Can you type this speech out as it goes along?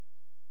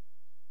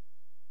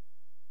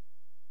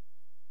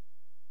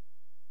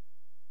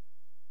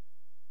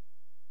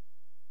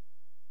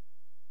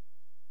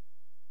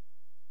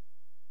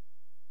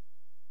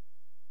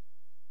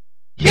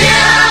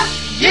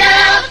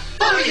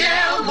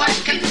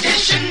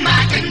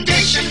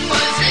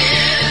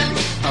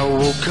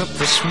woke up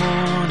this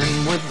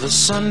morning with the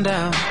sun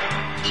down,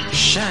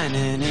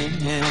 shining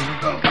in.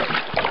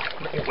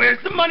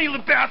 Where's the money,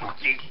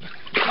 Lebowski?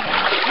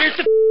 Where's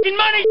the f***ing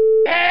money,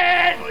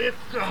 head?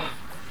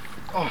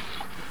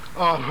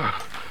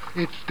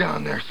 It's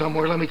down there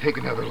somewhere. Let me take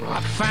another look.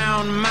 I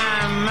found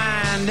my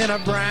mind in a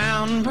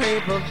brown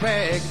paper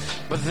bag,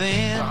 but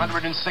then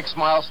 106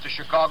 miles to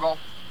Chicago.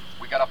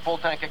 We got a full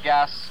tank of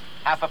gas,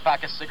 half a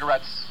pack of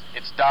cigarettes.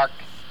 It's dark,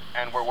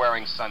 and we're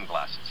wearing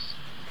sunglasses.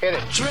 Hit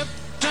it. tripped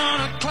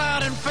on a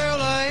cloud and fell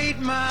 8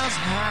 miles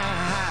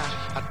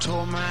high. I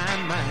tore my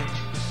mind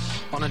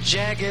on a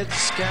jagged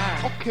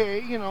sky.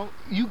 Okay,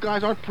 you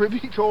guys aren't privy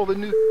to all the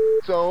new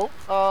so,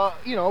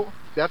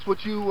 that's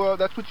what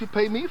you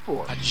pay me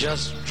for. I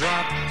just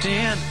dropped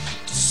in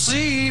to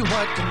see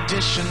what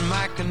condition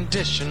my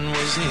condition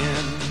was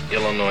in.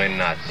 Illinois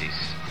Nazis.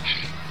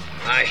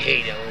 I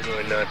hate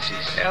Illinois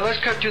Nazis. Yeah, let's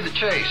cut to the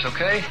chase,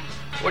 okay?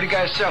 What are you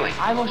guys selling?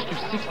 I lost you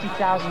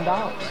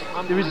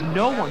 $60,000. There is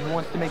no one who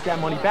wants to make that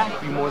money back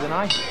for you more than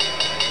I do.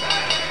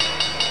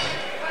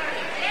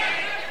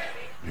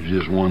 There's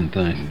just one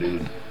thing,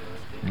 dude.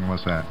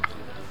 What's that?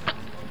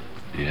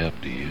 You have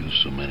to use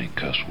so many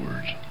cuss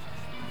words.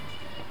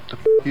 What the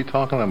f*** are you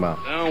talking about?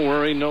 Don't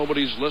worry,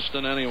 nobody's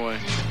listening anyway.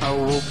 I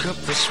woke up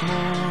this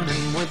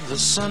morning with the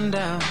sun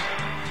down,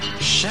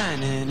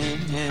 shining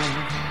in.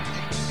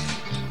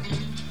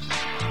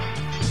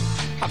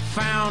 I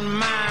found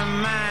my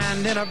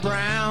mind in a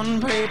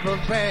brown paper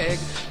bag,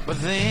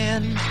 but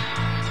then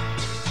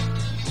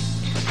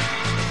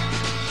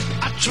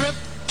I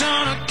tripped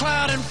on a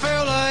cloud and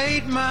fell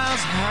 8 miles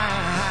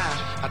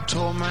high. I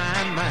tore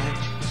my mind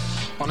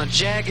on a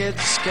jagged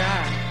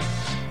sky.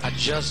 I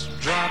just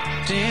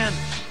dropped in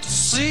to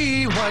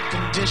see what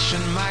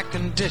condition my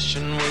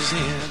condition was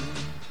in.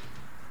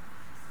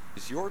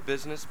 Is your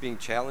business being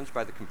challenged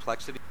by the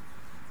complexity?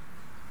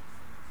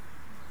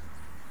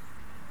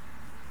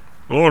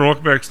 Hello and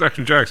welcome back to Stocks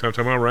and Jocks. I'm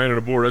Ryan on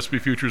the board.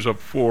 SP futures up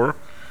 4.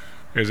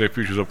 NASDAQ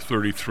futures up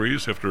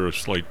 33s after a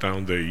slight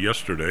down day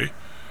yesterday.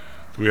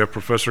 Do we have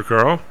Professor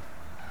Karl?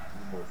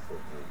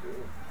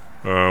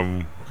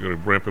 Going to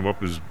ramp him up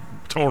his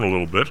tone a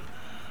little bit.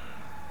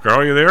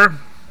 Karl, you there?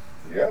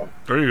 Yeah.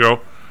 There you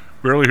go.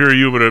 Barely hear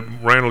you, but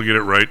Ryan will get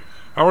it right.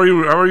 How are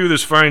you? How are you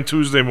this fine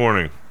Tuesday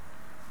morning?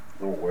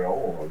 Oh,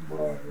 well, I'm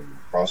in the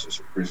process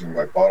of freezing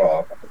my butt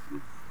off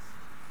in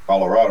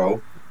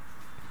Colorado.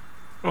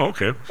 Oh,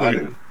 okay.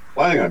 Planning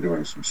on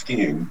doing some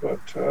skiing, but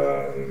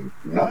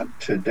not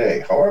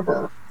today.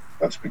 However,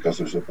 that's because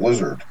there's a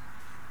blizzard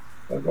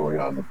going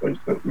on in the place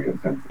that we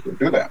intend to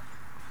do that.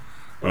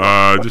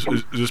 Is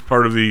this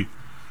part of the...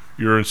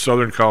 You're in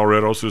southern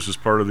Colorado, so this is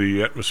part of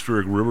the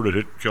atmospheric river that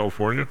hit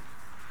California?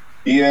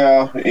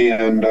 Yeah,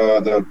 and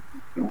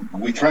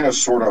we kind of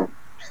sort of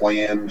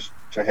planned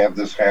to have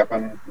this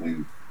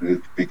happen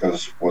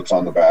because what's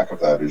on the back of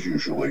that is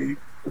usually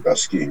the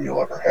best skiing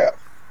you'll ever have.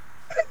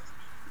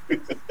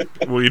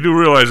 Well, you do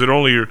realize that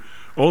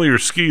only your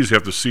skis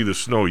have to see the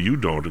snow. You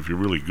don't if you're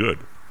really good.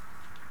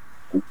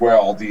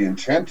 Well, the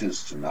intent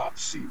is to not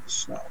see the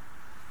snow,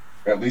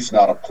 at least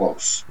not up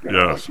close.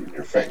 Yes. Like in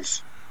your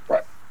face.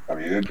 Right. I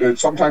mean,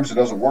 sometimes it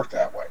doesn't work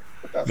that way.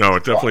 But that's no,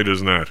 it definitely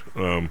does not.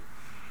 And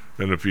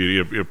if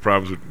you have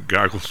problems with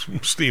goggles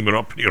steaming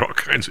up, and you get all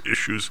kinds of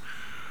issues.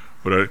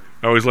 But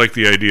I always liked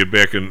the idea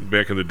back in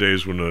the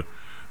days when the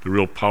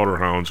real powder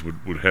hounds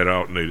would head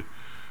out and they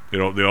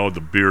all had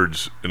the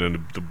beards, and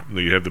then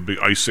they had the big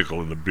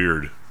icicle in the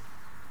beard.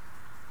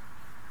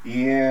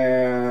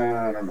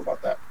 Yeah, I don't know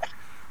about that.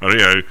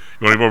 Yeah, you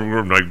want to go over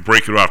and like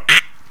break it off,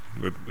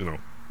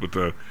 but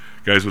the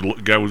guys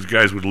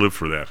would live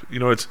for that.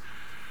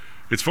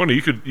 It's funny.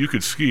 You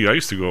could ski. I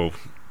used to go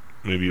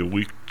maybe a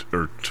week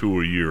or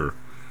two a year.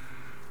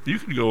 You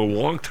could go a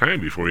long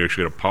time before you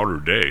actually had a powder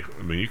day.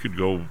 I mean, you could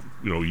go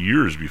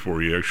years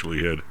before you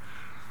actually had.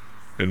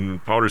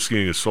 And powder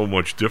skiing is so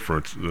much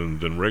different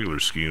than regular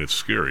skiing. It's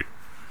scary.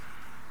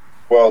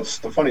 Well,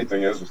 the funny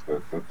thing is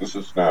that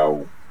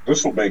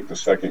this will make the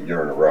second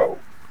year in a row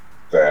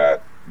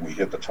that we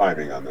hit the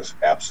timing on this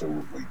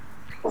absolutely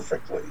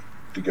perfectly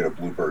to get a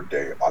bluebird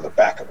day on the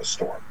back of a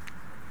storm.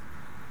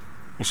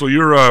 Well, so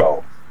you're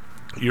where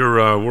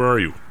are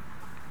you?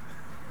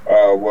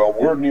 Well,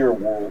 we're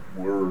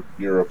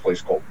near a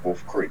place called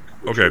Wolf Creek,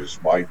 which is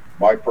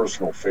my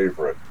personal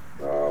favorite.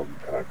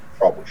 And I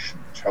probably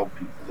shouldn't tell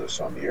people this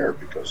on the air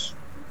because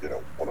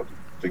one of the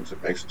things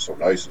that makes it so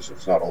nice is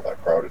it's not all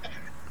that crowded.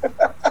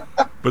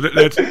 But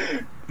that's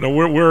now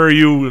where are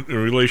you in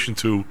relation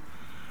to?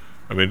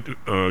 I mean,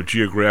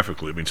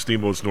 geographically. I mean,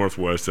 Steamboat's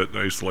northwest.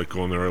 I used to like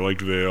going there. I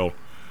liked Vail.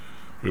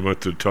 We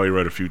went to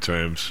Telluride a few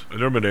times. I've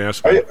never been to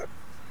Aspen.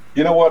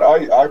 You know what?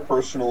 I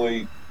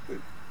personally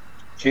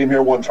came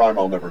here one time.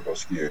 I'll never go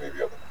ski any of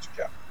the other ones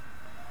again.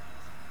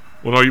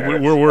 Well,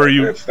 no, where are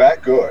you? It's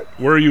that good.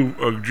 Where are you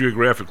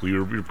geographically?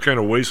 You're kind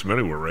of away from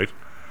anywhere, right?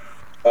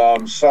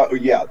 So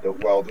yeah.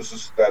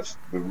 That's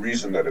the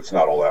reason that it's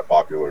not all that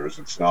popular. Is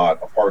it's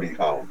not a party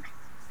hound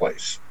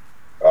place.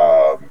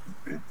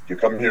 You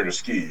come here to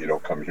ski. You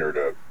don't come here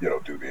to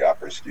do the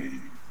après ski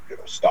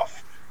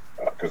stuff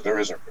because there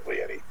isn't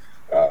really any.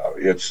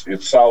 It's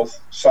south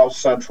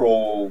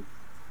central,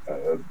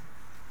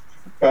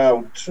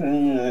 about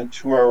 2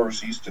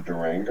 hours east of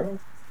Durango.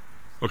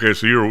 Okay,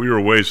 so you're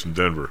a ways from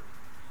Denver.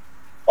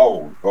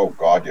 Oh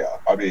God, yeah.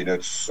 I mean,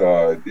 it's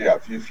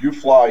if you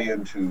fly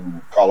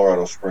into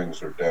Colorado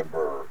Springs or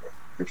Denver,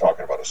 you're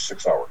talking about a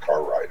 6-hour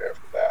car ride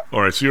after that.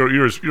 All right, so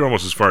you're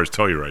almost as far as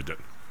Telluride then.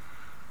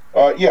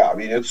 Yeah, I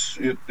mean it's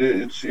in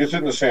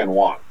the San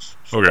Juans.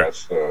 So okay.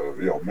 That's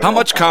the How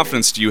much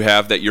confidence do you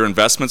have that your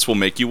investments will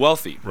make you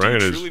wealthy? Ryan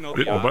is hitting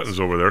the buttons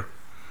over there.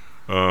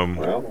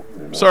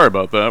 Sorry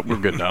about that. We're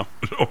good now.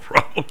 No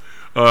problem.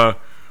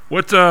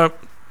 What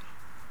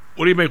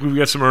do you make? We've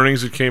got some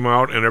earnings that came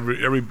out, and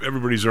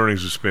everybody's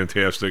earnings is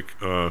fantastic.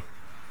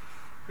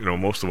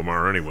 Most of them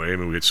are anyway. I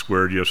mean, we had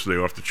Squared yesterday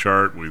off the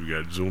chart. We've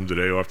got Zoom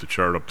today off the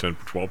chart, up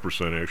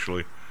 12%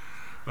 actually.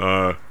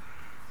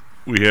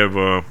 We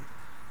have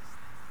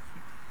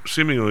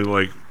seemingly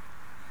like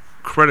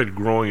credit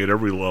growing at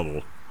every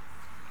level,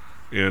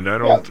 and I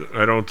don't.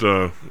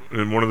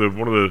 And one of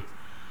the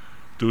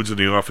dudes in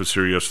the office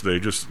here yesterday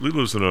he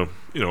lives in a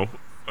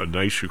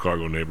nice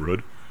Chicago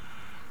neighborhood,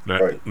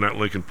 not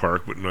Lincoln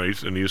Park, but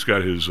nice, and he's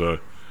got his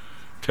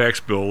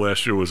tax bill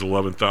last year was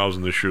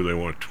 $11,000. This year they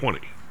want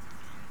 $20,000.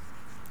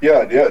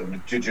 Yeah.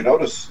 Did you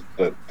notice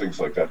that things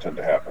like that tend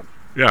to happen?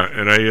 Yeah,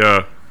 and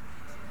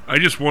I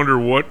just wonder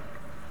what.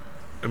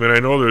 I mean, I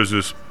know there's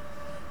this.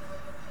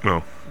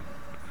 No,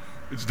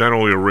 it's not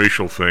only a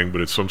racial thing,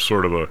 but it's some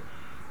sort of a,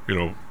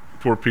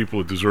 poor people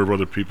that deserve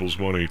other people's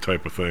money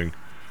type of thing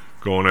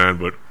going on.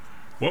 But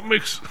what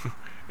makes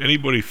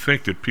anybody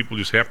think that people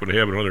just happen to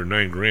have another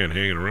 $9,000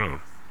 hanging around?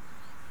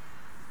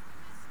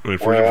 I mean,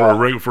 for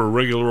a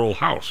regular old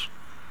house,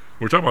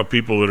 we're talking about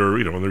people that are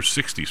in their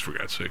 60s, for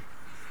God's sake.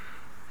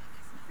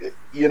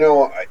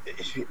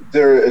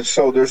 There's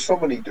so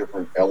many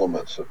different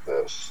elements of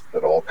this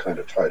that all kind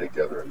of tie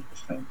together in the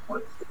same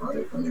place,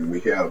 right? I mean, we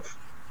have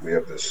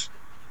this.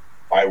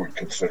 I would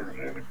consider it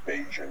an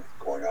invasion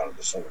going on in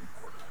the southern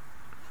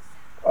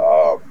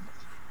border,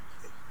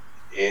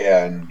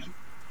 and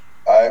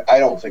I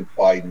don't think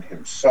Biden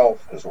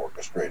himself has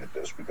orchestrated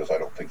this because I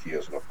don't think he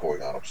has enough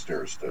going on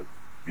upstairs to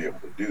be able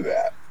to do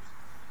that.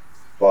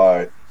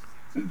 But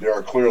there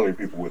are clearly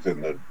people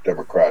within the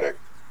Democratic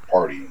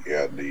Party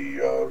and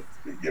the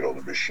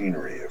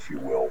machinery, if you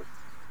will,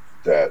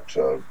 that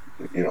the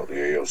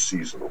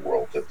AOCs of the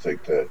world that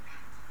think that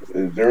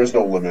there is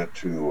no limit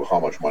to how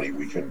much money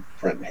we can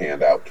print and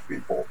hand out to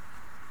people,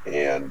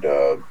 and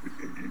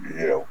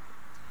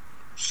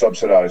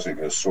subsidizing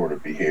this sort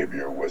of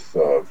behavior with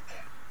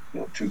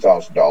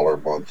 $2,000 a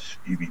month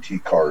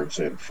EBT cards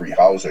and free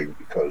housing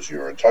because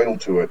you're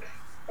entitled to it.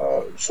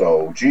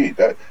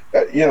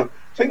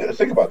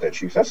 Think about that,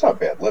 Chief. That's not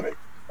bad living.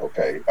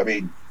 Okay, I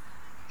mean,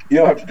 you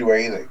don't have to do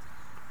anything.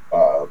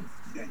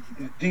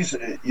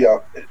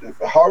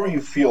 However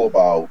you feel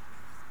about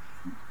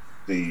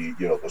the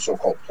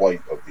so-called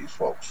plight of these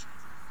folks.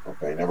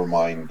 Okay, never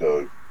mind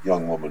the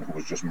young woman who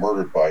was just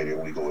murdered by an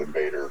illegal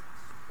invader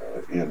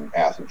in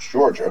Athens,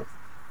 Georgia.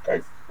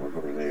 Okay,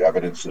 the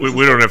evidence is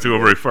we don't have to go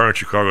very far in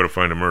Chicago to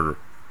find a murder.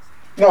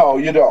 No,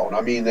 you don't.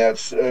 I mean,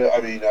 that's.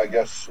 I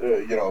guess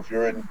if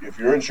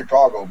you're in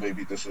Chicago,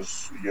 maybe this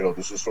is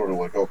sort of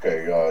like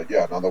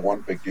another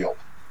one big deal.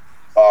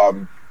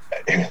 On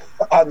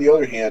the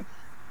other hand,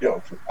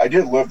 I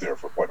did live there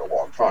for quite a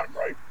long time,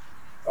 right?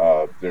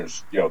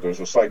 There's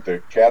a site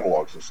that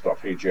catalogs this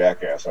stuff. Hey,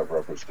 Jackass, I've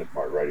referenced it in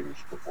my writings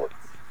before.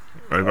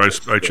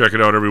 I check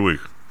it out every week.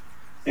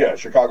 Yeah,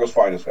 Chicago's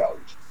finest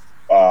values.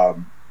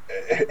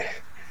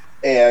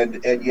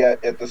 And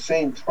yet at the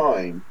same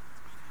time,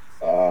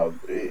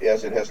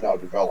 as it has now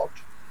developed,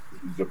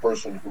 the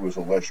person who is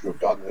alleged to have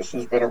done this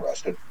has been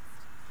arrested.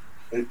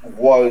 It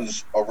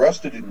was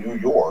arrested in New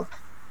York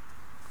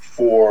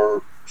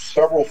for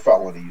several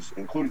felonies,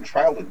 including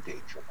child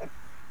endangerment.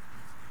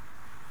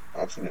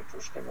 That's an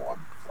interesting one,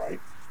 right?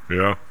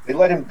 Yeah. They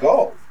let him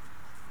go.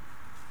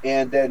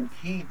 And then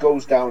he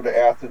goes down to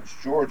Athens,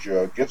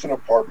 Georgia, gets an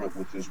apartment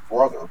with his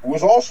brother, who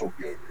was also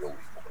here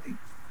illegally.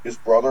 His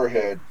brother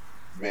had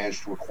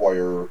managed to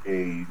acquire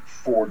a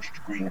forged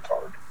green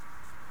card,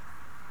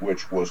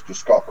 which was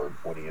discovered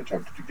when he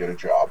attempted to get a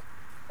job.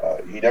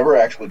 He never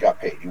actually got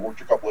paid. He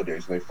worked a couple of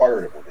days, and they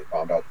fired him when they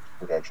found out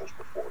the credentials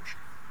were forged.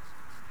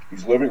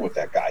 He's living with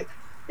that guy,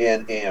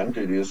 and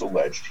it is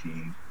alleged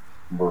he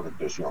murdered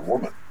this young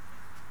woman.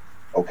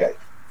 Okay.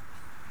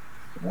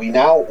 We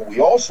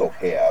also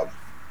have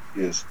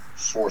his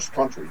source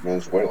country,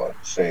 Venezuela,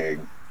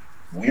 saying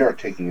we aren't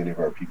taking any of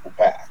our people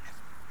back.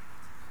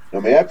 Now,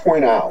 may I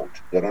point out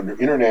that under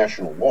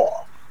international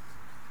law,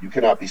 you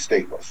cannot be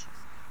stateless.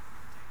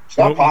 It's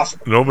not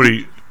possible.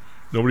 Nobody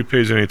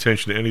pays any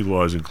attention to any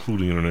laws,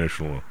 including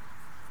international law.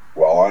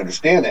 Well, I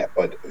understand that,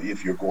 but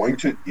if you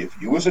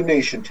as a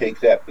nation take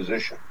that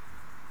position,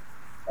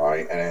 all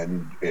right,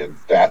 and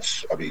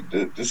that's,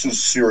 this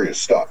is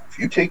serious stuff. If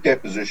you take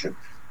that position,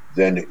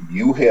 then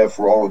you have,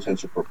 for all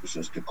intents and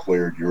purposes,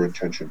 declared your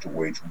intention to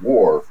wage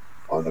war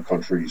on the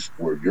countries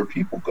where your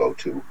people go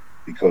to,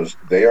 because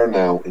they are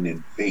now an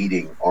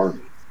invading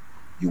army.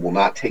 You will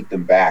not take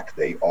them back.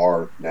 They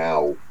are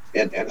now,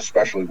 and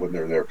especially when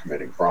they're there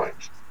committing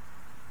crimes.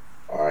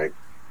 All right.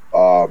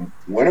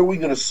 When are we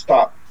going to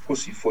stop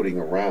pussyfooting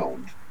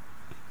around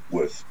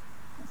with,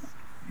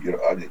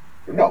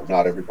 no,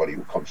 not everybody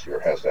who comes here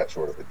has that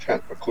sort of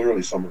intent, but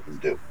clearly some of them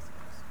do.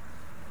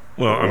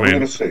 Well, I'm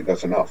going to say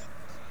that's enough.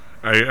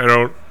 I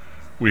don't.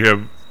 We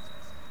have.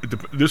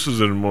 This is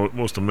the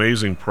most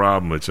amazing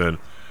problem. It's at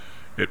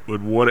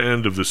what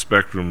end of the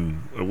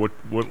spectrum, what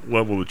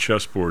level of the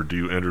chessboard do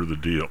you enter the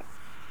deal?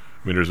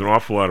 I mean, there's an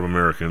awful lot of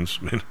Americans.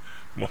 I mean,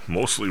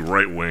 mostly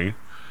right wing.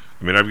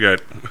 I mean, I've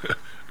got a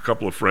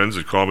couple of friends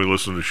that call me,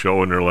 listen to the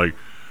show, and they're like,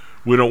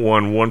 "We don't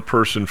want one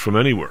person from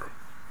anywhere."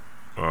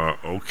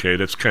 Okay,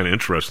 that's kind of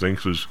interesting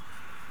because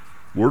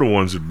we're the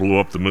ones that blew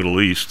up the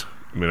Middle East.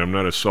 I mean, I'm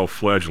not a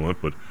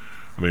self-flagellant, but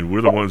I mean,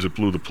 we're the ones that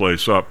blew the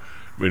place up.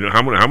 I mean,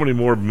 how many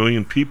more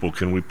million people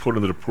can we put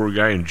into the poor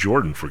guy in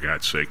Jordan, for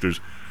God's sake?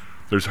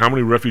 There's how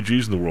many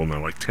refugees in the world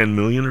now? Like 10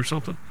 million or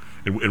something?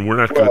 And we're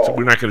not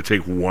going to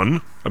take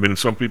one. I mean, in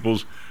some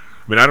people's.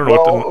 I mean, I don't know.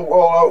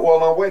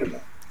 Now wait a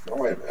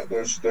minute.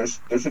 There's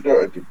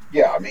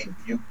I mean,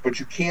 you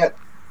can't.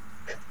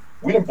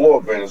 We didn't blow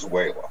up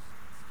Venezuela.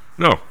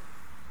 No.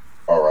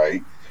 All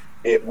right.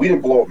 We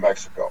didn't blow up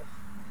Mexico.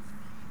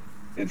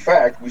 In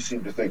fact, we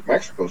seem to think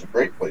Mexico's a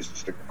great place to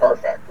stick a car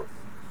factory.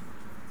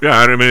 Yeah,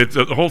 I mean,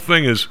 the whole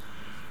thing is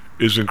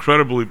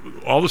incredibly.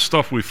 All the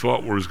stuff we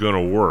thought was going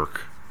to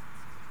work,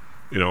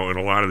 in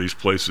a lot of these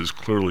places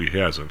clearly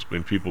hasn't. I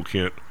mean, people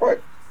can't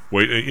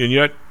wait, and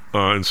yet,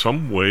 in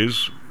some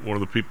ways, a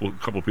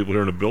couple of people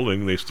here in the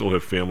building, they still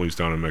have families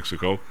down in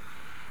Mexico,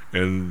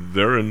 and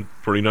they're in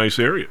pretty nice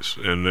areas,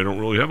 and they don't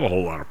really have a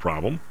whole lot of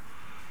problem.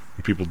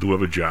 And people do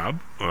have a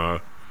job,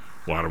 a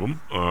lot of them.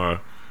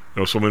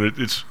 So I mean,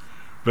 it's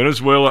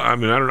Venezuela. I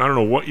mean, I don't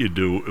know what you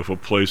do if a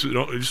place. It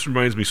just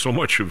reminds me so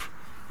much of.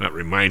 Not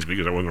reminds me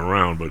because I wasn't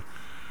around, but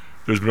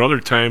there's been other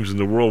times in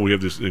the world we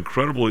have this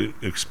incredibly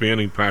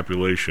expanding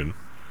population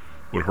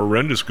with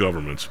horrendous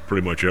governments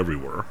pretty much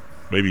everywhere,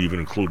 maybe even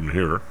including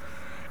here,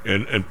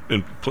 and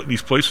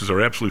these places are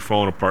absolutely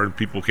falling apart, and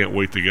people can't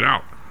wait to get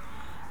out.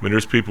 I mean,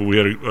 there's people. We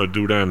had a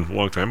dude on a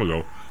long time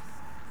ago.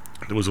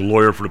 There was a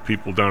lawyer for the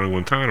people down in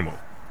Guantanamo,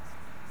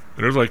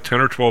 and there's like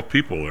 10 or 12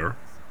 people there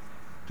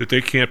that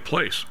they can't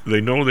place. They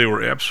know they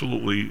were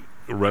absolutely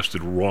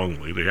arrested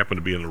wrongly. They happen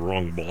to be in the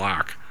wrong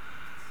block.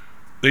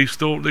 They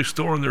still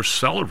are in their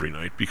cell every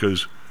night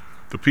because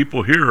the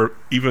people here,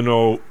 even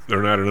though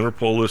they're not an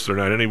Interpol list, they're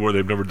not anywhere,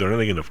 they've never done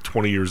anything in the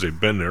 20 years they've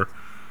been there,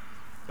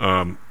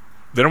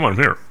 they don't want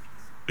them here.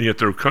 And yet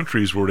there are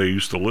countries where they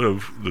used to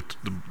live,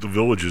 the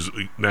village is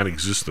not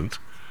existent.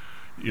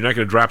 You're not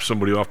going to drop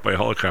somebody off by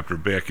helicopter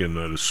back in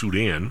the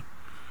Sudan.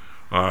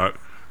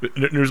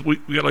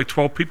 We got like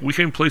 12 people. We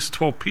can't place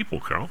 12 people,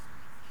 Karl.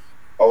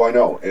 Oh, I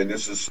know. And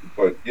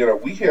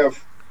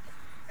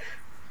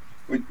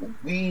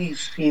we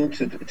seem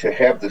to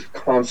have this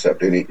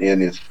concept,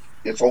 and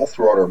it's all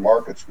throughout our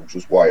markets, which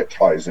is why it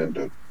ties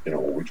into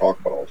what we talk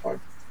about all the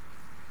time,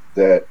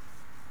 that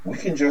we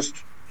can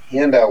just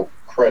hand out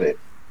credit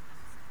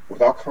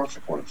without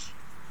consequence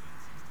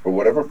for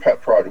whatever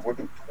pet project,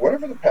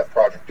 whatever the pet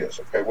project is.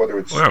 Okay, whether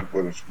it's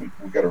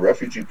we got a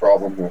refugee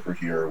problem over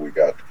here, we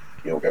got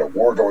got a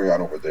war going on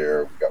over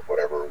there, we got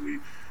whatever.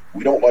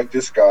 We don't like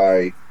this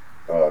guy.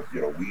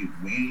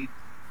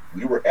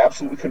 We were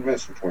absolutely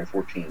convinced in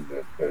 2014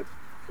 that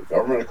the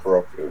government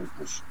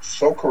was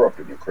so corrupt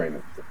in Ukraine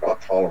that we could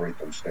not tolerate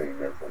them staying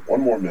there for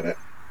one more minute,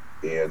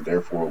 and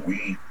therefore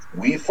we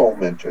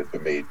fomented the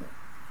Maidan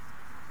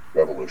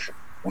Revolution.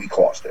 We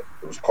caused it.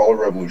 It was called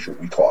a revolution.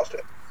 We caused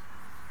it.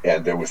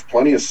 And there was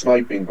plenty of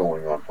sniping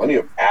going on, plenty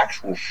of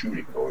actual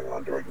shooting going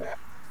on during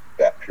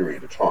that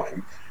period of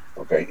time.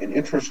 Okay, and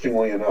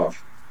interestingly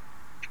enough,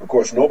 of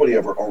course, nobody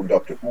ever owned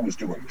up to who was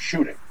doing the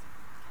shooting,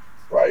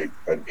 right?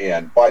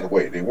 And by the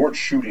way, they weren't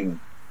shooting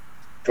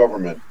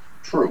government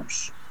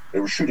troops; they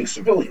were shooting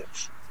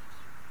civilians.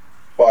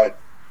 But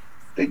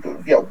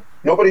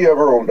nobody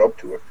ever owned up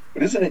to it.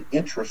 But isn't it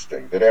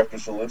interesting that after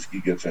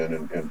Zelensky gets in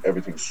and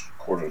everything's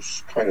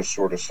kind of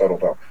sort of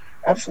settled down,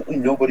 absolutely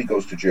nobody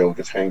goes to jail and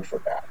gets hanged for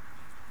that?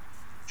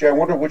 Gee, I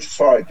wonder which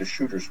side the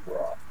shooters were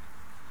on.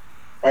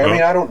 I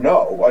mean, I don't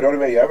know. I don't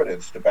have any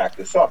evidence to back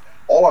this up.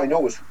 All I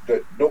know is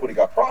that nobody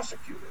got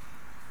prosecuted.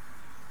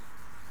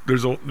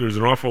 There's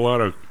an awful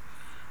lot of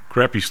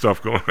crappy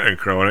stuff going on,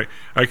 Karl.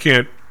 I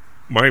can't.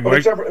 My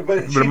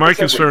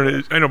concern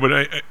is, I know,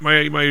 but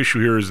my issue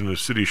here is in the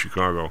city of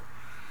Chicago.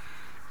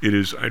 It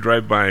is, I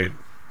drive by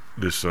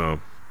this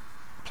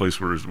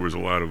place where there's a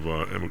lot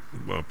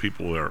of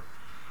people there,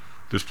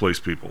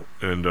 displaced people,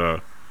 and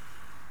I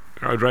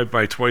drive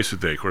by twice a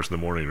day. Of course, in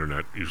the morning they're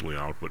not usually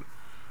out, but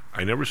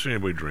I never see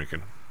anybody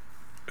drinking.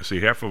 I see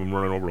half of them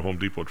running over to Home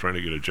Depot trying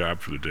to get a job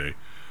for the day.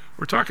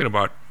 We're talking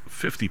about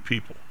 50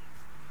 people.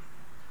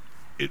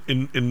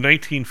 In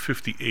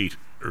 1958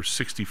 or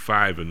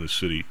 65 in the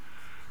city,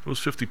 those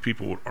 50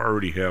 people would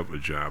already have a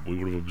job. We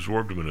would have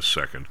absorbed them in a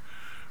second.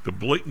 The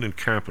blatant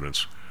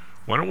incompetence.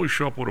 Why don't we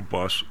show up with a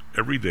bus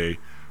every day?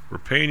 We're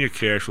paying you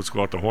cash. Let's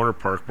go out to Horner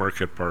Park,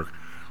 Marquette Park.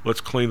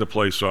 let's clean the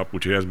place up,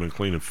 which it hasn't been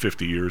cleaned in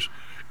 50 years,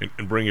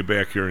 and bring it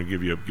back here and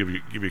give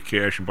you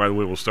cash. And by the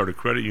way, we'll start a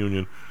credit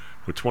union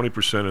with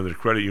 20% of the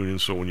credit union,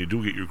 so when you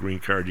do get your green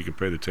card, you can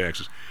pay the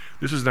taxes.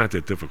 This is not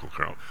that difficult,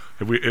 Karl.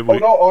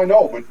 No, I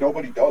know, but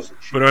nobody does it.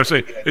 But I'm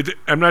saying,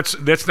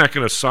 that's not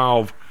going to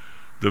solve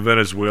the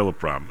Venezuela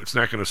problem. It's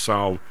not going to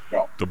solve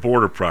the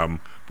border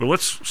problem. But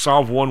let's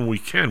solve one we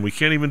can. We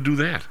can't even do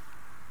that.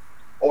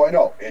 Oh, I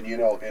know, and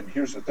and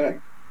here's the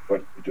thing.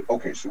 But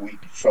okay, so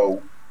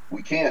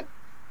we can't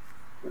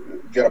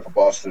get up a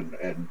bus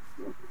and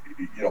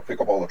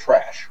pick up all the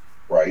trash,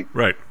 right?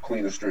 Right.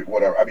 Clean the street,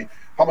 whatever. I mean,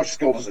 how much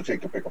skill does it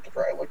take to pick up the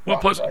trash?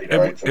 Plus,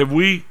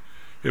 if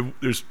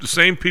there's the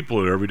same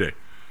people there every day.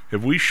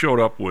 If we showed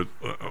up with,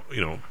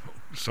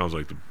 sounds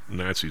like the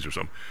Nazis or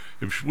something.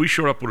 If we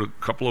showed up with a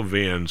couple of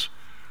vans,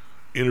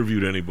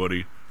 interviewed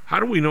anybody, how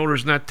do we know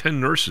there's not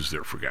 10 nurses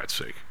there? For God's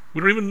sake,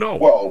 we don't even know.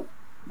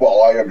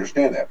 Well, I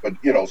understand that, but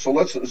so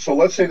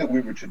let's say that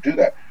we were to do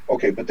that.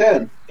 Okay, but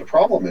then the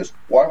problem is,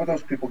 why would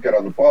those people get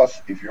on the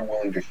bus if you're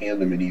willing to hand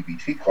them an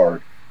EBT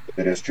card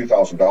that has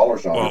 $2,000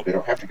 on it? They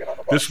don't have to get on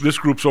the bus. This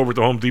group's over at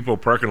the Home Depot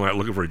parking lot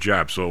looking for a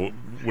job. So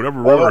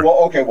whatever.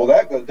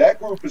 That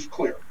group is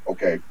clear.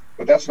 Okay,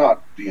 but that's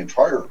not the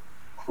entire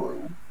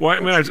crew. Well, I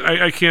mean,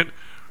 I can't.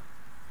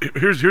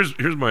 Here's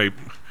my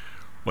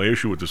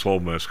issue with this whole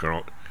mess,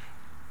 Karl.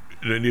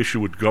 An issue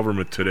with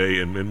government today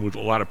and with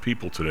a lot of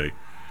people today.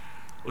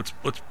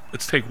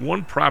 Let's take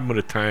one problem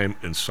at a time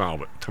and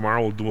solve it.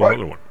 Tomorrow we'll do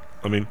another one.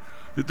 I mean,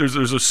 there's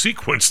a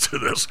sequence to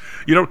this.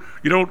 You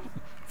don't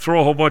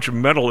throw a whole bunch of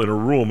metal in a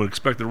room and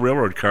expect the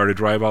railroad car to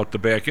drive out the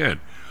back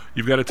end.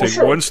 You've got to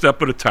take one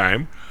step at a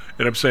time.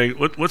 And I'm saying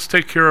let's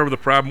take care of the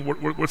problem.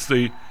 What is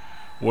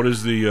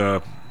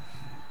the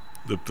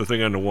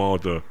thing on the wall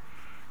at the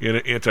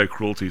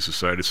Anti-Cruelty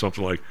Society? It's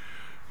something like,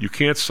 you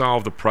can't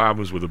solve the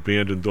problems with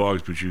abandoned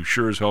dogs, but you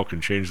sure as hell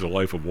can change the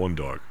life of one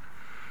dog.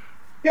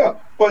 Yeah,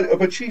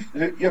 but Chief,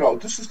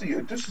 this is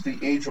the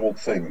age-old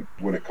thing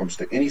when it comes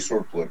to any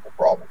sort of political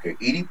problem. Okay,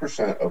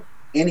 80% of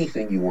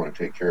anything you want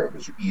to take care of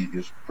is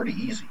pretty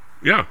easy.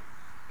 Yeah.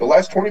 The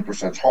last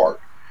 20% is hard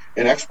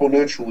and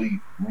exponentially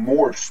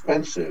more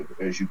expensive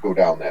as you go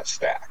down that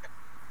stack.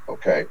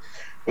 Okay,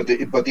 but the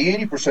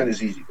 80%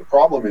 is easy. The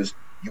problem is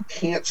you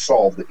can't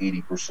solve the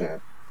 80%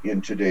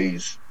 in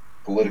today's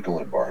political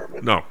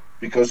environment. No,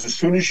 because as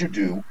soon as you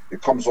do,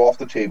 it comes off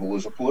the table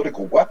as a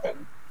political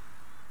weapon.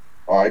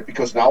 All right,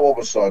 because now all of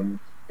a sudden,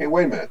 hey,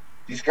 wait a minute,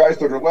 these guys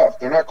that are left,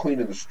 they're not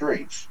cleaning the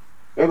streets.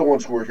 They're the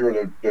ones who are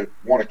here that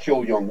want to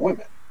kill young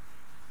women.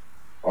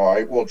 All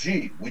right, well,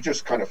 gee, we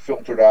just kind of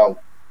filtered out,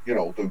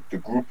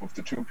 the group of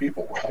the two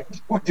people, right?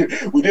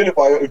 We did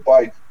it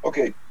by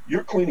okay,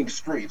 you're cleaning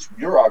streets,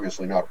 you're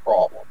obviously not a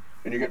problem,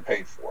 and you get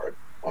paid for it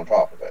on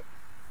top of it.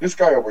 This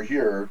guy over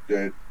here,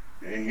 that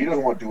he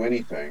doesn't want to do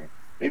anything.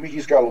 Maybe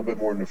he's got a little bit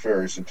more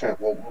nefarious intent.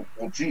 Well,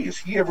 gee, is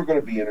he ever going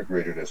to be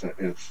integrated as an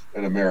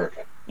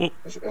American? Well,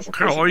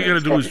 Karl, all you got to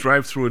do is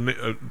drive through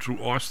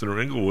Austin or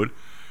Inglewood,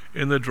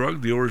 and the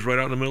drug dealer is right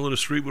out in the middle of the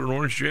street with an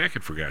orange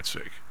jacket, for God's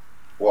sake.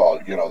 Well,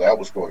 that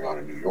was going on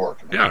in New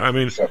York in the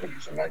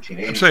 1970s and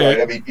 1980s. Right?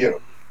 I mean,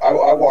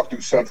 I walked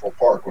through Central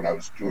Park when I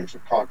was doing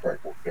some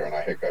contract work there, and I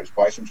had guys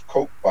buy some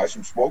coke, buy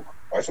some smoke,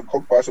 buy some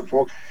coke, buy some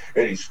smoke,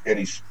 and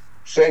he's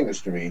saying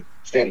this to me,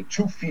 standing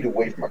 2 feet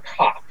away from a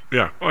cop.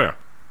 Yeah. Oh yeah.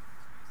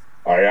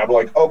 All right, I'm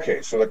like,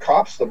 okay, so the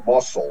cop's the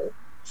muscle,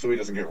 so he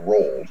doesn't get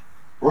rolled,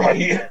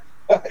 right?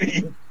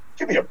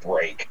 Give me a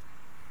break.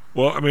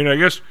 Well, I mean, I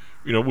guess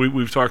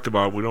we've talked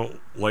about, we don't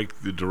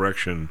like the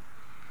direction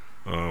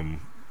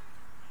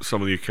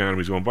some of the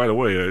economy's going. By the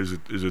way, is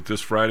it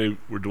this Friday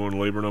we're doing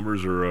labor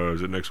numbers, or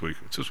is it next week?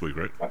 It's this week,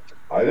 right?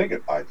 I think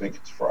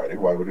it's Friday.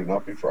 Why would it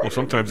not be Friday? Well,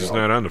 sometimes it's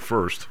not on the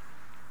first.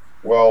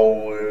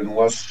 Well,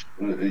 unless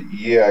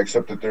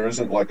except that there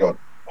isn't like a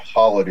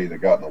holiday that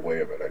got in the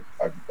way of it.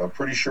 I'm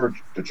pretty sure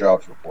the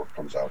jobs report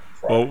comes out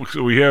Friday. Well,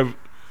 so we have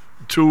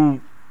two,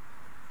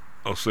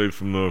 I'll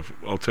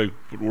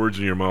put words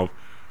in your mouth,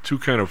 two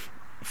kind of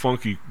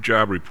funky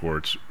job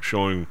reports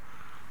showing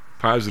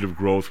positive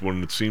growth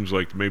when it seems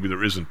like maybe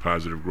there isn't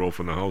positive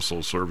growth in the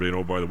household survey.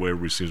 And by the way,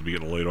 everybody seems to be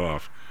getting laid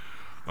off.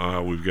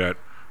 We've got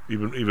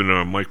even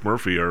Mike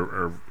Murphy,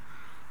 our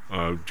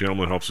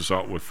gentleman, helps us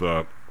out with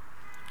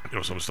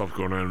some stuff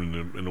going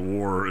on in the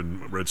war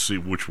in Red Sea,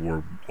 which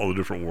war, all the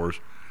different wars.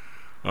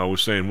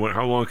 Was saying,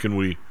 how long can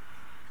we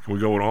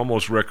go with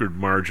almost record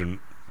margin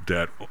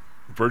debt,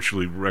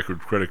 virtually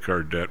record credit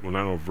card debt? Well,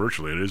 not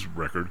virtually, it is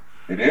record.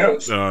 It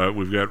is.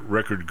 We've got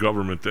record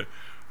government debt.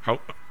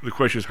 The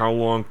question is, how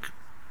long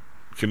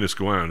can this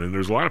go on? And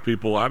there's a lot of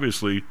people,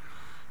 obviously,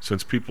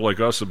 since people like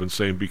us have been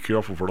saying be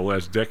careful for the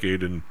last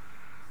decade, and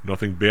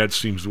nothing bad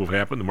seems to have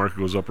happened. The market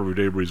goes up every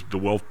day. The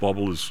wealth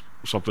bubble is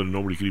something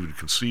nobody could even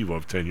conceive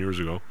of 10 years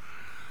ago.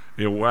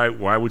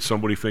 Why would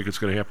somebody think it's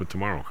going to happen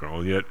tomorrow, Karl?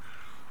 And yet,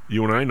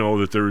 you and I know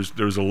that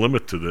there's a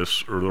limit to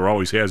this, or there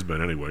always has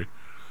been anyway.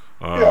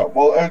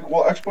 Well,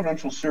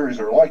 exponential series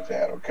are like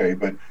that, okay?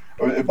 But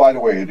by the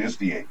way, it is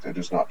the 8th. It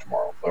is not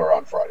tomorrow or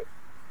on Friday.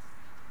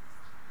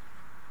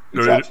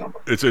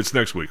 It's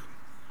next week.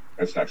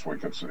 It's next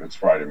week. It's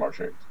Friday, March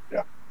 8th.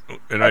 Yeah.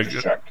 And I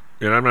just checked.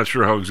 And I'm not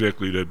sure how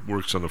exactly that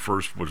works on the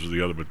first versus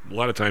the other, but a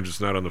lot of times it's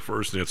not on the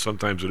first, and yet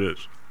sometimes it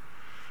is.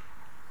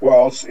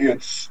 Well,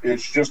 it's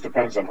just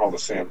depends on how the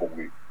sample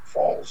week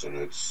falls, and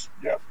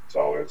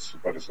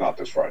but it's not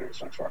this Friday.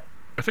 It's next Friday.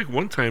 I think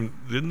one time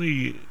didn't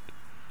the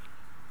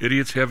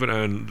idiots have it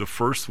on the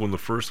first when the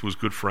first was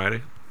Good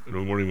Friday and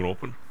we weren't even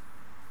open?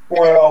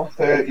 Well,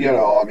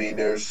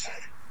 there's,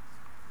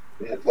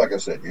 like I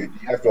said, you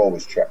have to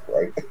always check,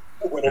 right?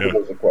 Whenever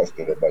there's a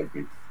question, it might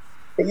be.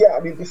 But yeah,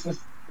 this is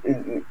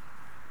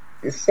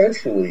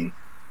essentially,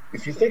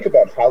 if you think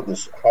about how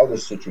this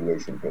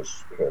situation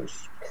has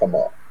come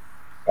up,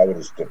 how it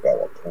has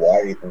developed,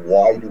 why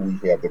do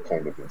we have the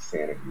kind of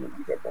insanity that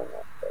we have going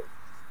on today?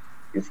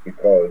 It's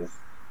because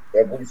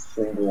every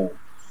single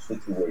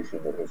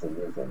situation that has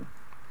arisen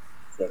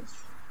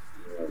since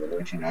the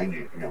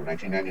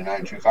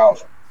 1999,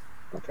 2000,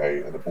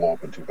 okay, and the blow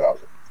up in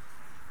 2000,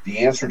 the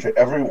answer to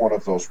every one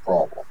of those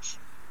problems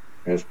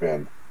has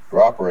been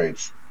drop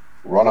rates,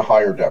 run a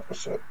higher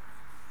deficit,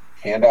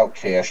 hand out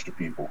cash to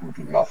people who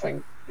do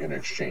nothing in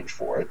exchange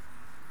for it.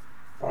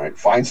 All right,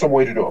 find some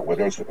way to do it.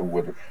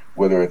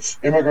 Whether it's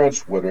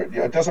immigrants,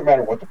 it doesn't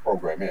matter what the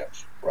program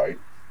is, right?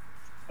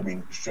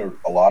 Sure,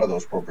 a lot of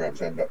those programs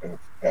have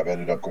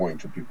ended up going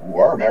to people who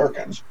are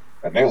Americans,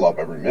 and they love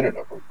every minute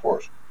of it, of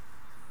course.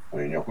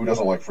 Who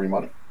doesn't like free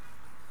money?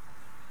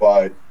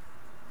 But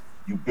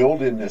you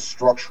build in this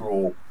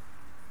structural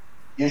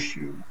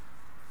issue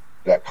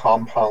that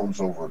compounds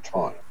over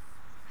time.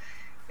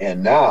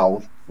 And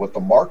now what the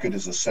market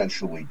is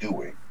essentially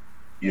doing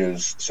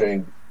is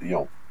saying,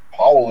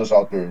 Powell is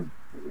out there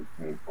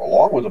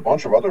along with a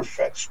bunch of other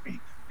Fed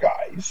speak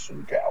guys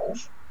and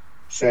gals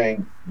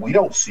saying we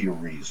don't see a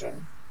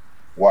reason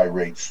why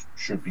rates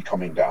should be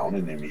coming down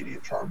in the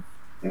immediate term.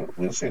 We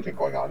don't see anything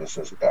going on that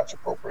says that that's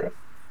appropriate.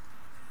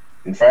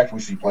 In fact, we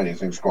see plenty of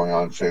things going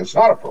on that say it's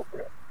not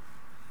appropriate.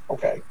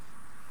 Okay.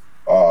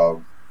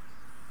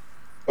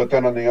 But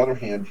then on the other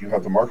hand, you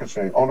have the market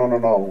saying, oh,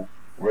 no,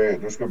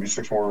 there's going to be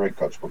 6 more rate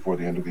cuts before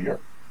the end of the year,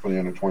 for the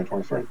end of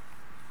 2023 or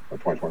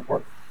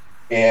 2024.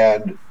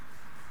 And,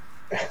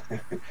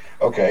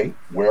 okay,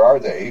 where are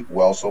they?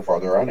 Well, so far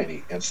there aren't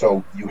any. And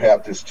so you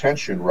have this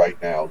tension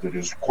right now that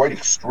is quite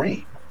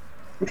extreme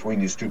between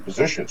these two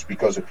positions,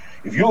 because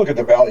if you look at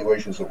the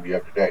valuations that we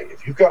have today,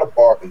 if you've got to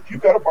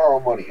borrow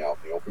money out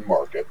in the open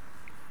market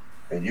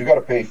and you got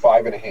to pay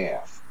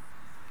 5.5%,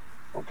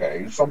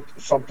 okay,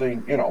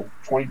 something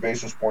 20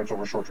 basis points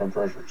over short-term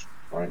treasuries,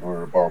 right, in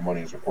order to borrow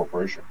money as a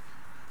corporation.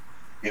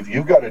 If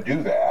you've got to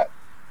do that,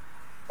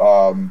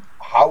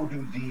 how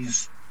do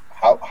these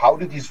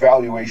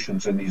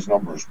valuations and these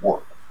numbers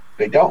work?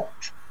 They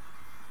don't.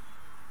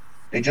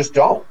 They just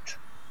don't.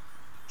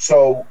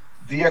 So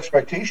the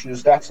expectation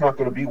is that's not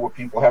going to be what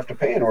people have to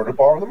pay in order to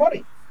borrow the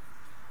money.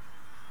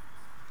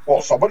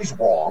 Well, somebody's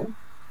wrong.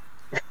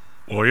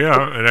 Well,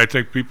 yeah, and I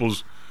think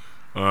people's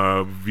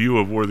view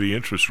of where the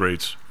interest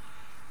rates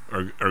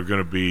are going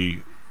to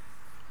be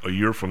a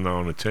year from now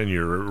in a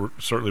 10-year, or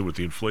certainly with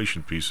the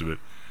inflation piece of it,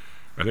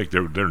 I think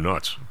they're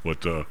nuts.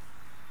 But that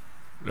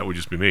would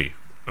just be me.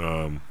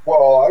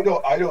 Well, I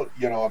don't.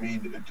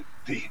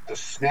 The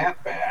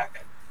snapback.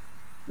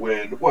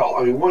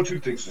 One, two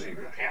things is going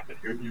to happen.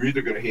 You're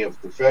either going to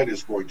have the Fed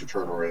is going to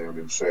turn around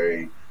and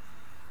say,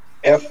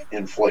 F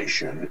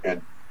inflation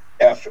and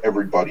F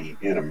everybody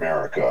in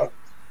America.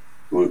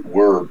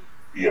 We're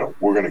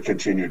going to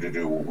continue to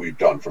do what we've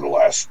done for the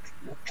last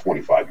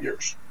 25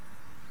 years.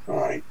 All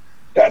right.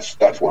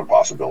 That's one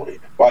possibility.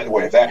 By the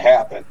way, if that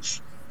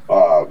happens,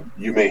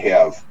 you may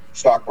have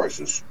stock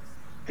prices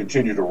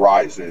continue to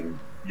rise in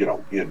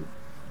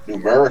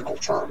numerical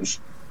terms.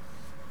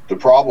 The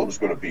problem is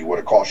going to be what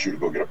it costs you to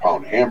go get a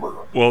pound of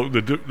hamburger. Well,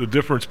 the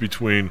difference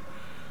between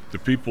the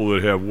people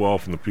that have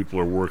wealth and the people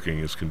who are working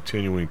is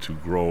continuing to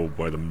grow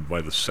by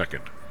the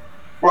second.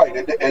 Right,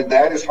 and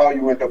that is how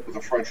you end up with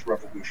a French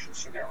Revolution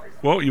scenario.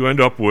 Well, you end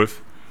up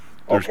with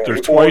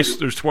there's twice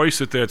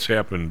that's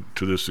happened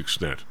to this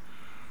extent.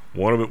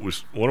 One of them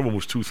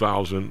was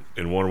 2000,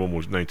 and one of them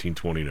was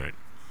 1929.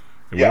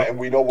 And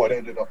we know what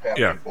ended up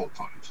happening both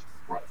times.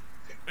 Right,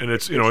 and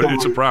it's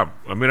it's a problem.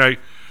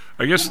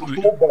 I guess when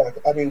you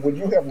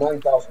have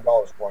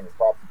 $9,000 going to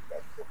property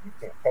tax, you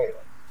can't pay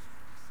it.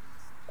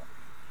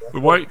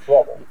 But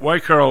why,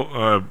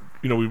 Karl?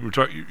 We were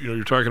talking.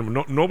 You're talking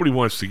about nobody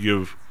wants to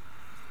give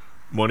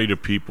money to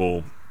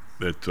people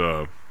that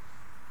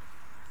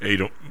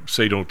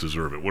don't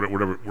deserve it,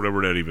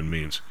 whatever that even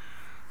means.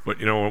 But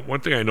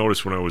one thing I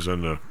noticed when I was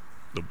on the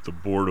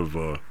board of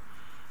the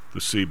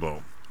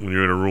SIBO, when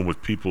you're in a room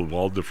with people of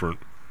all different,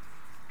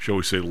 shall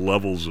we say,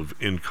 levels of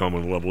income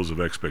and levels of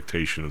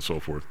expectation and so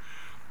forth,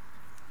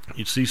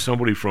 you'd see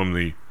somebody from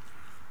the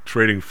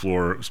trading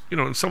floor,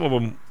 and some of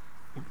them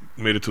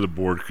made it to the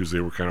board because they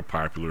were kind of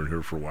popular and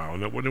here for a while,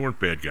 and they weren't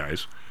bad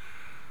guys.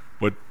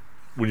 But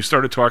when you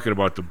started talking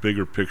about the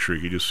bigger picture,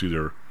 you could just see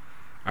their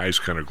eyes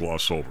kind of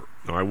gloss over.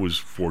 Now, I was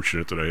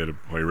fortunate that I had a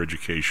higher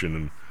education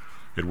and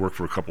had worked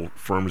for a couple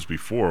firms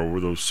before where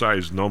those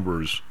size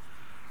numbers,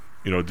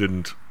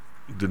 didn't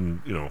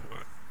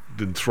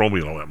didn't throw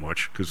me all that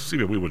much, because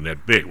we wasn't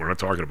that big. We're not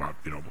talking about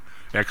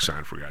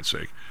Exxon, for God's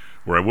sake,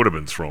 where I would have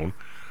been thrown.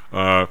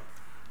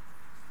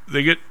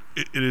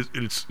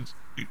 It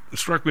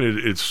struck me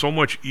that it's so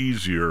much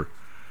easier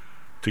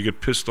to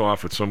get pissed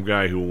off at some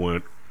guy who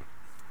went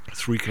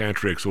 3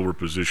 contracts over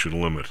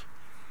position limit,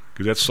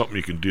 because that's something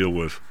you can deal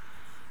with.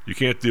 You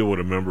can't deal with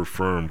a member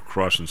firm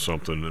crossing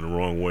something in the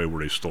wrong way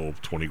where they stole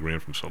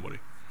 $20,000 from somebody,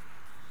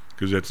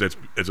 because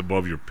that's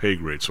above your pay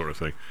grade sort of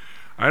thing.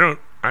 I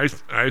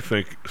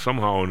think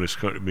somehow in this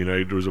country,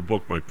 there was a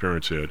book my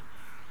parents had.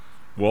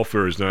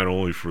 Welfare is not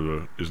really for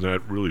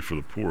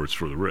the poor; it's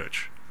for the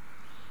rich.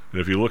 And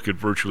if you look at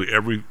virtually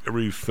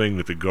everything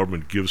that the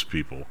government gives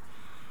people,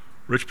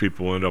 rich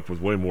people end up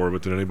with way more of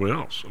it than anybody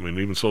else.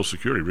 Even Social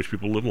Security, rich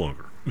people live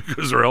longer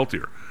because they're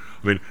healthier.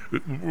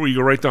 We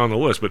go right down the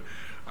list. But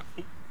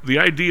the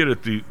idea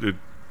that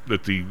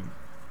the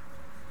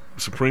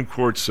Supreme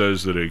Court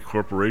says that a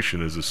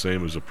corporation is the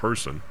same as a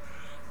person,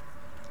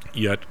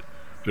 yet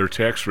their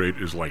tax rate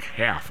is like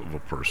half of a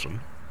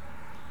person.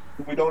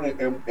 We don't,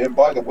 and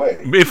by the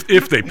way,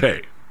 if they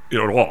pay, at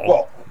all.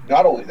 Well,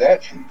 not only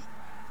that, Chief.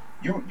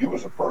 You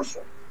as a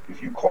person,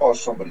 if you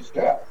cause somebody's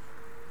death,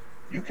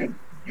 you can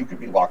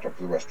be locked up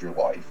for the rest of your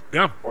life,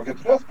 or get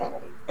the death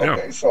penalty.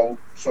 Okay, yeah. So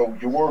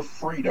your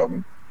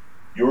freedom,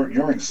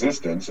 your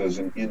existence as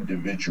an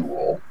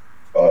individual,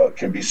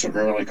 can be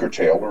severely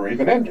curtailed or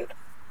even ended.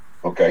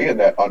 Okay, and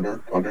that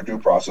under due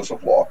process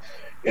of law,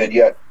 and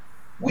yet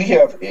we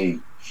have a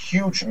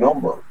huge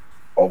number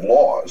of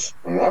laws,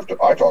 and I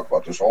talk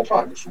about this all the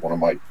time. This is one of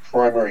my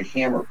primary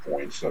hammer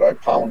points that I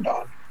pound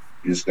on,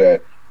 is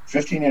that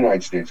 15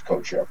 United States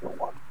Code Chapter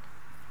 1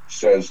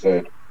 says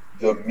that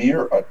the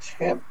mere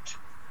attempt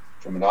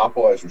to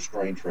monopolize,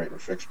 restrain trade, or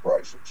fix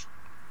prices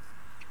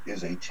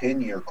is a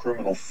 10-year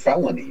criminal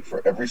felony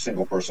for every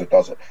single person that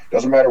does it.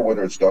 Doesn't matter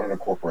whether it's done in a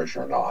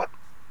corporation or not,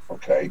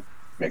 okay?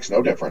 Makes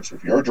no difference.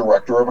 If you're a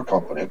director of a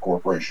company, a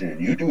corporation, and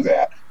you do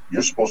that,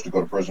 you're supposed to go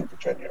to prison for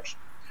 10 years.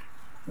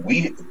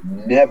 We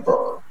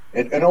never,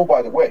 and oh,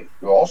 by the way,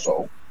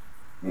 also,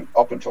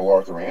 up until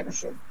Arthur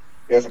Anderson,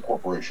 as a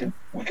corporation,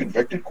 we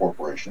convicted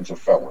corporations of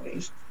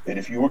felonies, and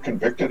if you were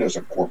convicted as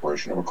a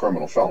corporation of a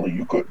criminal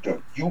felony,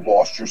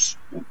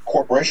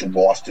 corporation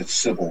lost its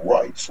civil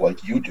rights,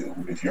 like you do.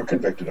 If you're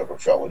convicted of a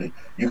felony,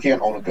 you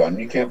can't own a gun,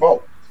 you can't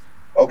vote.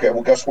 Okay,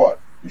 well, guess what?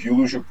 If you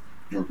lose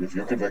if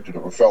you're convicted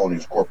of a felony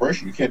as a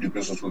corporation, you can't do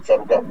business with the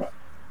federal government.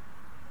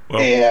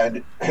 Well,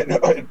 and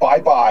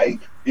bye-bye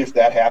if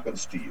that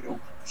happens to you.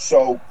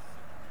 So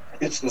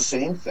it's the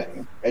same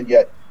thing, and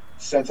yet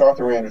since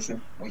Arthur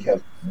Anderson, we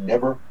have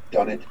never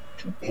done it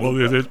to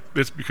anybody. Well,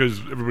 that's because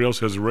everybody else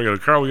has a regular.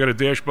 Karl, we got a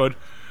dash, bud.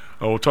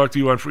 We'll talk to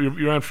you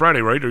you're on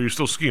Friday, right? Or are you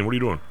still skiing? What are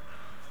you doing?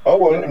 Oh,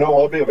 well, no,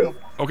 I'll be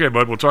available. Okay,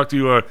 bud. We'll talk to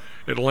you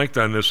at length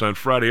on this on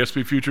Friday.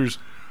 SP Futures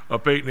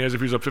up 8 and as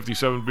if he's up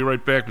 57. Be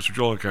right back, Mr.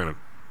 Joel Cannon.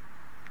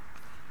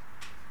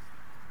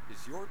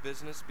 Is your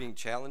business being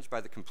challenged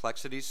by the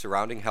complexities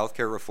surrounding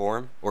healthcare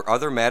reform or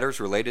other matters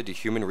related to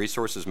human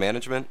resources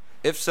management?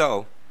 If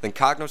so, then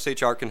Cognos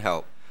HR can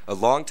help. A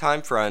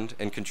longtime friend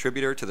and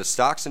contributor to the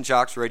Stocks and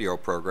Jocks radio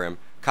program,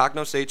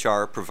 Cognos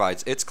HR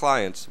provides its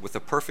clients with a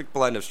perfect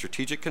blend of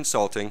strategic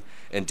consulting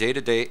and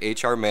day-to-day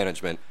HR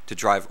management to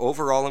drive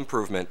overall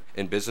improvement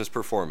in business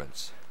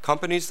performance.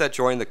 Companies that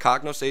join the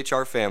Cognos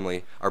HR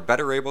family are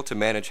better able to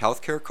manage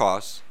healthcare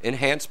costs,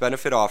 enhance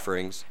benefit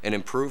offerings, and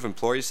improve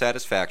employee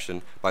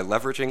satisfaction by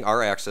leveraging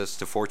our access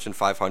to Fortune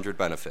 500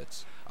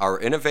 benefits. Our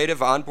innovative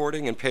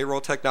onboarding and payroll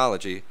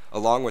technology,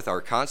 along with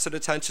our constant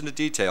attention to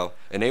detail,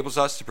 enables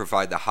us to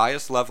provide the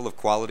highest level of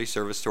quality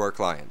service to our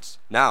clients.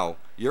 Now,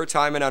 your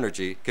time and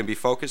energy can be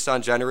focused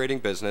on generating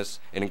business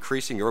and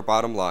increasing your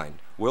bottom line.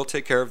 We'll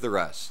take care of the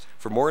rest.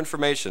 For more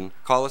information,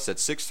 call us at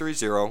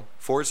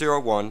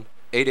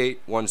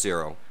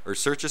 630-401-8810 or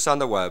search us on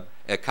the web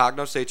at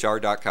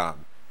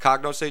cognoshr.com.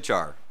 Cognos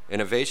HR.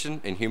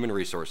 Innovation in Human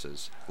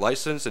Resources.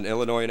 Licensed in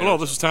Illinois and Hello,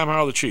 this is Tom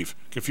Howell, the Chief.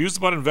 Confused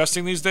about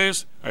investing these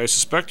days? I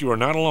suspect you are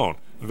not alone.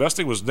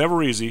 Investing was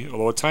never easy,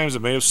 although at times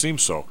it may have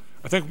seemed so.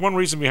 I think one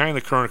reason behind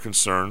the current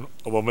concern,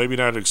 although maybe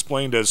not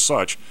explained as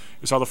such,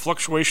 is how the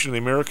fluctuation in the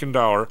American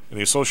dollar and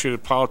the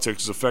associated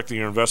politics is affecting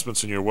your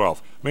investments and your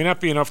wealth. It may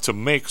not be enough to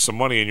make some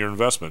money in your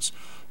investments.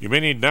 You may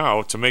need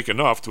now to make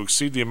enough to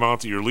exceed the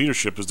amount that your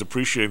leadership is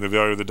depreciating the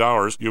value of the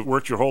dollars you've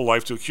worked your whole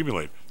life to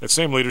accumulate. That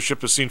same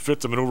leadership has seen fit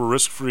to maneuver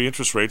risk-free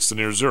interest rates to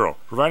near zero.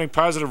 Providing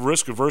positive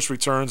risk-averse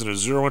returns in a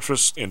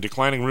zero-interest and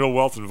declining real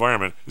wealth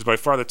environment is by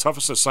far the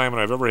toughest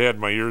assignment I've ever had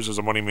in my years as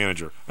a money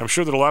manager. I'm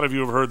sure that a lot of you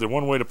have heard that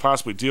one way to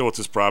possibly deal with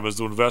this problem is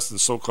to invest in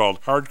so-called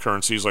hard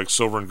currencies like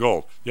silver and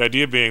gold. The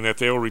idea being that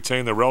they will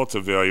retain their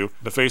relative value in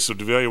the face of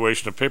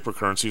devaluation of paper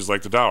currencies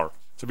like the dollar.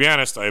 To be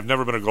honest, I have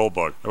never been a gold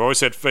bug. I've always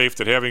had faith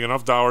that having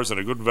enough dollars and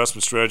a good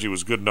investment strategy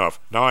was good enough.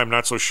 Now I'm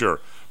not so sure.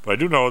 But I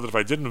do know that if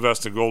I did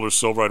invest in gold or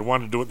silver, I'd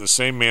want to do it in the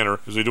same manner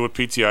as we do with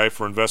PTI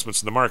for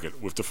investments in the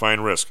market, with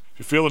defined risk. If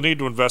you feel the need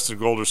to invest in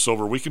gold or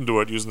silver, we can do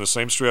it using the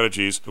same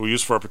strategies that we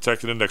use for our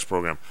protected index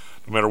program.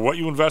 No matter what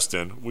you invest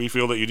in, we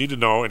feel that you need to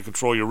know and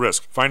control your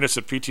risk. Find us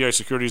at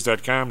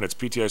PTIsecurities.com. That's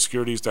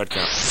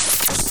PTIsecurities.com.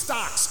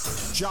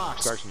 Stocks,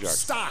 Jocks. Stocks and Jocks.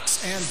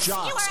 Stocks and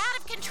Jocks. You are out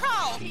of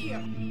control.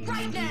 Here,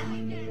 right now,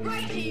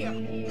 right here,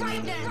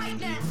 right now, right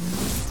now.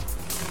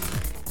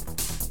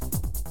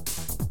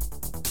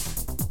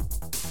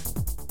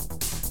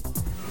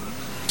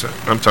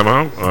 I'm Tom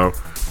Howe.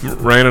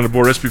 Ryan on the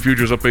board. SP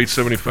futures up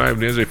 875.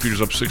 NASDAQ futures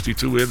up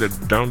 62. We had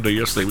that down day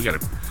yesterday. We got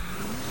to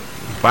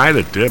buy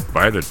the dip.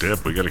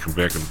 We got to come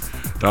back, and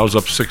Dow's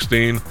up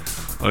 16.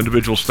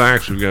 Individual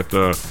stocks. We've got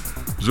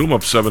Zoom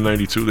up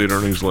 792. They had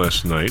earnings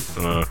last night.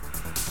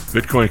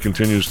 Bitcoin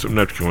continues to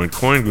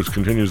Coin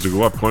continues to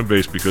go up.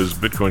 Coinbase, because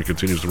Bitcoin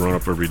continues to run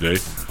up every day.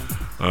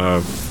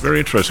 Very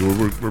interesting.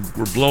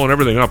 We're blowing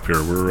everything up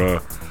here.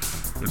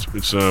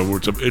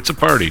 It's a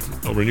party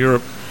over in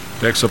Europe.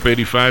 DAX up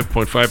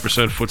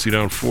 85.5%, FTSE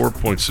down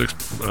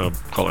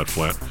 4.6, call that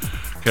flat.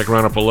 CAC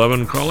around up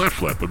 11, call that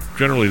flat, but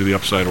generally to the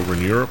upside over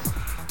in Europe.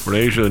 For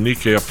Asia, the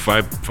Nikkei up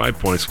 5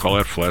 points, call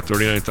that flat,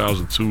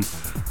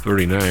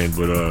 39,239,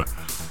 but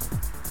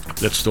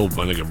that's still,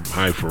 I think, a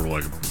high for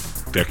like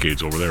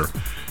decades over there.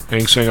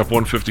 Hang Seng up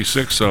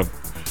 156,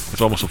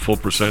 it's almost a full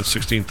percent,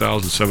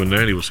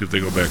 16,790. We'll see if they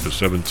go back to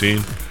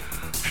 17.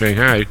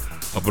 Shanghai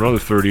up another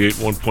 38,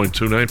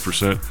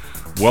 1.29%.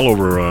 Well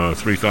over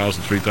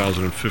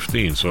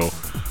 3,015. So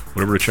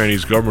whatever the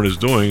Chinese government is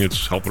doing,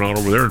 it's helping out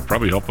over there and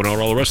probably helping out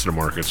all the rest of the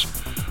markets.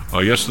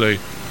 Yesterday,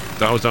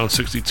 Dow was down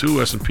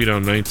 62, S&P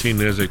down 19,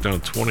 NASDAQ down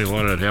 20. A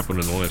lot of that happened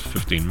in the last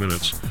 15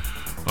 minutes.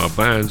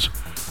 Bonds,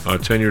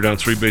 10-year down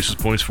 3 basis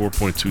points,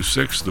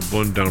 4.26. The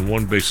Bund down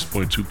 1 basis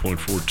point,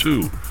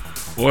 2.42.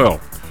 Oil,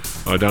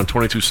 down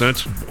 22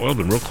 cents. Oil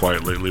been real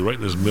quiet lately, right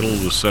in this middle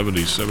of the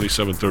 70s,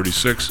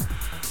 77.36.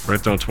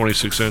 Brent down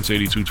 26 cents,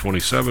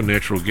 82.27.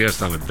 Natural gas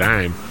down a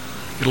dime.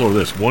 Get a load of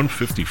this,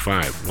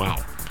 155. Wow.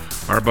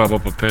 RBOB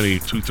up a penny,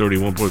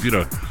 231. Boy, if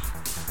you'd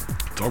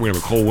thought we have a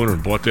cold winter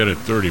and bought that at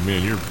 30,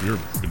 man, you're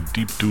in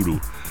deep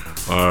doo-doo.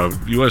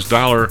 U.S.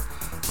 dollar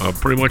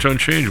pretty much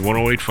unchanged,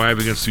 108.5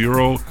 against the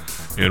euro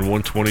and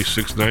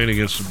 126.9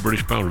 against the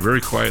British pound. Very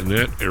quiet in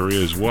that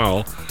area as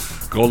well.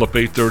 Gold up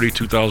 830,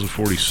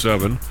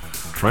 2,047.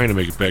 Trying to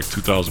make it back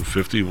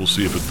 2,050. We'll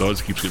see if it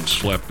does. Keeps getting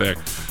slapped back.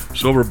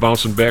 Silver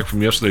bouncing back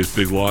from yesterday's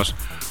big loss,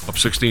 up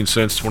 16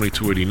 cents,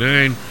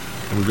 22.89. And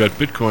we've got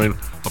Bitcoin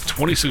up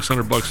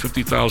 $2,600,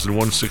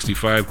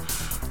 50,165.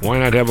 Why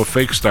not have a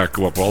fake stock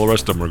go up? All the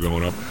rest of them are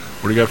going up.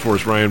 What do you got for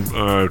us, Ryan?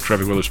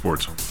 Traffic, weather,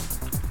 sports.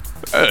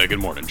 Hey, good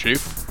morning,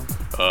 Chief.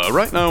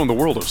 Right now in the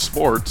world of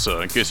sports,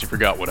 in case you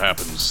forgot what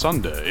happened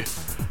Sunday,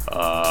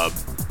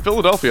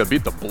 Philadelphia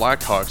beat the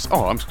Blackhawks.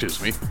 Oh,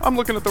 excuse me. I'm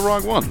looking at the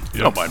wrong one. Yep.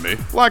 Don't mind me.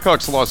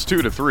 Blackhawks lost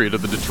 2-3 to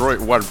the Detroit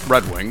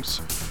Red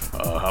Wings.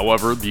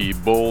 However, the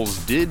Bulls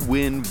did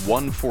win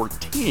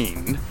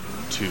 114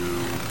 to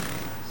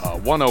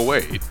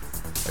 108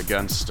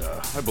 against,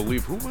 I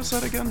believe, who was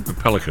that again? The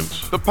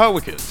Pelicans. The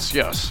Pelicans,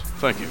 yes.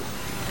 Thank you.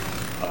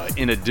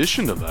 In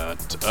addition to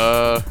that,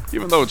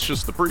 even though it's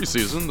just the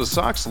preseason, the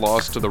Sox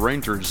lost to the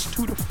Rangers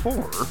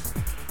 2-4,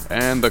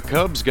 and the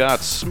Cubs got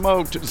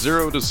smoked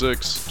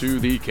 0-6 to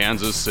the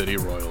Kansas City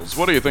Royals.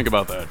 What do you think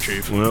about that,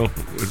 Chief? Well,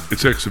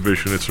 it's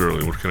exhibition. It's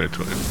early. What can I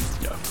tell you?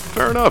 Yeah,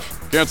 fair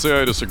enough. Can't say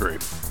I disagree.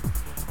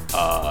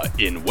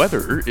 In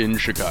weather in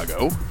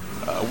Chicago,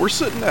 we're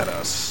sitting at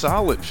a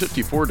solid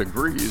 54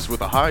 degrees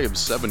with a high of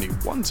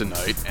 71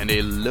 tonight and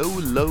a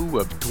low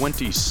of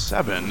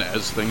 27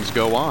 as things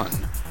go on.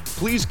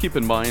 Please keep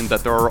in mind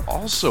that there are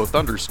also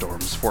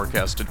thunderstorms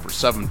forecasted for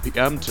 7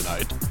 p.m.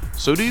 tonight,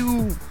 so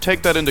do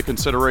take that into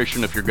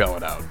consideration if you're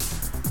going out.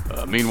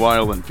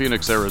 Meanwhile, in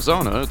Phoenix,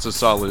 Arizona, it's a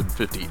solid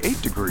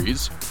 58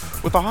 degrees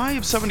with a high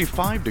of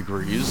 75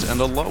 degrees and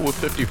a low of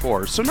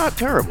 54, so not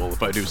terrible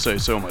if I do say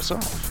so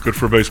myself. Good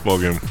for a baseball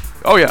game.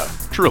 Oh yeah,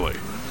 truly.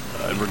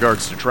 In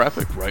regards to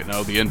traffic, right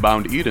now the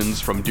inbound Edens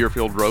from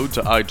Deerfield Road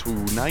to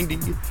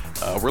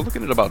I-290, we're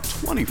looking at about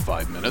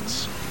 25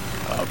 minutes.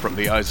 From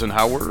the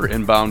Eisenhower,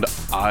 inbound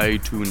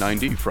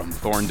I-290 from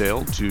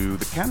Thorndale to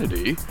the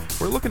Kennedy,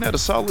 we're looking at a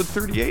solid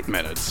 38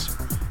 minutes.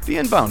 The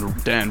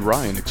inbound Dan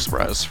Ryan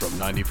Express from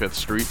 95th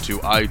Street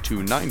to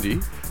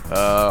I-290,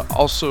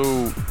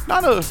 also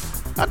not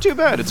too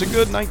bad. It's a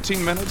good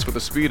 19 minutes with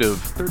a speed of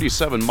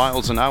 37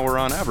 miles an hour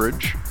on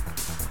average.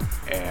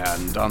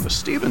 And on the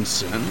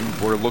Stevenson,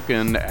 we're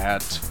looking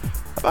at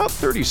about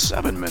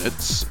 37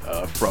 minutes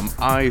from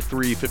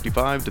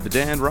I-355 to the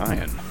Dan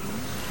Ryan.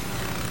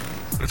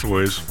 That's a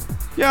ways.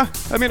 Yeah,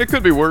 I mean, it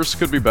could be worse,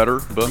 could be better,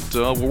 but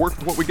we'll work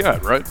with what we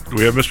got, right? Do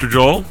we have Mr.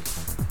 Joel?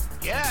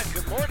 Yeah,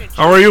 good morning,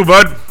 Joel. How are you,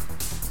 bud?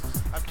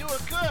 I'm doing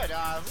good.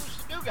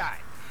 Who's the new guy?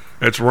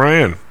 It's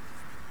Ryan.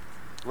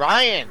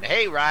 Ryan.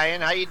 Hey,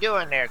 Ryan. How you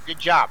doing there? Good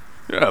job.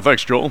 Yeah,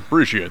 thanks, Joel.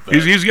 Appreciate that.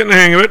 He's getting the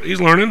hang of it.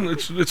 He's learning.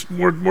 It's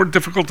more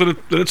difficult than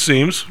it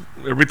seems.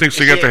 Everybody thinks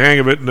they got the hang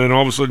of it, and then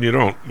all of a sudden you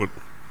don't. But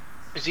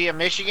is he a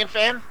Michigan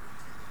fan?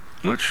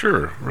 Not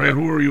sure. Ryan,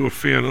 who are you a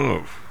fan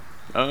of?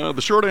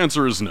 The short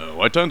answer is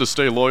no. I tend to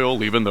stay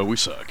loyal even though we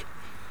suck.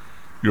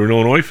 You're an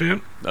Illinois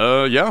fan?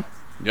 Yeah.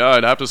 Yeah,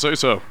 I'd have to say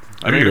so.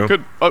 I There mean, you it go.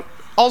 could...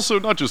 also,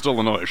 not just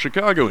Illinois,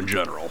 Chicago in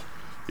general.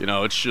 You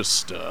know, it's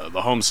just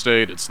the home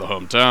state, it's the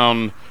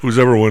hometown. Who's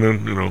ever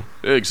winning, you know?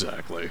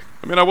 Exactly.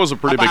 I mean, I was a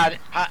pretty how big...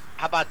 How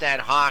about that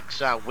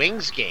Hawks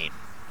Wings game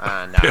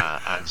on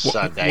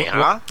Sunday,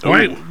 huh?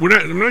 Why?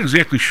 I'm not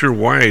exactly sure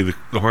why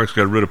the Hawks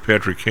got rid of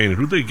Patrick Kane, and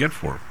who'd they get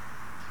for him?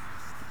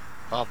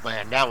 Oh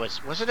man,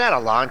 wasn't that a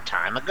long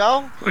time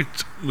ago? Like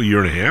a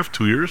year and a half,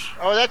 2 years?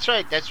 Oh, that's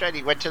right.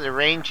 He went to the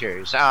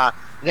Rangers.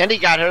 Then he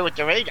got hurt with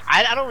the Rangers.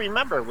 I don't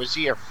remember. Was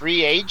he a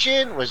free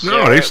agent?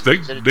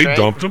 They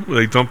dumped him.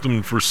 They dumped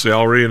him for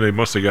salary, and they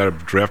must have got a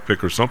draft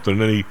pick or something.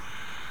 And then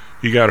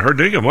he got hurt.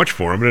 They didn't get much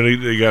for him. And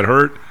then he got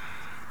hurt.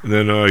 And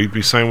then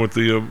he signed with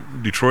the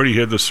Detroit. He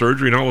had the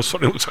surgery, and all of a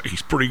sudden it looks like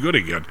he's pretty good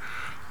again.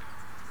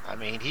 I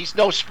mean, he's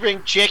no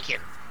spring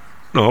chicken.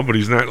 No, but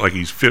he's not like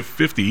he's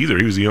 50 either.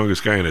 He was the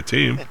youngest guy on the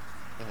team.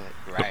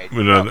 Right.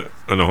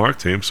 On the Hawk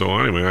team. So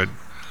anyway,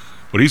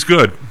 but he's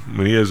good. I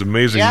mean, he has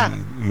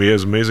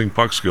amazing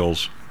puck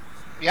skills.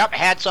 Yep.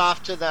 Hats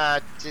off to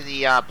the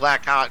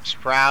Blackhawks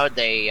crowd.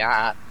 They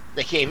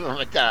gave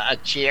him a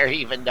cheer,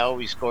 even though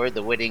he scored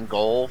the winning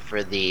goal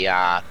for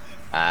the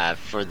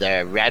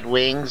Red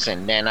Wings.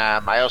 And then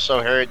I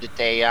also heard that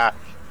they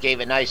gave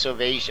a nice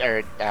ovation,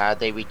 or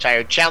they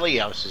retired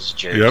Chelios's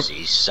jerseys.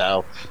 Yep.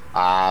 So,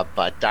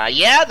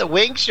 yeah, the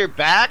Wings are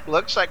back.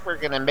 Looks like we're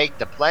going to make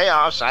the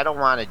playoffs. I don't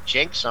want to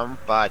jinx them,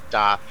 but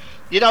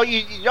you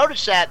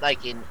notice that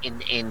like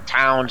in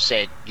towns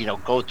that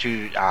go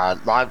through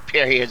long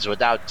periods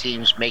without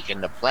teams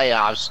making the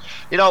playoffs.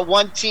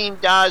 One team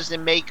does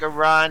and make a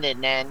run,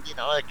 and then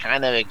it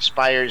kind of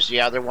expires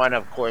the other one.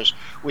 Of course,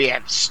 we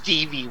have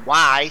Stevie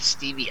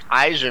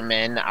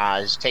Yzerman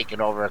has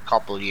taken over a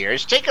couple of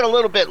years, taken a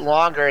little bit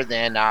longer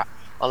than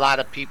a lot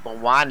of people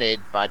wanted,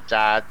 but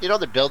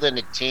they're building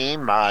a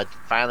team.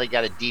 Finally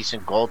got a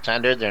decent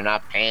goaltender. They're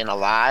not paying a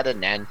lot,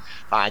 and then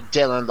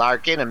Dylan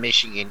Larkin, a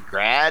Michigan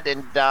grad,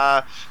 and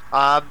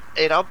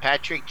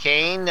Patrick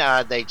Kane.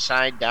 They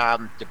signed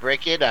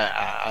DeBrickett,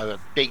 a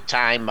big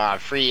time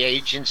free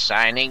agent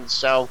signing.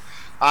 So,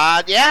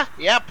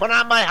 put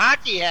on my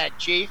hockey hat,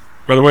 Chief.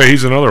 By the way,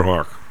 he's another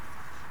Hawk.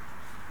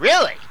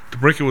 Really?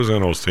 DeBrickett was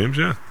on those teams,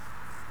 yeah.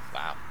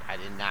 Wow, I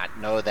did not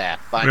know that.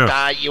 But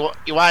you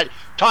want to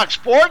talk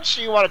sports,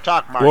 or you want to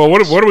talk markets? Well,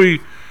 what do we?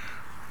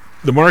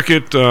 The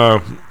market.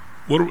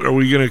 What are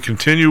we going to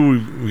continue?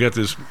 We got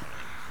this.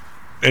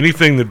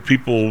 Anything that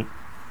people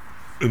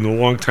in the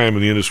long time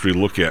in the industry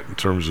look at in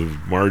terms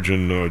of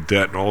margin,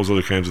 debt, and all those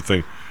other kinds of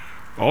things,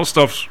 all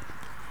stuff's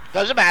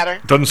doesn't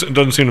matter.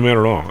 Doesn't seem to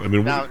matter at all. I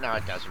mean, no,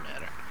 it doesn't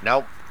matter.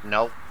 Nope.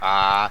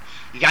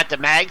 You got the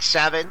Mag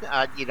 7,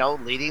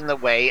 leading the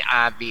way,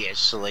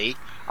 obviously.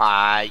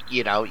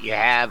 You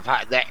have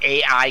the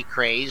AI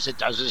craze. It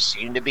doesn't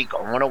seem to be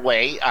going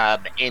away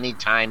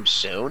anytime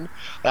soon.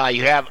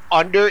 You have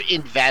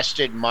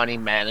underinvested money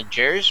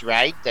managers,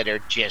 right, that are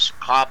just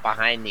caught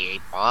behind the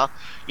 8 ball.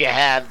 You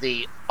have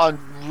the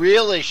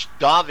unrealish,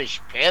 dovish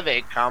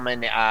pivot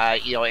coming, at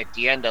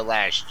the end of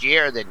last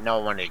year that no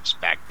one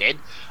expected.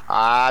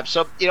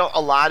 So,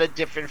 a lot of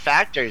different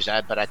factors,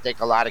 but I think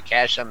a lot of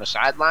cash on the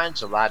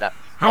sidelines, a lot of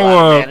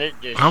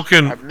managers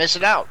are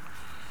missing out.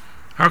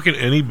 How can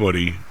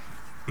anybody,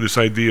 this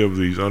idea of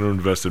these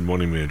underinvested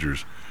money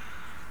managers,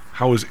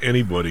 how is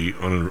anybody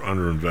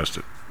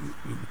underinvested?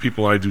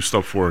 People I do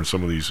stuff for in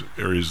some of these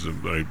areas that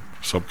I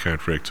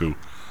subcontract to,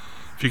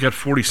 if you got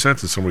 40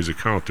 cents in somebody's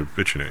account, they're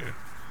bitching at you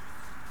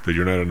that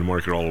you're not in the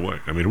market all the way.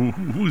 I mean,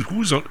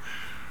 who's on,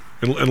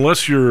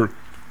 unless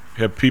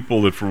have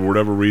people that for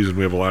whatever reason,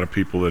 we have a lot of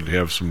people that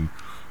have some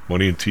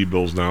money in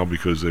T-bills now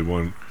because they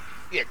want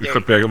to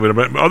cut back.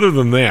 But other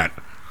than that,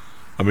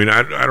 I mean,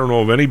 I don't know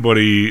of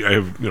anybody. I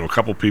have a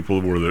couple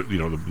people where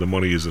the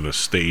money is in a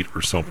state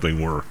or something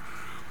where, I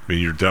mean,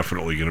 you're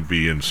definitely going to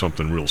be in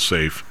something real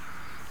safe.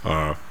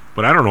 But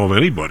I don't know of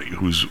anybody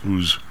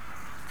who's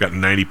got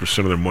 90%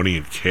 of their money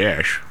in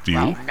cash. Do you?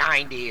 Well,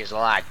 90 is a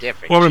lot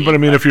different. Well,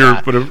 if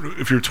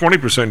you're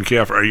 20% in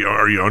cash, are you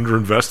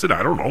underinvested?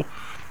 I don't know.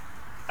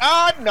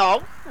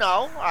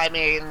 No. I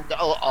mean,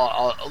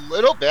 a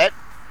little bit.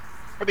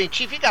 I mean,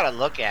 Chief, you got to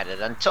look at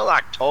it until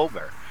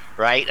October,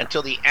 right?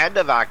 Until the end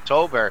of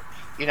October,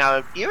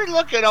 you're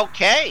looking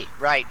okay,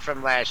 right,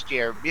 from last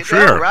year.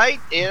 Sure. Right?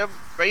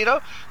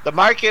 The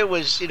market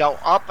was,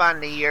 up on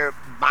the year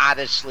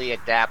modestly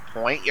at that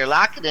point. You're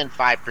locking in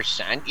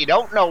 5%. You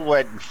don't know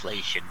what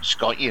inflation's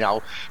going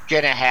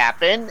to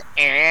happen,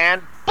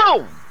 and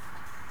boom,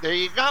 there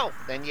you go.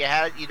 Then you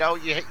have, you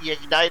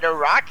ignite a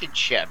rocket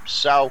ship.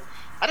 So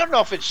I don't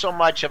know if it's so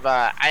much of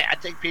a. I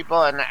think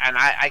people, and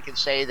I can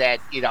say that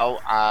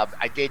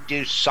I did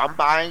do some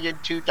buying in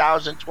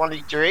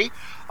 2023, and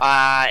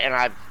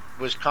I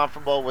was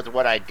comfortable with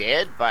what I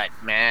did, but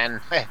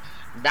man,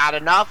 not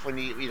enough when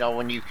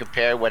you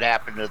compare what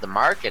happened to the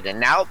market, and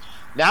now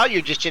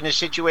you're just in a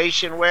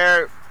situation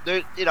where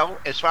there,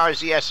 as far as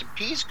the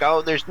S&Ps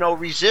go, there's no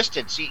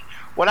resistance.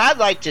 What I'd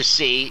like to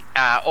see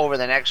over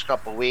the next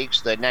couple of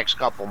weeks, the next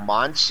couple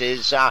months,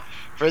 is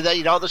for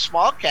the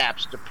small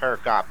caps to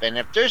perk up. And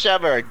if there's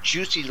ever a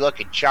juicy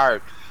looking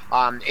chart,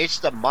 it's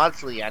the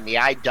monthly on the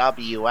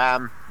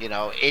IWM.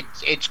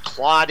 It's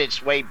clawed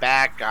its way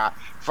back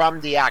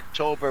from the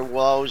October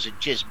lows and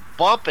just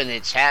bumping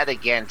its head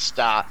against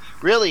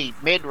really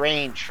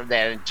mid-range from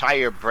that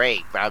entire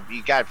break.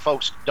 You got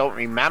folks who don't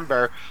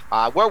remember,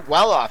 we're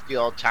well off the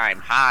all-time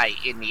high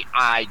in the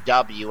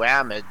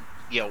IWM,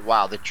 and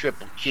while the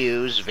triple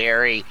Q's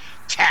very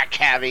tech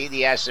heavy,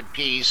 the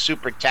S&P's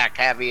super tech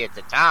heavy at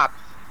the top,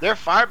 they're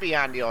far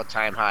beyond the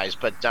all-time highs.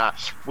 But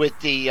with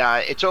the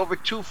it's over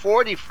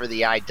 240 for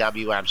the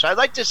IWM, so I'd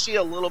like to see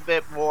a little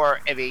bit more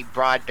of a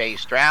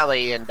broad-based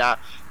rally, and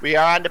we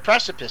are on the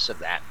precipice of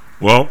that.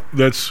 Well,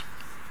 that's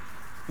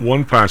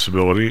one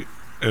possibility.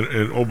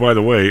 And oh, by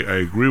the way, I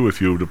agree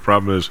with you. The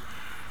problem is,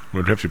 I'm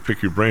going to have to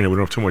pick your brain. We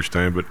don't have too much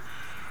time, but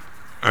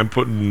I'm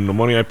putting the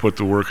money I put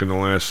to work in the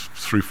last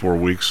 3-4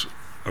 weeks.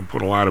 I'm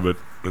putting a lot of it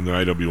in the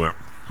IWM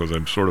because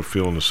I'm sort of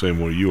feeling the same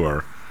way you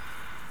are.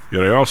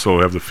 Yet I also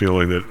have the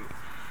feeling that,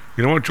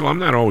 you know what, Joel, I'm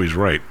not always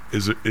right.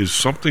 Is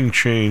something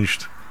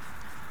changed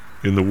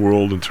in the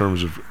world in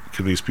terms of,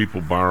 can these people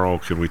borrow?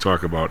 Can we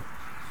talk about,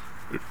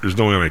 there's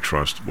no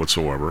antitrust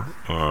whatsoever.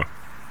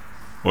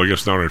 Well, I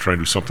guess now they're trying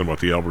to do something about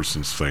the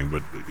Albertsons thing,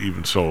 but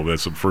even so,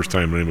 that's the first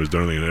time anyone's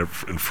done anything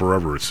in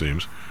forever, it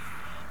seems.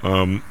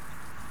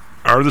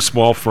 Are the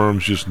small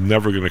firms just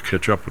never going to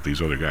catch up with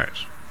these other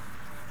guys?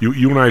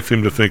 You and I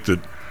seem to think that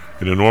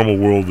in a normal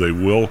world they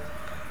will.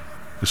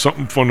 Does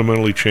something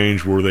fundamentally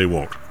change where they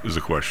won't, is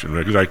the question.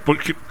 Because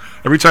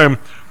every time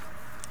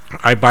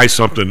I buy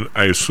something,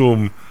 I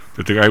assume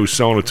that the guy who's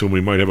selling it to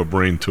me might have a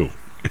brain too.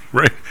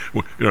 Right?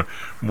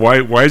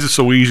 Why is it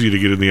so easy to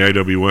get in the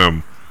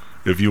IWM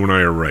if you and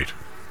I are right?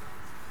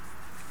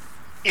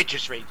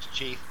 Interest rates,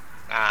 Chief.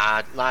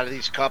 A lot of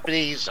these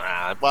companies,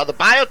 well, the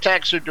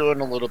biotechs are doing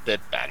a little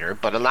bit better,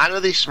 but a lot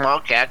of these small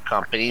cap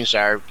companies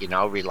are,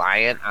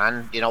 reliant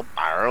on,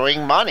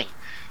 borrowing money.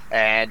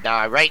 And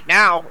right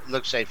now, it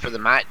looks like for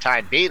the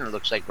time being, it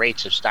looks like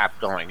rates have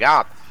stopped going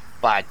up.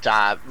 But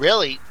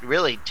really,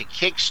 to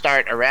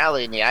kickstart a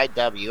rally in the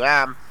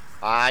IWM,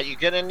 you're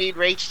going to need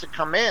rates to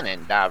come in.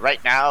 And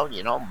right now,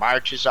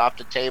 March is off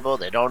the table.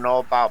 They don't know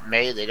about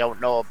May. They don't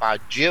know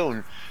about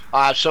June.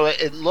 So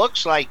it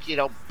looks like,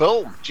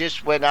 boom,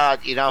 just when,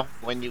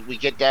 we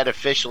get that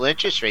official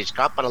interest rates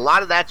cut. But a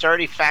lot of that's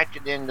already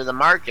factored into the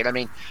market. I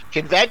mean,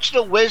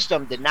 conventional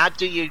wisdom did not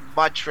do you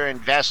much for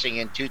investing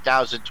in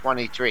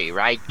 2023,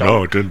 right?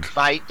 No, it didn't.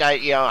 Fight,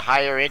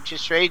 higher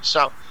interest rates.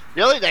 So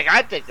the only thing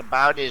I think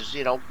about is,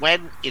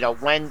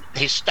 when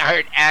they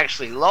start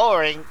actually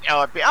lowering,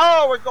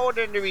 we're going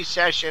into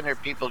recession, or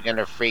people going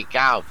to freak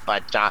out.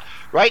 But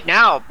right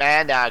now,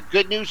 man,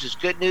 good news is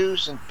good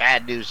news, and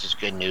bad news is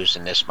good news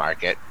in this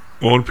market.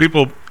 Well, when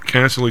people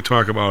constantly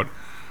talk about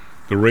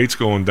the rates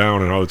going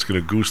down and how it's going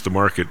to goose the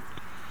market,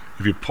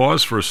 if you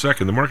pause for a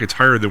second, the market's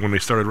higher than when they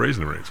started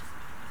raising the rates.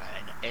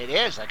 It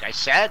is, like I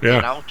said,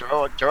 yeah.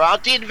 Throw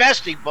out the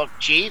investing book,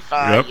 Chief.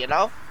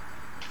 Yep.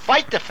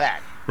 Fight the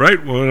Fed.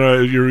 Right.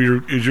 Well,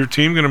 is your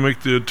team going to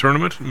make the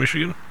tournament in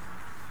Michigan?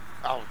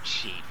 Oh,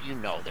 Chief,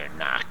 they're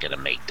not going to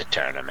make the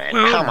tournament.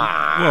 Well, come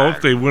on. Well,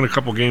 if they win a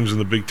couple games in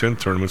the Big Ten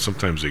tournament,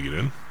 sometimes they get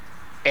in.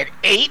 At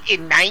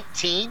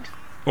 8-19.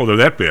 Oh, they're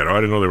that bad. Oh, I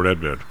didn't know they were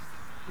that bad.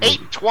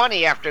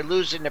 8-20 after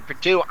losing to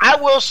Purdue. I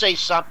will say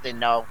something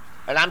though,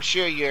 and I'm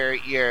sure your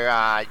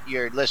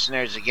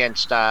listeners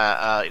across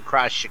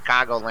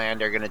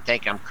Chicagoland are going to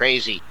think I'm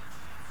crazy,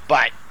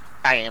 but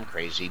I am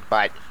crazy.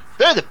 But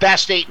they're the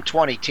best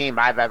 8-20 team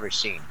I've ever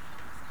seen.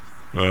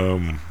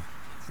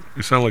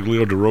 You sound like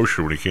Leo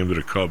DeRocher when he came to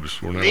the Cubs.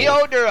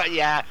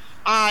 Yeah.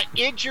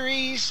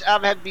 Injuries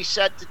have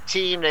beset the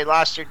team. They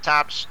lost their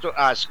top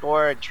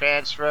scorer and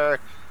transfer.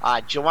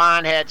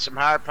 Juwan had some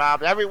heart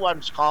problems.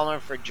 Everyone's calling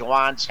for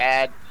Juwan's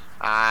head.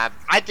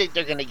 I think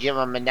they're going to give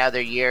him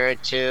another year or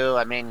two.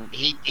 I mean,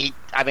 he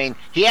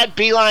had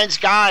Beeline's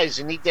guys,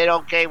 and he did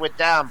okay with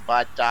them.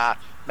 But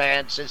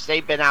man, since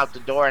they've been out the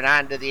door and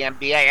on to the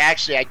NBA,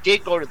 actually, I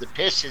did go to the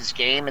Pistons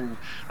game and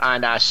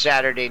on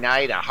Saturday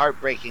night, a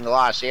heartbreaking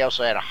loss. They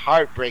also had a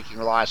heartbreaking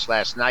loss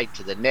last night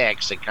to the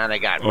Knicks. They kind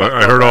of got.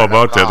 I heard all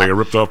about that. They got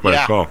ripped off by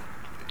a call.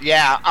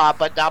 Yeah,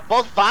 but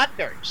both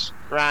Wagners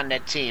were on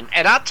that team.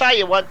 And I'll tell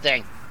you one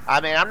thing.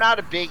 I mean, I'm not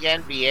a big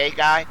NBA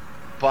guy,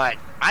 but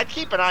I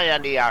keep an eye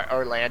on the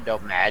Orlando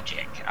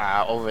Magic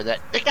over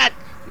that. They got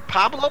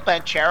Pablo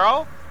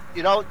Banchero. Do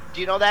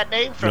you know that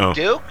name from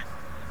Duke?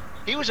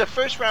 He was a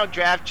first-round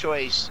draft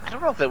choice. I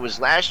don't know if it was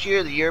last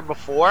year or the year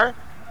before.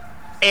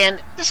 And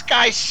this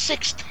guy's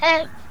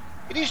 6'10",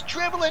 and he's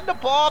dribbling the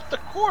ball up the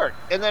court.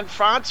 And then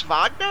Franz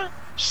Wagner,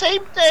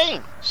 same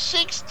thing.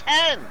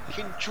 6'10",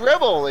 can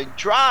dribble and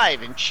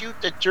drive and shoot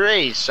the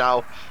three.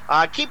 So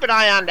keep an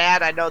eye on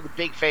that. I know the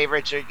big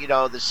favorites are,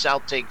 the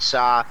Celtics.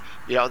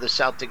 The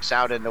Celtics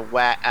out in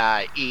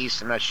the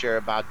East. I'm not sure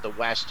about the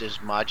West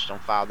as much.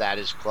 Don't follow that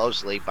as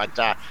closely. But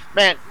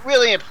man,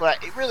 really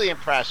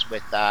impressed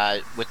with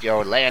the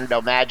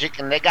Orlando Magic,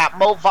 and they got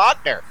Mo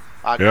Wagner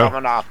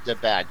coming off the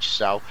bench.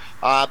 So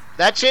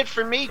that's it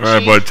for me. All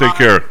right, bud. Take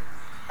care.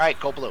 All right,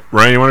 go Blue.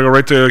 Ryan, you want to go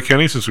right to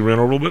Kenny since we ran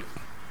over a little bit?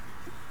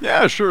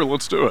 Yeah, sure.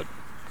 Let's do it.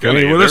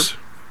 Kenny, you with us?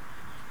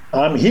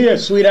 I'm here,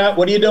 sweetheart.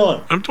 What are you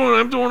doing? I'm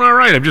doing all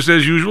right. I'm just,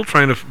 as usual,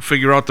 trying to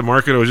figure out the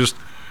market. I was just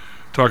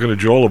talking to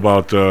Joel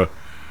about, I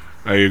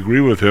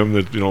agree with him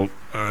that,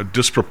 a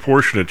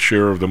disproportionate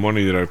share of the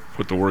money that I've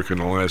put to work in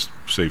the last,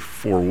 say,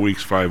 5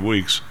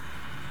 weeks,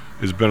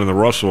 has been in the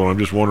Russell, and I'm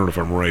just wondering if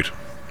I'm right.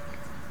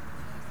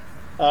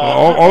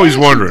 Always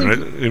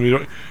wondering.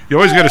 You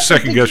always got to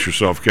second guess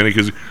yourself, Kenny,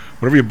 because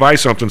whenever you buy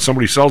something,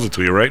 somebody sells it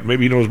to you, right?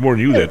 Maybe he knows more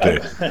than you that day.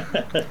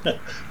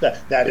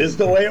 that is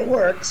the way it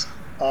works.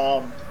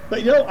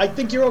 But, I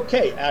think you're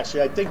okay,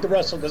 actually. I think the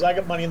Russell, because I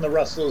got money in the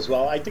Russell as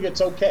well, I think it's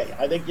okay.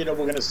 I think, we're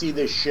going to see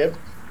this shift.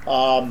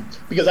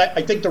 Because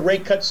I think the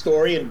rate cut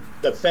story and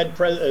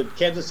the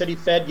Kansas City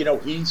Fed,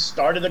 he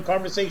started the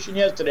conversation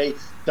yesterday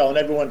telling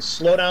everyone,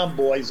 slow down,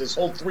 boys. This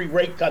whole 3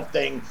 rate cut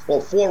thing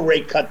or 4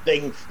 rate cut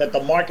thing that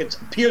the market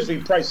appears to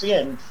be pricing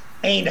in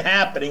ain't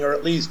happening, or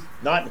at least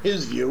not in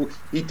his view.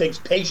 He thinks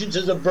patience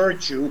is a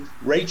virtue.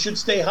 Rates should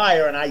stay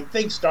higher. And I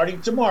think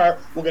starting tomorrow,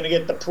 we're going to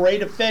get the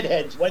parade of Fed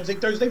heads Wednesday,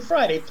 Thursday,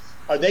 Friday.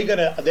 Are they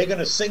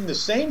gonna sing the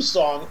same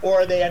song,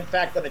 or are they in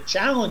fact going to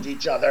challenge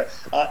each other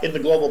in the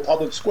global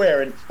public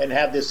square and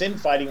have this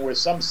infighting where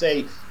some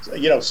say,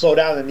 slow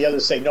down, and the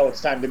others say, no,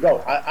 it's time to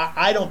go?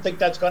 I don't think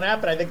that's going to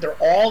happen. I think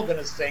they're all going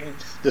to sing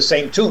the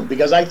same tune,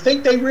 because I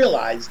think they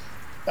realize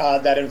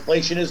that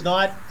inflation is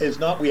not.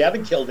 We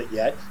haven't killed it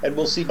yet, and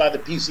we'll see by the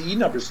PCE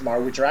numbers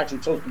tomorrow, which are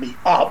actually supposed to be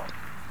up,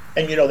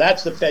 and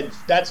that's the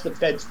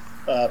Fed's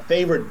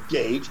favored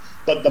gauge.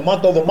 But the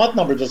month-over-month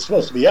numbers are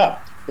supposed to be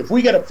up. If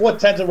we get a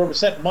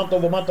 0.4%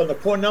 month-over-month on the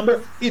core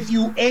number, if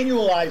you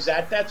annualize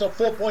that, that's a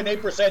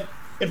 4.8%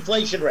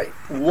 inflation rate,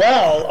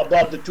 well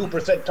above the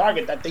 2%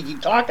 target that they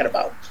keep talking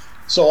about.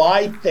 So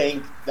I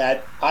think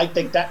they're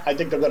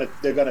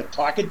gonna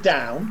talk it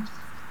down.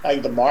 I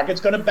think the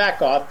market's going to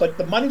back off, but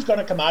the money's going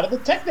to come out of the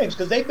tech names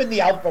because they've been the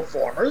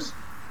outperformers,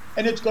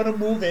 and it's going to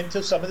move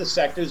into some of the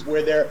sectors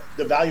where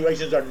the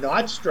valuations are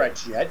not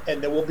stretched yet,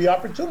 and there will be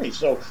opportunities.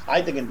 So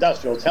I think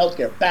industrials,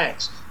 healthcare,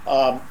 banks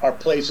are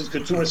places,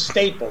 consumer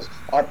staples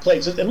are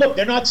places. And look,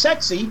 they're not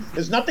sexy.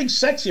 There's nothing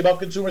sexy about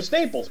consumer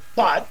staples,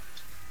 but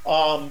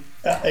in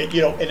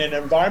an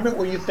environment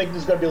where you think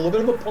there's going to be a little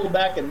bit of a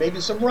pullback and maybe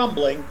some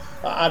rumbling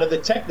out of the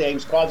tech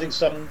names causing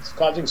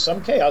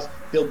some chaos,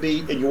 there'll be,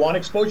 and you want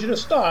exposure to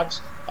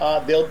stocks,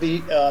 there'll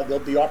be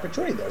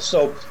opportunity there.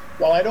 So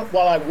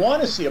while I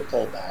want to see a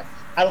pullback,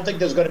 I don't think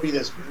there's going to be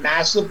this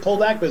massive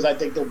pullback, because I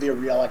think there'll be a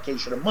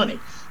reallocation of money,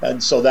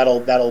 and so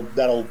that'll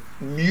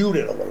mute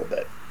it a little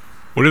bit.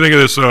 What do you think of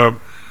this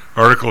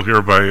article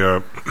here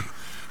by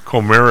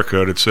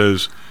Comerica that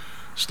says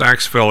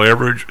stocks fell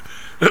average?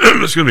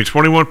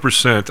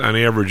 21% on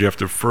average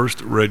after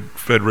first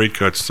Fed rate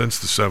cuts since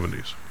the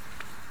 70s.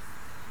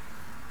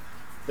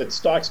 That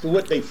stocks do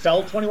what? They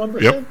fell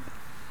 21%? Yep.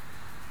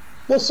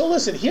 Well, so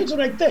listen, here's what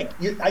I think.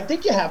 I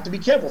think you have to be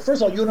careful.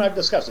 First of all, you and I have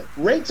discussed it.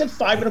 Rates at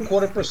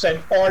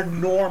 5.25% are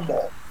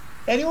normal.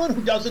 Anyone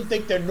who doesn't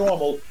think they're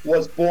normal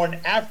was born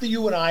after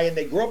you and I, and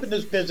they grew up in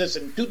this business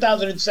in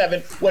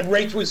 2007 when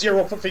rates were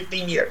 0 for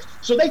 15 years.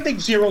 So they think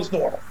 0 is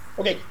normal.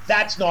 Okay,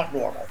 that's not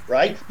normal,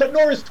 right? But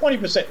nor is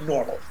 20%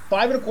 normal.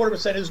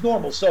 5.25% is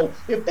normal. So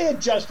if they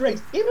adjust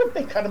rates, even if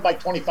they cut them by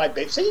 25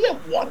 basis, say you get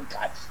one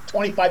cut,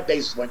 25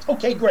 basis points.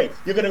 Okay, great.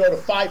 You're going to go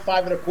to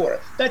 5.25.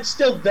 That's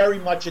still very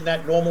much in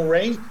that normal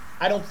range.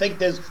 I don't think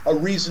there's a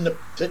reason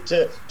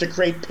to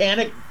create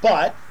panic,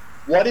 but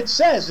what it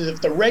says is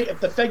if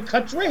the Fed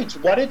cuts rates,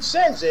 what it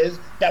says is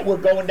that we're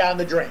going down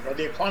the drain, or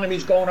the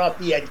economy's going off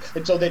the edge,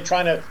 and so they're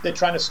trying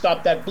to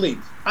stop that bleed.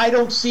 I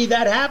don't see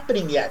that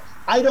happening yet.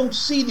 I don't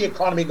see the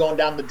economy going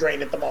down the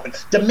drain at the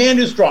moment. Demand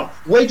is strong,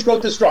 wage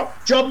growth is strong,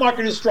 job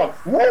market is strong.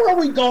 Where are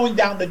we going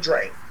down the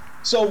drain?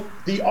 So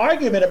the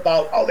argument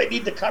about, they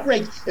need to cut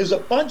rates, is a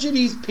bunch of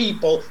these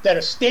people that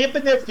are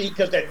stamping their feet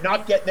because they're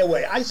not getting their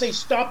way. I say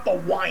stop the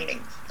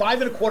whining.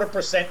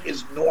 5.25%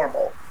 is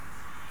normal.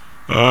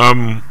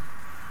 I'm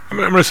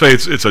going to say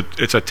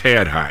it's a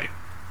tad high.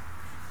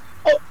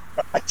 Oh,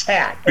 a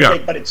tad. Okay,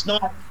 yeah. But it's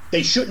not.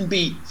 They shouldn't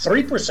be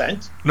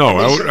 3%. No,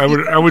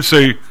 I would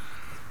say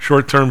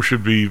short term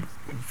should be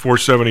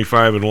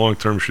 4.75 and long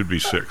term should be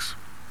 6,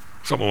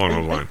 something along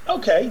those lines.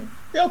 Okay,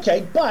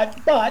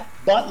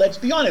 but let's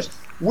be honest.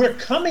 We're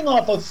coming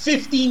off of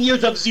 15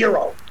 years of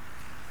 0.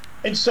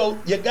 And so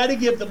you got to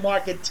give the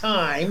market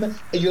time, and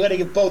you got to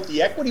give both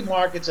the equity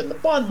markets and the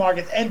bond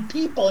markets and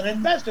people and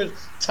investors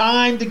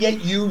time to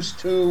get used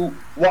to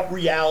what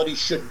reality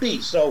should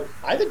be. So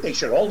I think they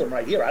should hold them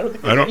right here. I don't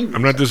think there's any reason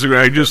I'm not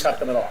disagreeing. I just cut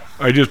them at all.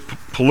 I just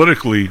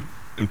politically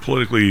and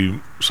politically,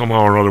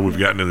 somehow or another, we've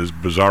gotten into this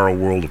bizarro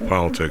world of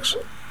politics.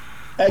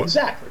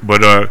 Exactly.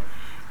 But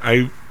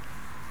I'm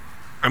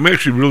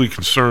actually really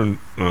concerned,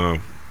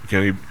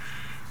 Kenny.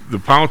 The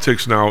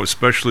politics now,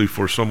 especially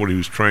for somebody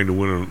who's trying to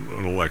win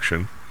an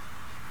election,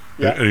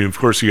 and of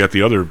course you got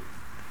the other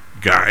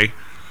guy.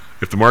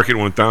 If the market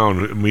went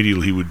down,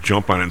 immediately he would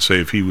jump on it and say,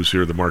 if he was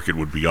here, the market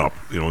would be up.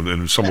 You know,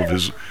 and some of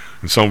his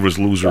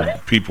loser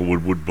people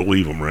would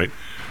believe him, right?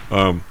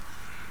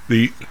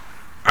 They're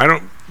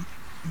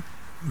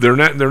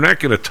not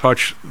going to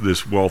touch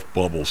this wealth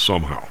bubble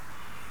somehow.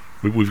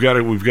 We've got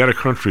a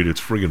country that's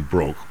friggin'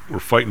 broke. We're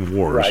fighting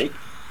wars,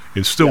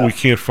 and still we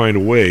can't find a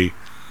way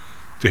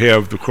to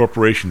have the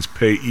corporations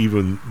pay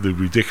even the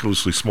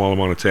ridiculously small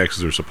amount of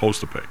taxes they're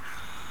supposed to pay,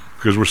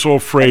 because we're so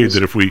afraid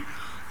that if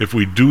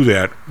we do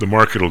that, the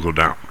market will go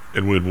down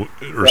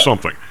or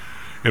something,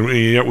 and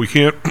yet we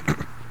can't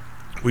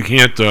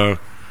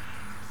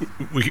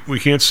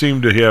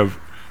seem to have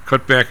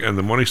cut back on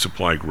the money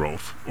supply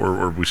growth,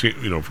 or we see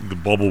the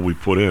bubble we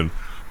put in.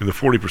 I mean, the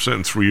 40%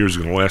 in 3 years is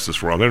going to last us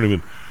for a while. They don't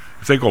even,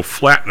 if they go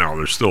flat now,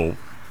 it's still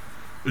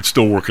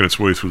working its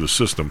way through the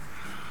system.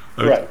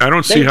 Right. I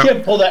don't see they how.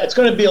 Can't pull that. It's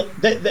going to be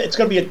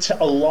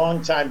a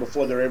long time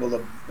before they're able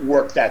to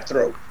work that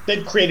through.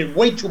 They've created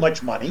way too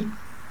much money,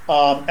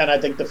 and I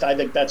think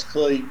that's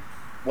clearly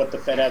what the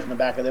Fed has in the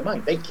back of their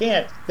mind. They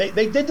can't. They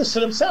did this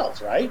to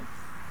themselves, right?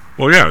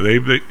 Well, yeah. They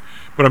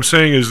what I'm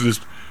saying is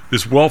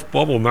this wealth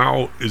bubble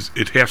now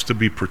it has to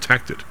be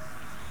protected.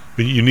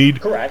 I mean, you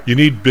need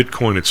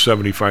Bitcoin at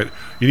 75.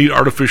 You need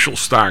artificial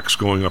stocks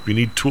going up. You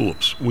need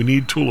tulips. We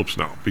need tulips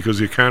now because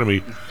the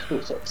economy.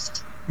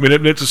 Tulips. I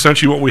mean, it's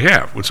essentially what we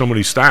have with some of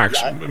these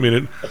stocks. I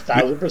mean,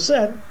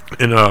 1,000%.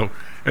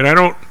 And I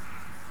don't.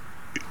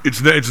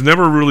 It's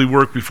never really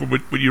worked before,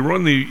 but you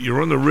run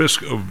the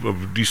risk of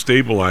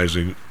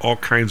destabilizing all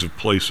kinds of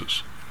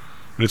places.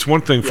 And it's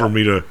one thing for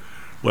me to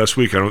last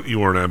week. You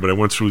weren't on, but I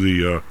went through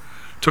the. It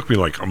took me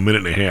like a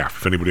minute and a half.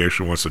 If anybody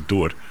actually wants to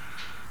do it,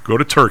 go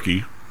to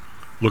Turkey,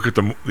 look at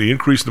the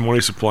increase in the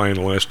money supply in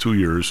the last 2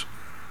 years,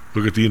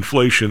 look at the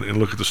inflation, and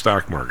look at the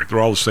stock market. They're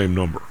all the same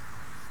number.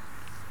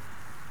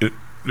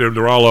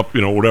 They're all up,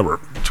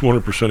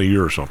 200% a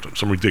year or something,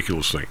 some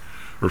ridiculous thing,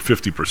 or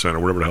 50% or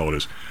whatever the hell it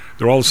is.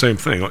 They're all the same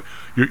thing.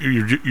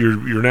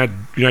 You're not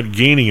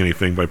gaining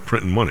anything by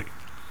printing money,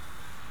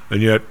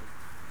 and yet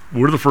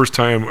we're the first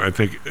time I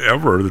think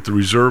ever that the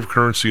reserve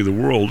currency of the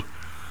world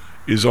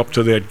is up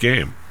to that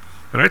game,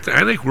 and I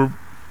think we're,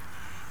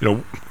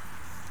 I'm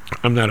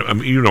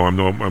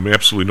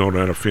absolutely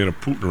not a fan of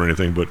Putin or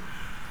anything, but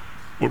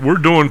what we're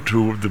doing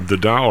to the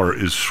dollar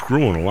is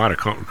screwing a lot of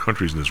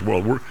countries in this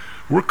world.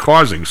 We're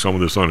causing some of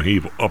this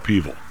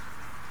upheaval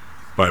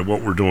by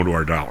what we're doing to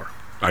our dollar,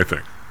 I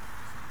think.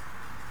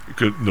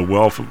 Because the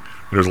wealth,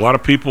 there's a lot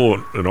of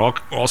people in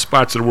all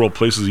spots of the world,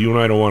 places you and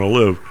I don't want to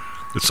live,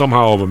 that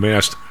somehow have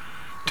amassed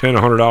 $10,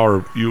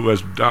 $100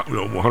 US,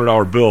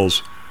 $100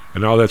 bills,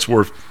 and now that's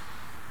worth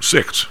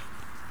 $6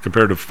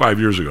 compared to 5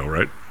 years ago,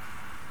 right?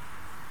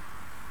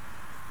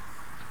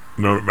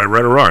 Am I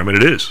right or wrong? I mean,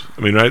 it is.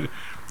 I mean,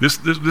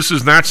 this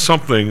is not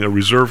something a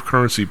reserve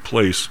currency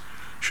place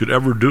should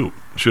ever do.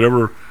 Should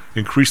ever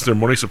increase their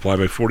money supply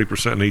by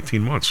 40% in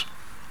 18 months.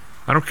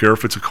 I don't care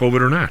if it's a COVID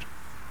or not.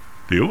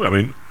 Do you? I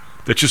mean,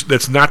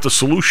 that's not the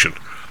solution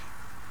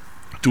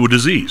to a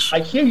disease. I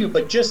hear you,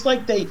 but just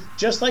like they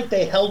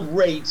held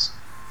rates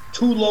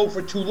too low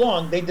for too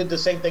long, they did the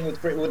same thing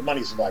with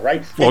money supply,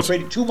 right? They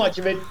created too much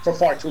of it for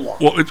far too long.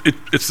 Well,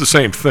 it's the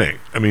same thing.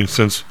 I mean,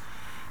 since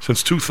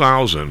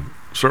 2000,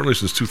 certainly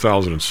since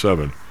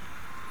 2007,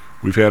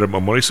 we've had a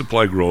money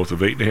supply growth of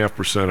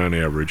 8.5% on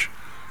average,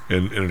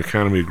 and an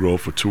economy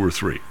growth of 2 or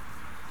 3,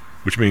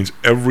 which means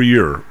every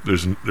year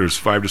there's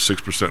 5 to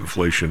 6%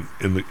 inflation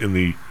in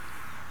the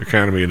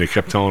economy, and they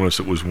kept telling us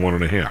it was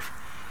 1.5.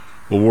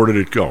 Well, where did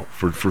it go?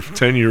 For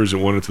 10 years, it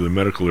went into the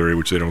medical area,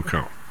 which they don't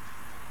count.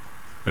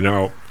 And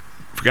now,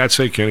 for God's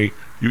sake, Kenny,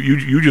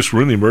 you just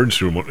were in the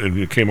emergency room and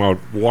you came out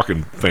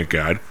walking. Thank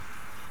God.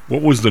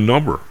 What was the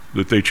number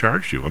that they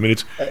charged you? I mean,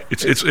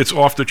 it's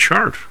off the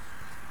chart.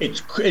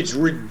 It's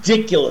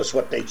ridiculous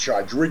what they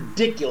charge.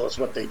 Ridiculous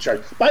what they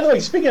charge. By the way,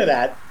 speaking of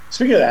that,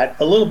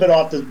 a little bit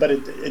off this, but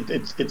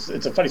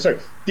it's a funny story.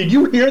 Did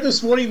you hear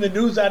this morning the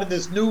news out of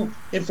this new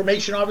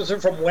information officer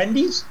from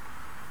Wendy's?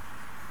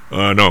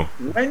 No.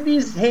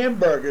 Wendy's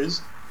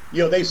hamburgers,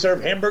 they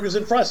serve hamburgers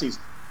and Frosties.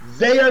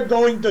 They are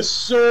going to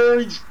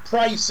surge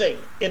pricing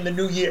in the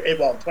new year.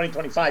 Well,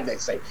 2025, they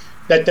say.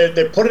 That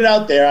they put it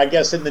out there, I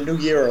guess, in the new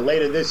year or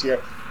later this year.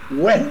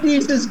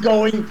 Wendy's is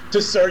going to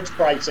surge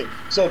pricing.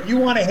 So if you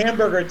want a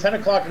hamburger at 10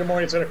 o'clock in the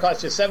morning, it's going to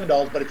cost you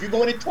 $7. But if you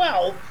go in at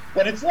 12,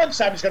 when it's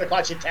lunchtime, it's going to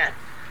cost you $10.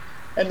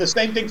 And the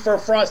same thing for a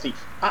Frosty.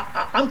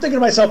 I'm thinking to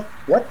myself,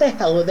 what the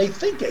hell are they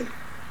thinking?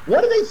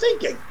 What are they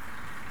thinking?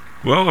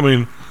 Well, I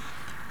mean,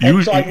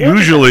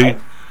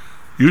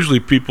 usually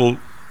people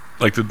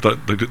like the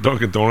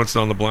Dunkin' Donuts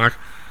down the block,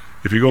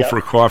 if you go for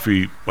a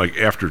coffee like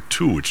after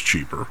 2, it's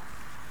cheaper.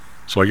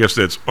 So I guess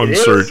that's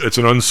unsurged. It's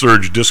an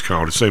unsurged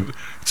discount. It's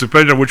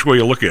depending on which way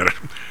you look at it.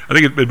 I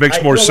think it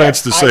makes more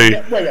sense to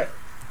say.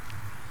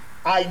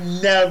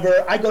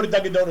 I go to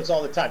Dunkin' Donuts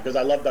all the time because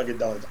I love Dunkin'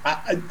 Donuts.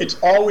 It's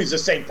always the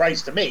same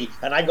price to me,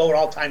 and I go at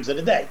all times of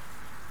the day.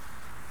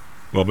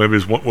 Well, maybe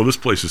this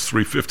place is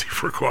 $3.50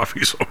 for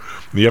coffee, so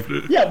you have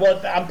to. Yeah,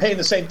 well, I'm paying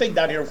the same thing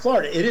down here in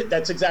Florida.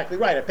 That's exactly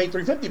right. I pay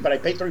 $3.50, but I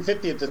pay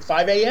 $3.50 if it's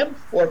 5 a.m.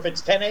 or if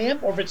it's 10 a.m.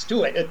 or if it's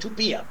 2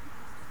 p.m.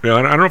 Yeah,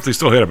 I don't know if they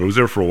still had it, but it was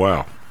there for a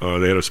while.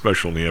 They had a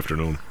special in the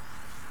afternoon.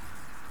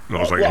 And I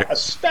was like, a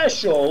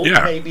special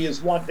maybe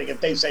is one thing if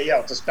they say,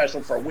 it's a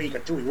special for a week or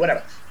 2 weeks,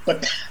 whatever.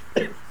 But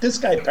this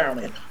guy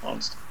apparently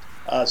announced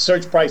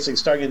surge pricing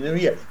starting in the new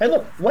year. Hey,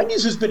 look,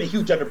 Wendy's has been a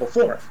huge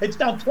underperformer. It's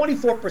down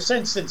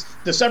 24% since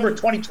December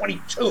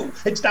 2022.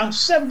 It's down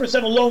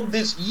 7% alone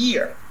this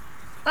year.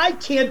 I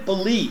can't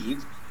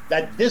believe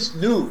that this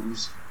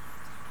news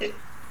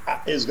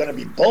is going to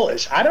be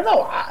bullish. I don't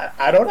know.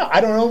 I don't know. I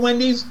don't know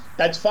Wendy's.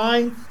 That's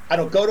fine. I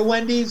don't go to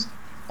Wendy's.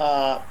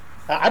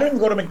 I don't even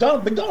go to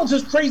McDonald's. McDonald's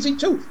is crazy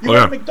too. You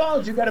go to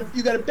McDonald's, you got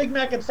a Big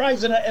Mac and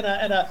fries and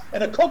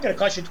a Coke, and it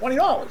costs you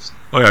 $20.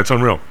 Oh yeah, it's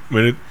unreal. I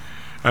mean,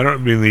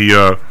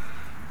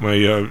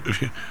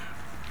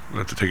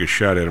 not to take a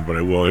shot at him, but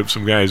I will. If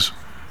some guys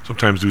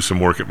sometimes do some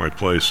work at my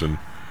place, and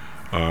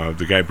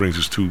the guy brings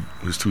his two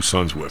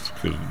sons with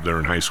because they're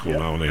in high school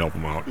now, and they help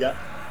him out. Yeah.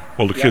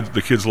 Well,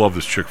 the kids love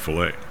this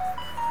Chick-fil-A.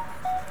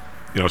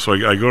 So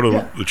I go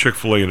to the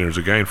Chick-fil-A, and there's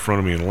a guy in front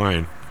of me in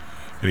line,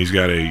 and he's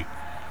got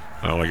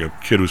like a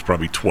kid who's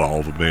probably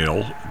 12, a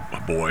male, a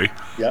boy,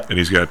 and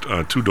he's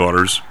got 2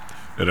 daughters.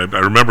 And I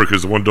remember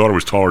because the one daughter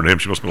was taller than him.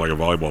 She must be like a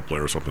volleyball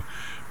player or something.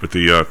 But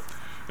he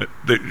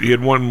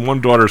had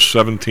one daughter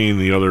 17,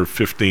 the other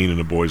 15, and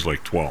the boy's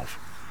like 12.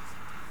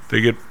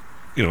 They get,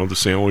 the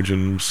sandwich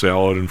and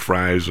salad and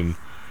fries and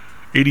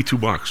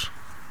 $82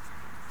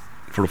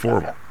 for the 4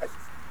 of them.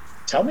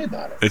 Tell me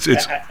about it.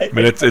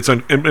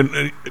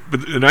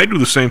 And I do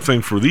the same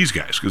thing for these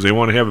guys because they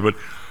want to have it. But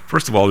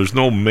first of all, there's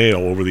no male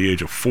over the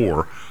age of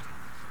 4.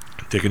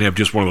 They can have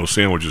just one of those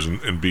sandwiches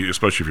and be,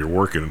 especially if you're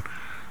working.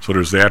 So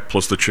there's that,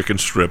 plus the chicken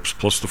strips,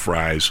 plus the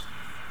fries.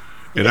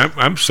 And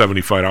I'm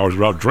 75 hours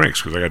without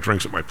drinks because I got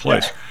drinks at my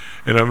place.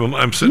 And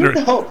I'm sitting there.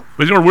 But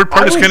the weird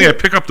part is, Kenny, I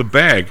pick up the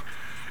bag,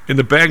 and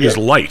the bag is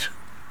light.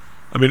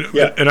 I mean,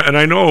 and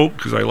I know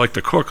because I like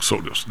to cook, so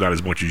just not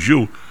as much as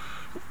you.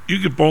 You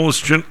get boneless,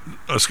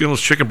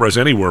 skinless chicken breast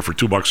anywhere for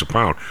 $2 a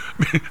pound.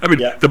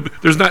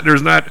 There's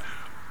not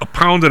a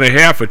pound and a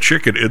half of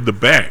chicken in the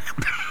bag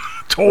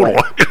total,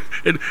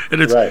 and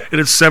it's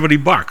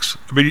 $70.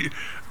 I mean,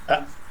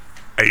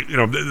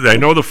 I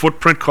know the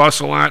footprint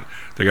costs a lot.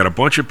 They got a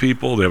bunch of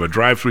people. They have a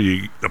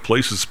drive-through. The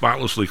place is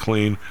spotlessly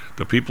clean.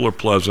 The people are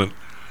pleasant.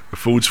 The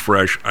food's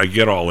fresh. I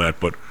get all that,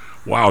 but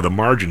wow, the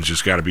margins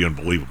just got to be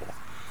unbelievable.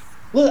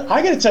 Look,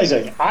 I got to tell you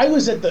something. I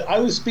was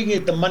speaking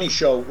at the Money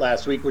Show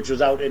last week, which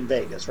was out in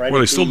Vegas, right? Well,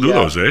 they still do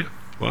those, eh?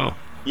 Wow.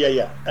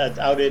 Yeah,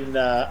 out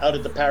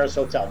at the Paris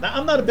Hotel. Now,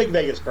 I'm not a big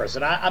Vegas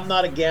person. I'm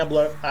not a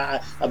gambler.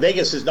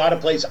 Vegas is not a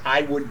place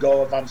I would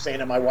go if I'm saying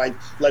to my wife,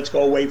 let's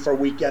go away for a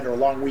weekend or a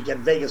long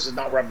weekend. Vegas is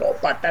not where I'm going,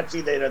 but that's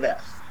either here or there.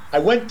 I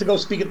went to go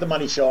speak at the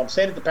Money Show. I'm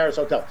staying at the Paris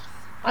Hotel.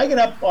 I get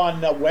up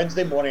on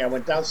Wednesday morning. I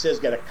went downstairs,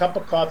 got a cup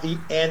of coffee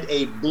and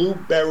a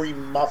blueberry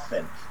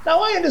muffin. Now,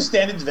 I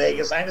understand it's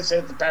Vegas. I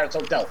understand it's the Paris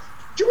Hotel.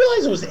 Do you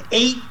realize it was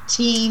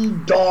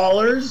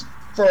 $18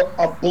 for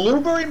a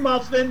blueberry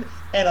muffin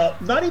and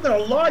not even a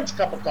large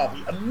cup of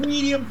coffee, a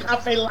medium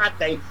cafe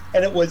latte,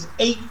 and it was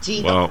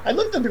 $18. Wow. I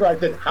looked at the girl, I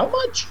said, how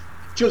much?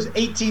 She was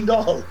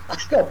 $18. I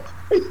go,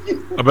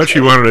 I bet she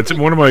wanted it.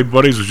 One of my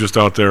buddies was just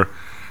out there.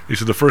 He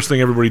said the first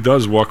thing everybody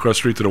does is walk across the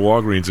street to the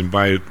Walgreens and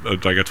buy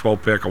like a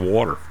 12-pack of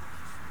water.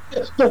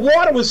 The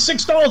water was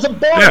 $6 a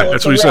bottle. Yeah,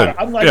 that's what he said.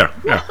 I'm like, yeah.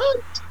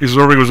 He says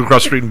everybody goes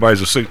across the street and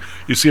buys a $6.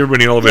 You see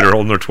everybody in the elevator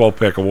holding their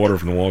 12-pack of water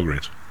from the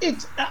Walgreens.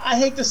 I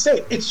hate to say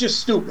it, it's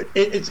just stupid.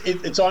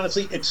 It's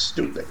honestly, it's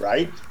stupid,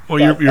 right? Well,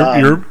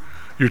 you're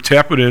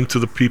tapping into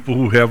the people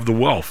who have the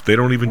wealth. They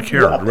don't even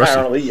care. Well,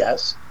 apparently,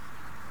 yes.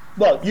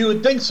 Well, you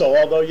would think so.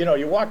 Although you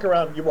walk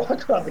around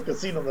the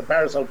casino in the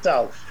Paris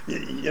Hotel,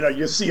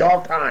 you see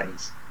all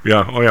kinds.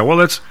 Yeah. Oh yeah. Well,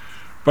 that's.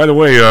 By the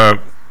way,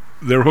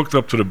 they're hooked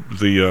up to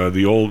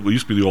the old. It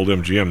used to be the old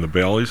MGM, the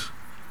Bally's.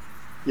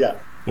 Yeah.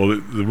 Well,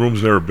 the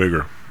rooms there are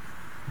bigger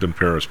than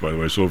Paris, by the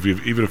way. So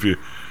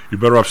you're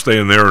better off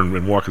staying there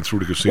and walking through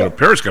the casino. Well,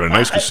 Paris got a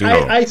nice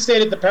casino. I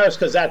stayed at the Paris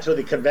because that's where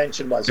the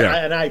convention was. Yeah.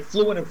 And I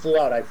flew in and flew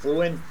out. I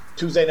flew in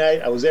Tuesday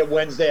night. I was there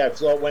Wednesday. I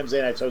flew out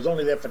Wednesday night. So I was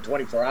only there for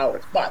 24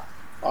 hours. But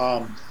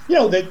the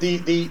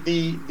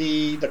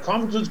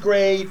conference was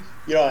great.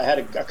 I had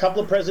a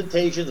couple of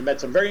presentations. I met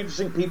some very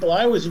interesting people.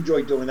 I always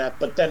enjoyed doing that.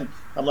 But then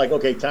I'm like,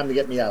 okay, time to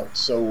get me out.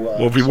 So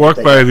well, if you walk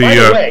by the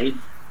way,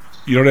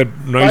 that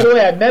nice. By the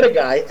way, I met a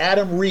guy,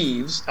 Adam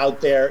Reeves,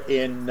 out there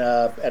in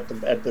at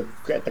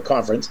the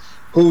conference,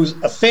 who's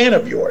a fan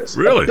of yours.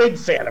 Really? A big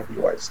fan of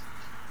yours.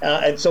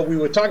 And so we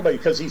were talking about it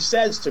because he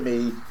says to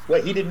me,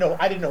 well, I didn't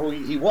know who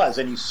he was,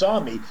 and he saw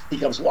me. He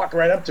comes walking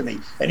right up to me,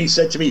 and he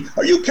said to me,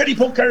 "Are you Kenny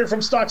Polcari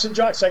from Stocks and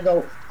Jocks?" I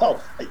go,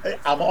 "Oh,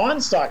 I'm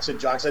on Stocks and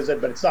Jocks." I said,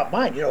 "But it's not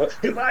mine."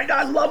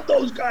 I love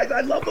those guys.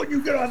 I love when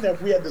you get on there.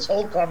 We had this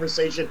whole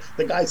conversation.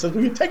 The guy says,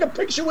 "Will you take a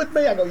picture with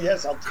me?" I go,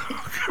 "Yes, I'll take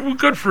it." Well,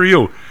 good for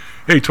you.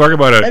 Hey, talk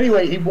about it.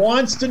 Anyway, he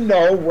wants to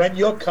know when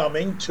you're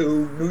coming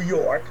to New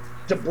York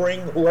to bring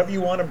whoever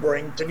you want to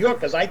bring to New York,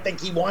 because I think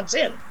he wants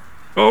in.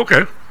 Oh,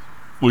 okay.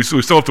 We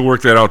still have to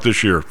work that out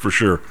this year, for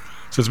sure.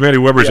 Since Manny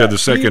Weber's had the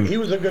second... He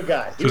was a good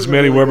guy. Since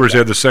Manny Weber's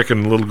had the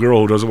second little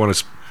girl who doesn't want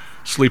to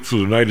sleep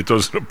through the night, it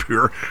doesn't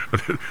appear.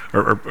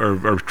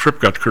 Our trip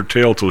got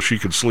curtailed till she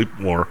could sleep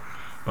more.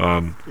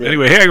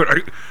 Anyway, hey,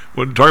 I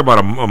want to talk about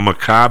a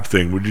macabre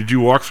thing. Did you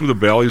walk through the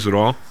Bally's at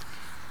all?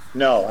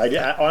 No,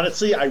 I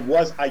honestly, I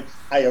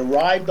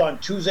arrived on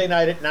Tuesday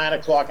night at 9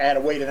 o'clock. I had to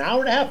wait an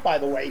hour and a half, by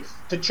the way,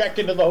 to check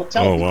into the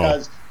hotel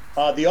because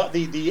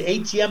the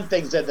ATM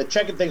things, the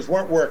check-in things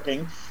weren't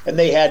working, and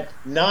they had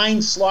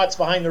 9 slots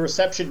behind the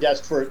reception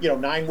desk for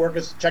 9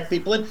 workers to check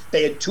people in.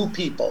 They had 2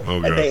 people,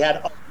 and they had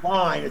a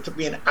line. It took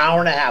me an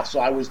hour and a half,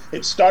 so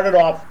it started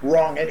off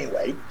wrong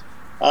anyway.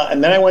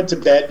 And then I went to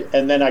bed,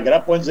 and then I got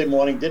up Wednesday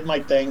morning, did my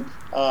thing,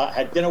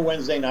 had dinner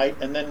Wednesday night,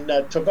 and then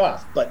took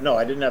off. But no,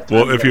 I didn't have to.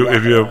 Well, if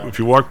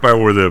you walk by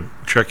where the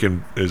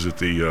check-in is at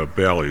the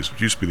Bally's,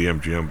 it used to be the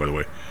MGM, by the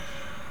way.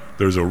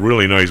 There's a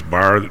really nice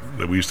bar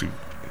that we used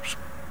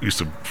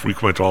to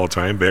frequent all the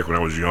time back when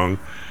I was young,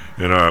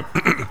 and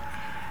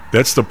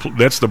that's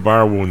the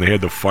bar when they had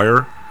the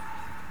fire.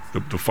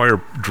 The fire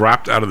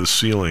dropped out of the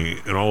ceiling,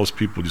 and all those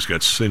people just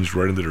got singed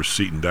right into their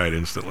seat and died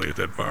instantly at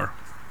that bar.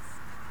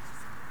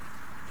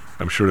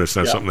 I'm sure that's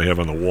not something they have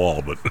on the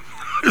wall, but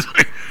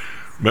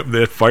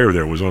that fire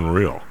there was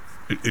unreal.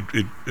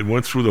 It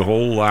went through the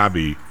whole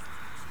lobby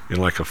in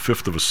like a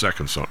fifth of a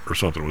second or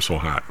something. It was so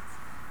hot.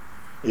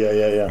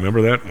 Yeah.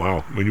 Remember that?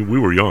 Wow. I mean, we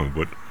were young,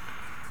 but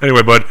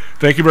anyway, bud,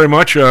 thank you very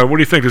much. What do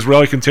you think? This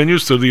rally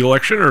continues to the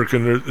election, or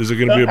is it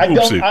going to be a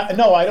oopsie? I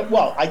don't.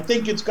 Well, I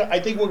think I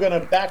think we're going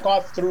to back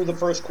off through the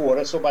first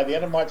quarter. So by the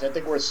end of March, I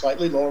think we're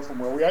slightly lower from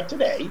where we are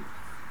today.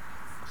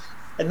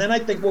 And then I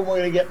think we're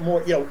going to get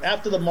more,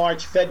 after the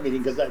March Fed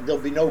meeting, because there'll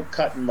be no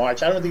cut in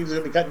March. I don't think there's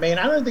going to be cut in May, and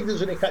I don't think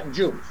there's going to be cut in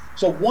June.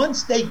 So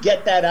once they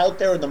get that out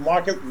there and the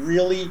market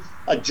really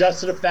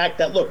adjusts to the fact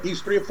that, look, these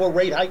 3 or 4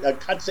 rate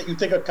cuts that you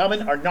think are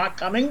coming are not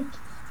coming,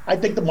 I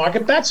think the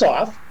market backs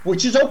off,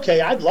 which is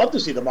okay. I'd love to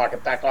see the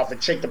market back off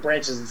and shake the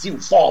branches and see who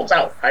falls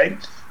out, right?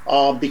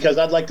 Because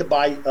I'd like to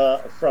buy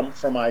from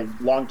my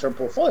long-term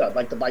portfolio. I'd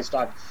like to buy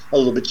stock a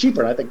little bit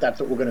cheaper, and I think that's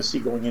what we're going to see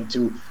going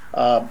into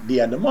the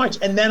end of March.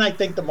 And then I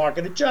think the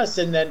market adjusts,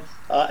 and then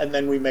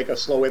we make a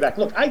slow way back.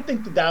 Look, I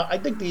think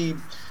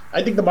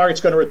the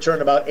market's going to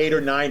return about 8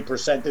 or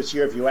 9% this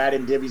year. If you add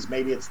in divvies,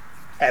 maybe it's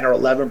 10 or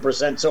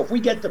 11%. So if we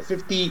get to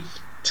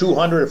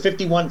 5,200 or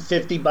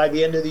 5,150 by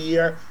the end of the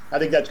year, I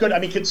think that's good. I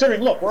mean,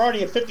 considering, look, we're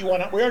already at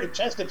 51. We already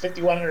tested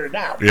 5,100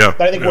 now. Yeah.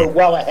 But I think we're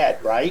well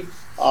ahead, right?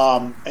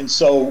 And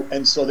so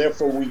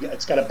therefore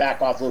it's got to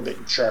back off a little bit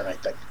and churn, I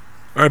think.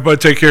 All right, bud,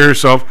 take care of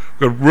yourself.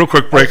 Got a real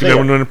quick break, and then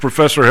we're going to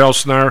Professor Hal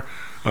Snar.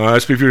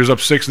 SP futures up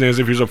 6, and NASDAQ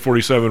futures up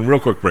 47. Real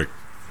quick break.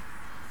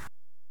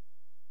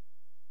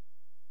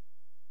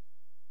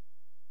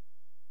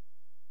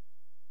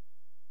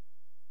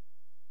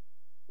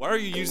 Why are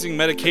you using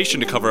medication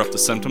to cover up the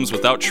symptoms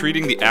without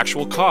treating the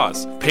actual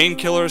cause?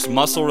 Painkillers,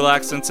 muscle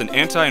relaxants, and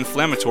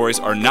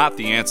anti-inflammatories are not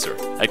the answer.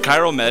 At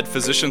ChiroMed,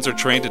 physicians are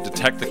trained to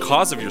detect the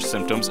cause of your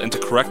symptoms and to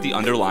correct the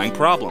underlying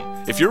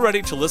problem. If you're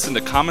ready to listen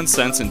to common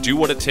sense and do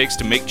what it takes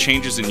to make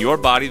changes in your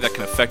body that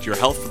can affect your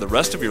health for the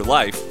rest of your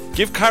life,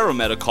 give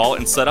ChiroMed a call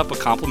and set up a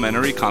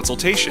complimentary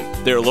consultation.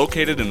 They are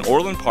located in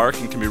Orland Park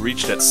and can be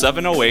reached at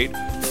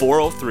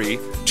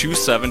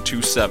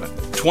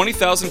 708-403-2727.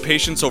 20,000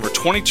 patients over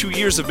 22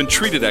 years have been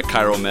treated at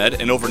ChiroMed,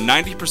 and over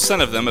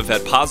 90% of them have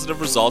had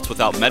positive results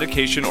without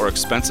medication or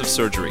expensive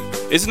surgery.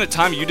 Isn't it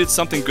time you did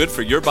something good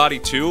for your body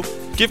too?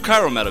 Give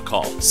ChiroMed a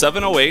call,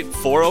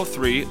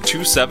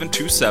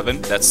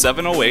 708-403-2727. That's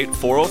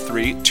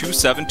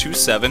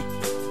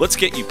 708-403-2727. Let's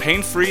get you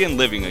pain-free and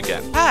living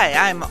again. Hi,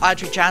 I'm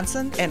Audrey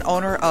Johnson, an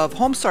owner of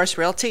Home Source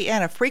Realty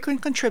and a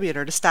frequent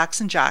contributor to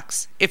Stocks and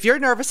Jocks. If you're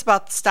nervous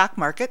about the stock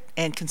market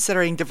and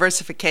considering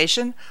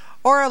diversification,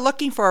 or are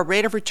looking for a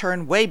rate of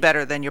return way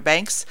better than your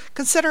bank's,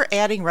 consider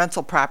adding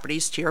rental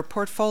properties to your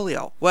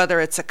portfolio. Whether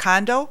it's a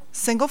condo,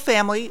 single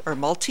family, or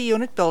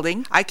multi-unit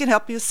building, I can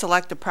help you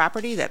select a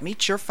property that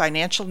meets your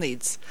financial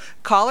needs.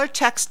 Call or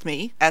text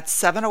me at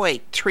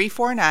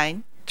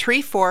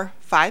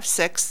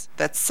 708-349-3456.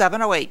 That's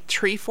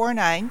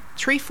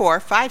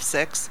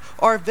 708-349-3456,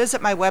 or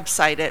visit my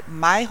website at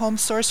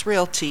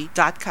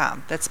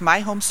myhomesourcerealty.com. That's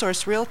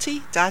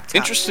myhomesourcerealty.com.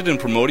 Interested in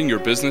promoting your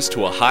business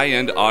to a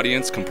high-end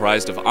audience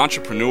comprised of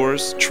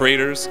entrepreneurs,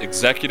 traders,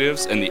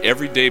 executives, and the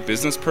everyday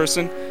business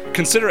person?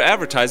 Consider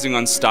advertising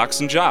on Stocks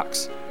and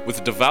Jocks.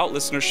 With a devout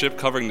listenership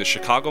covering the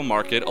Chicago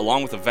market,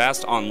 along with a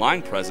vast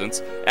online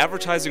presence,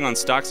 advertising on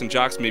Stocks and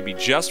Jocks may be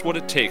just what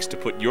it takes to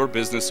put your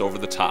business over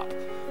the top.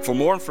 For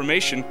more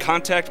information,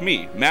 contact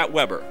me, Matt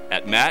Weber,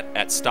 at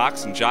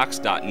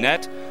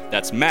matt@stocksandjocks.net.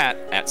 That's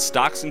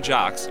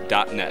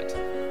matt@stocksandjocks.net.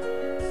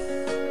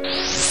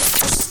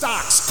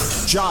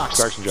 Stocks, Jocks.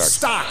 Stocks and Jocks.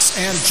 Stocks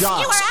and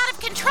Jocks. You are out of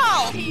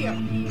control. Here,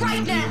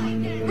 right now,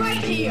 right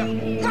here,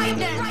 right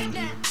now, right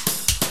now.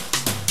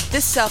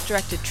 This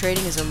self-directed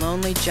trading is a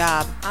lonely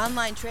job.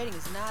 Online trading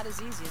is not as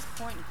easy as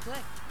point and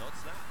click. No,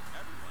 it's not.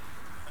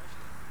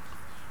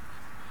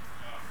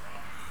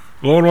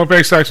 Hello and welcome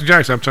back to Stocks and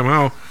Jocks. I'm Tom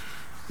Howell.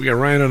 We got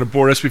Ryan on the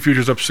board. SP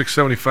futures up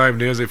 675.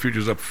 NASDAQ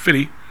futures up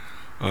 50.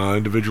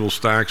 Individual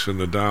stocks and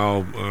the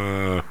Dow.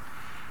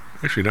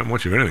 Actually, not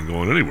much of anything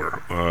going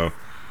anywhere.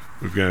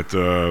 We've got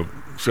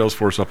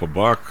Salesforce up $1.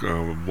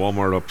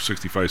 Walmart up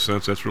 65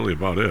 cents. That's really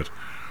about it.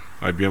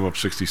 IBM up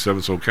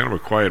 67. So kind of a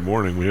quiet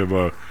morning. We have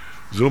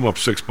Zoom up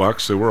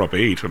 $6. They were up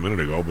 8 a minute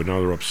ago, but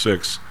now they're up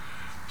 6.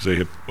 They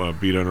hit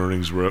beat on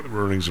earnings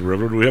and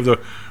revenue. Do we have the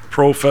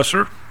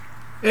professor?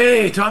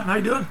 Hey, Tom, how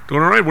you doing?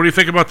 Doing all right. What do you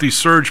think about the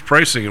surge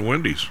pricing at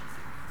Wendy's?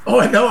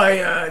 Oh, I know.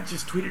 I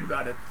just tweeted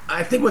about it.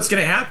 I think what's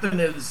going to happen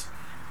is,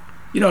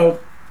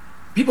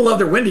 people love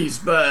their Wendy's,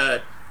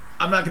 but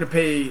I'm not going to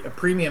pay a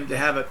premium to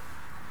have it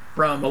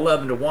from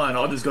 11 to 1.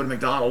 I'll just go to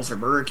McDonald's or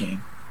Burger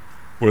King.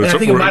 And I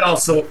think it might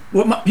also,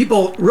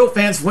 real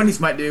fans of Wendy's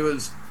might do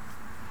is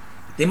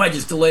they might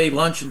just delay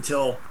lunch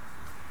until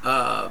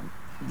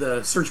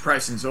the surge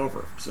pricing is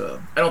over.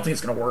 So I don't think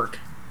it's going to work.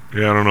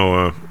 Yeah, I don't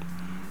know.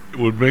 It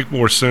would make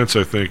more sense,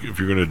 I think, if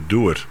you're going to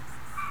do it,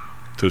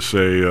 to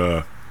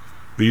say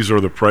these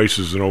are the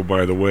prices, and oh,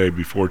 by the way,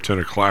 before 10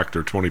 o'clock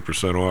they're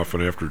 20% off,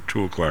 and after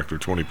 2 o'clock they're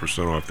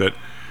 20% off. That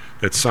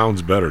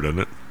sounds better, doesn't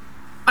it?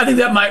 I think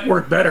that might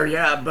work better,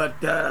 yeah. But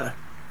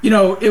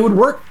it would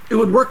work. It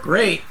would work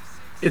great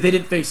if they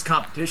didn't face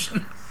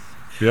competition.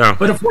 Yeah.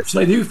 But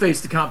unfortunately, they do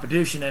face the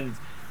competition, and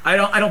I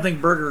don't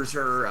think burgers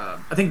are.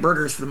 I think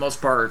burgers, for the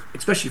most part,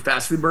 especially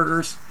fast food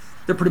burgers,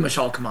 they're pretty much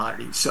all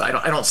commodities. So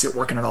I don't see it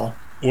working at all.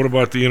 What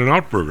about the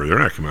In-N-Out burger? They're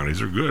not commodities.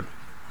 They're good.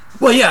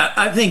 Well, yeah,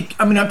 I'm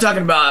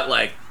talking about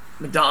like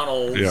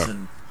McDonald's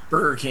and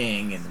Burger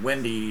King and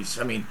Wendy's.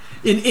 I mean,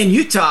 in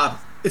Utah,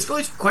 it's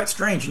really quite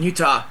strange. In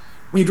Utah,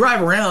 when you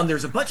drive around,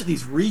 there's a bunch of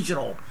these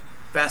regional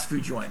fast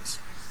food joints.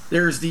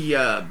 There's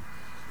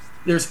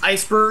there's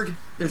Iceberg.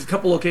 There's a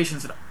couple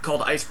locations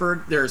called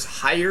Iceberg. There's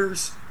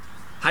Hires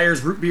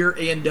Root Beer,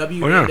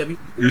 A&W. Oh, yeah. A&W.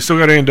 You still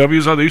got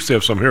A&Ws? Oh, they used to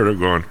have some here. They're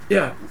gone.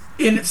 Yeah.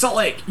 In Salt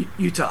Lake,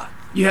 Utah,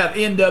 you have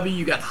A&W,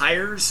 you got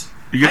Hires.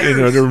 In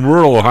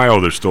rural Ohio,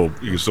 you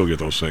can still get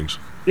those things.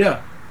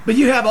 Yeah. But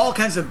you have all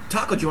kinds of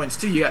taco joints,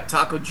 too. You got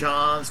Taco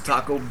John's,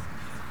 Taco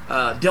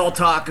Del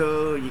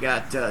Taco, you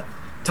got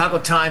Taco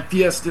Time,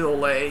 Fiesta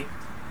Olay.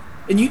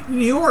 In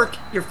New York,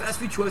 your fast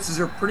food choices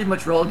are pretty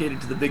much relegated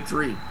to the big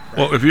three. Right?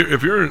 Well, if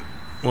you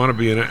want to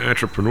be an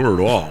entrepreneur at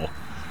all,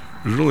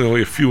 there's really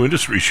only a few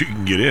industries you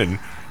can get in.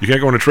 You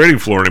can't go on a trading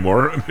floor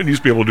anymore. I mean, you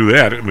used to be able to do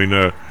that. I mean,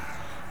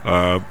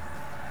 I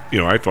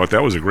thought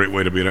that was a great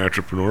way to be an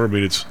entrepreneur.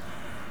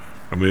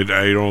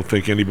 I don't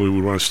think anybody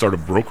would want to start a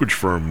brokerage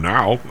firm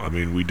now. I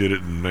mean, we did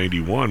it in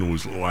 '91. It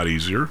was a lot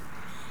easier.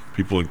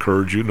 People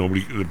encourage you.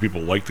 The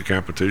people like the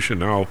competition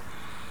now.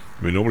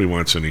 I mean, nobody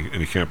wants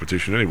any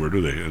competition anywhere,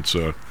 do they? It's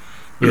in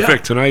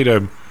fact, tonight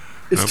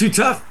it's too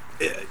tough.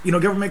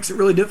 Government makes it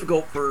really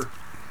difficult for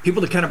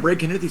people to kind of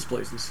break into these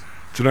places.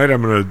 Tonight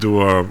I'm going to do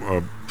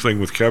a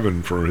thing with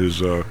Kevin for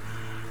his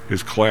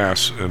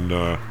class and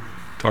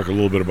talk a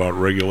little bit about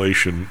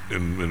regulation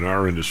in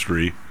our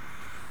industry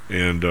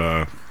and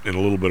a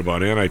little bit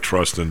about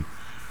antitrust. And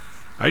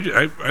I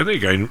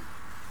think I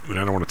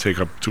don't want to take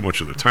up too much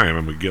of the time.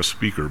 I'm a guest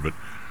speaker, but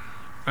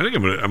I think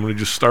I'm going to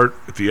just start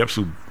at the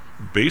absolute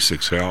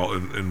basics, Hal,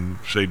 and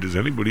say, does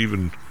anybody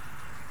even?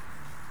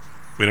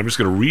 I mean, I'm just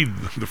going to read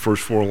the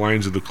first 4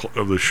 lines of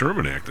the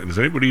Sherman Act, and does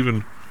anybody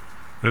even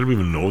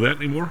know that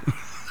anymore?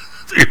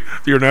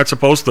 You're not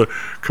supposed to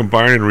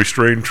combine and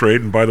restrain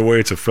trade, and by the way,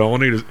 it's a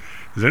felony. Does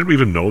anybody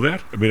even know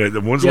that? I mean,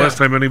 when's the last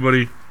time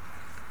anybody?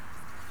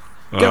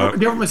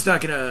 Government's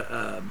not going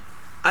to.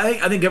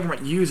 I think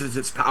government uses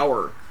its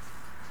power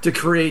to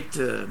create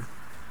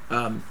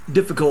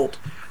difficult.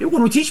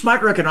 When we teach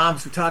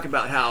microeconomics, we talk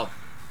about how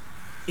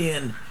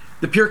in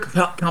the pure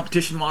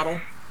competition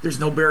model, there's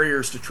no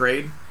barriers to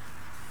trade,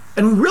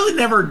 and we really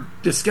never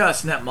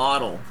discuss in that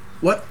model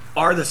what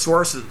are the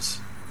sources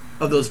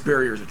of those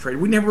barriers of trade.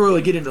 We never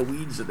really get into the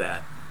weeds of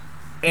that,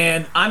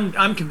 and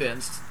I'm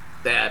convinced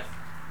that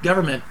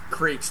government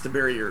creates the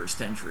barriers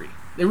to entry.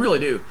 They really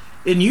do.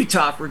 In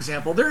Utah, for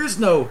example, there is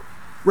no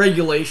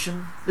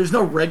regulation. There's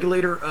no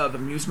regulator of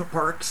amusement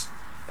parks,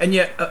 and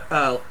yet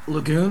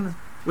Lagoon,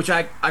 which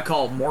I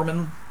call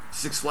Mormon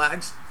Six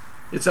Flags,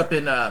 it's up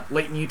in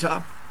Layton,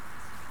 Utah,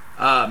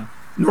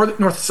 north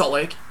of Salt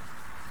Lake.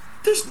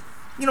 There's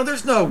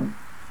no.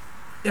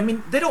 I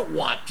mean, they don't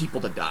want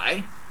people to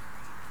die.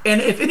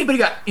 And if anybody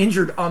got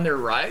injured on their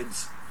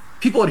rides,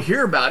 people would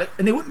hear about it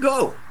and they wouldn't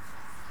go.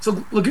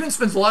 So Lagoon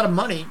spends a lot of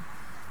money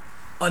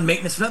on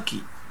maintenance and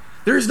upkeep.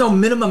 There is no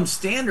minimum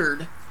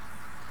standard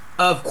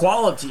of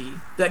quality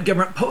that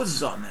government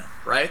poses on them,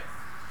 right?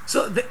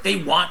 So they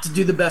want to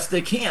do the best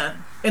they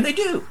can, and they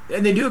do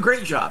a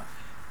great job.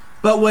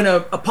 But when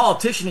a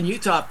politician in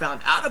Utah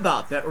found out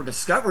about that or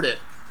discovered it,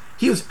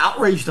 he was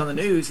outraged on the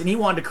news, and he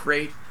wanted to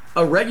create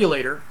a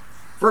regulator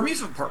for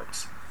amusement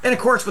parks. And of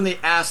course, when they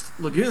asked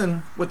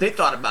Lagoon what they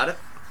thought about it,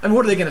 I mean,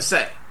 what are they going to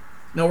say?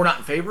 No, we're not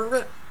in favor of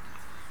it?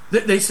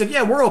 They said,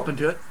 yeah, we're open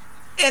to it.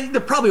 And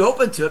they're probably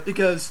open to it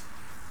because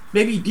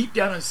maybe deep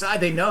down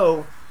inside they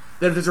know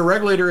that if there's a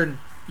regulator in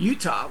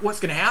Utah, what's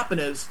going to happen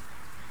is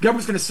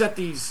government's going to set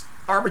these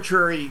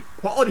arbitrary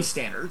quality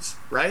standards,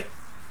 right?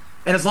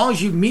 And as long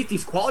as you meet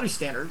these quality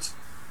standards,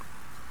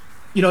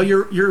 you know,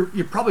 you're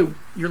probably,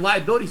 your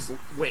liability's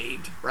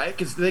waived, right?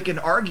 Because they can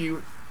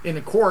argue in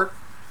the court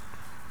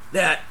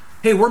that,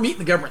 hey, we're meeting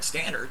the government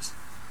standards.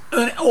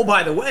 And, oh,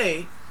 by the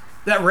way,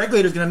 that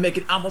regulator is going to make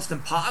it almost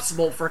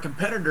impossible for a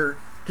competitor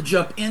to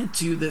jump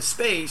into this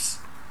space,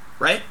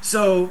 right?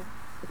 So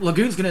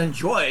Lagoon's going to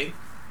enjoy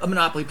a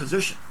monopoly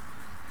position.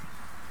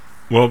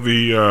 Well,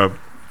 the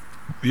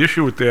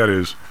issue with that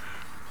is,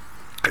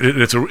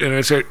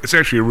 it's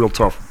actually a real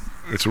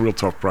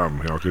tough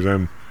problem, Hal, because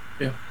I'm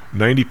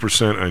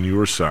 90% on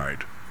your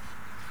side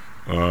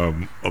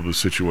of the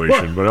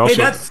situation, but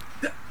also. Hey,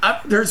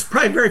 there's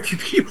probably very few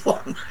people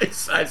on my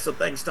side, so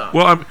thanks, Tom.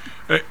 Well,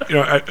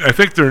 I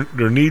think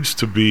there needs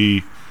to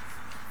be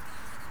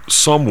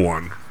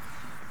someone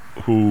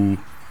who,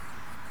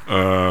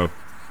 I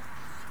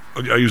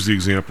use the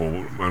example,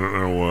 I don't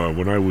know,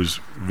 when I was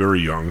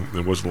very young,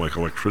 it wasn't like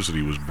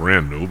electricity was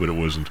brand new, but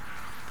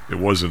it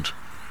wasn't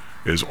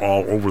as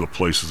all over the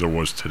place as there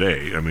was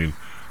today. I mean,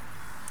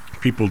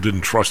 people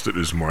didn't trust it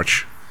as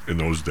much in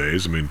those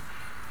days. I mean,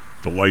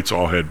 the lights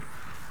all had,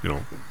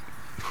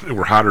 they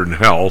were hotter than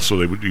hell, so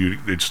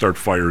they'd start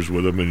fires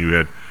with them,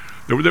 and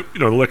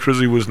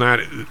electricity was not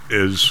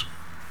as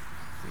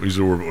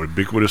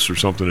ubiquitous or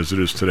something as it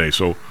is today.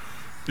 So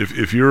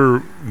if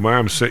your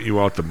mom sent you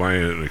out to buy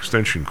an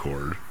extension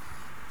cord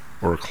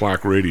or a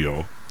clock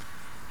radio,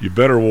 you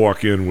better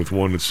walk in with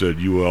one that said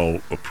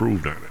UL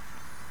approved on it,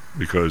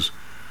 because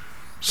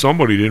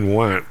somebody didn't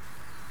want,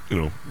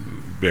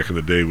 back in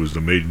the day was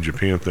the made in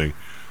Japan thing.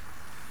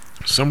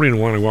 Somebody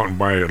didn't want to go out and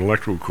buy an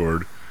electrical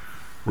cord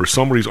where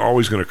somebody's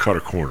always going to cut a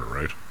corner,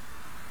 right?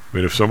 I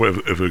mean,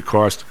 if it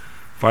cost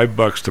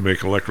 $5 to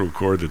make an electrical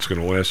cord that's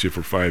going to last you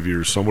for 5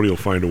 years, somebody will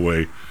find a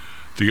way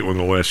to get one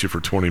that'll last you for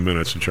 20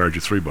 minutes and charge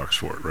you $3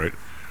 for it, right?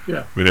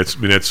 Yeah. I mean, it's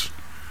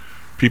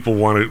people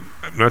want to.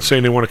 I'm not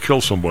saying they want to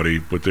kill somebody,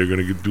 but they're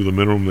going to do the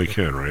minimum they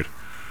can, right?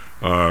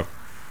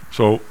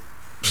 So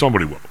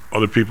somebody will.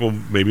 Other people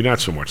maybe not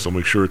so much. They'll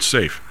make sure it's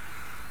safe.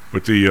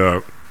 But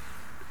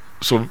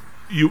so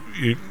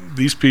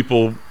these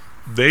people,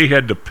 they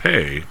had to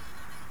pay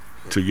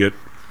to get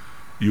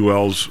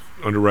UL's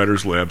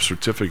Underwriters Lab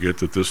certificate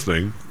that this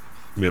thing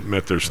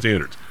met their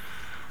standards.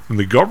 And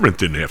the government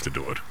didn't have to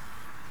do it.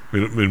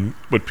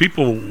 But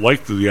people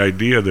like the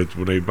idea that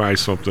when they buy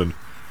something,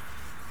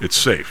 it's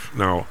safe.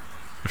 Now,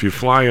 if you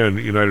fly on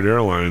United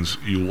Airlines,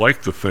 you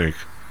like to think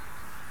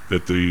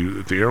that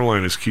the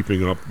airline is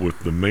keeping up with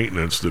the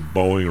maintenance that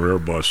Boeing or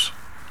Airbus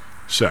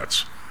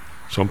sets.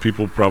 Some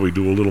people probably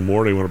do a little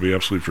more. They want to be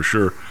absolutely for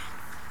sure.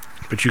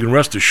 But you can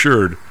rest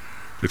assured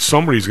that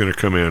somebody's going to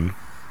come in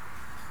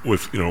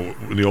with,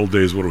 in the old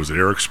days, what was it,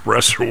 Air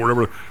Express or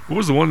whatever. What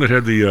was the one that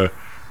had they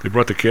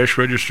brought the cash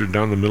register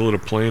down the middle of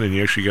the plane and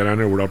you actually got on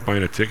there without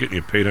buying a ticket and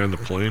you paid on the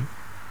plane?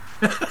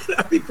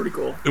 That'd be pretty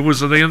cool.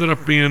 They ended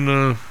up being,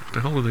 what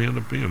the hell did they end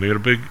up being? They had a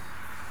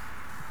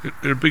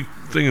big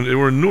thing. They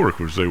were in Newark,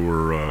 which they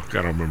were, I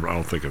don't remember, I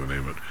don't think of the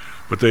name of it.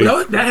 But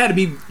that had to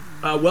be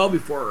well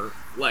before,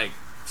 like,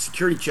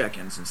 security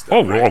check-ins and stuff.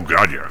 Oh, right? Oh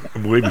God, yeah,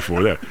 way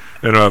before that.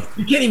 And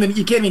you can't even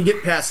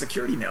get past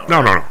security now.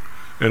 No, right?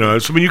 no.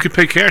 And so you could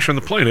pay cash on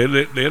the plane.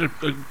 They had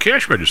a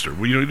cash register.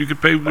 You could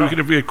pay. You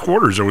could pay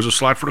quarters. There was a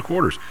slot for the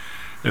quarters.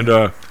 And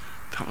what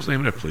was the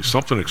name of that place?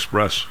 Something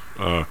Express.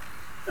 So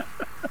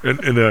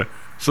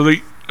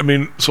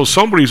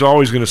somebody's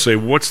always going to say,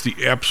 "What's the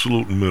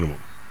absolute minimum?"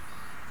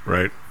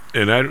 Right?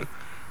 And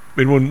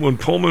when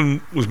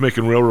Pullman was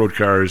making railroad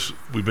cars,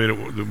 we made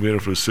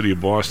it for the city of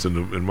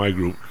Boston in my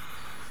group.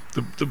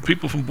 The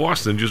people from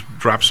Boston just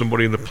dropped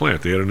somebody in the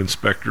plant. They had an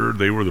inspector.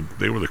 They were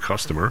the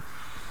customer.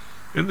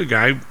 And the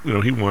guy,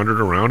 he wandered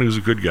around. He was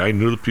a good guy.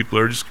 Knew the people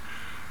there. Just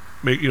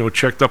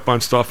checked up on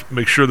stuff.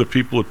 Make sure the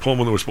people at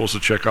Pullman that were supposed to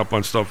check up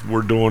on stuff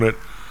were doing it.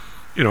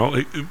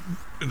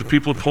 The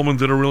people at Pullman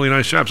did a really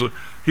nice job. So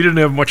he didn't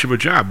have much of a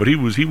job, but he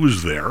was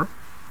there.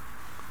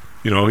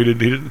 He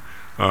didn't.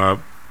 I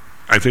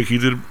think he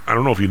did. I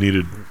don't know if he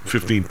needed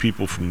 15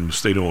 people from the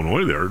state of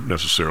Illinois there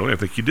necessarily. I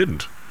think he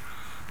didn't.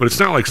 But it's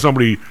not like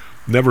somebody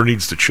never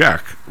needs to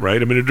check,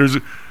 right? I mean,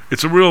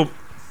 it's a real.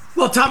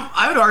 Well, Tom,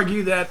 I would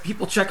argue that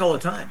people check all the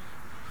time.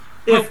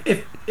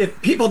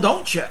 If people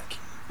don't check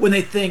when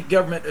they think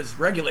government is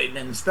regulating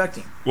and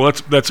inspecting, well,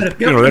 that's but if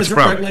government isn't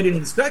regulating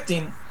and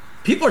inspecting,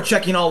 people are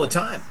checking all the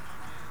time,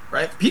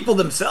 right? People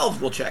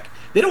themselves will check.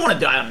 They don't want to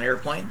die on an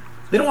airplane.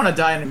 They don't want to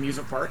die in an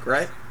amusement park,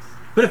 right?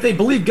 But if they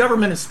believe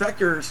government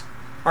inspectors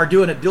are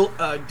doing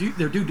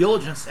their due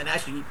diligence and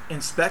actually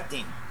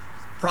inspecting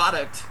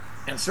product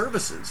and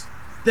services,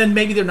 then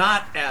maybe they're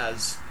not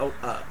as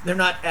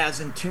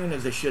in tune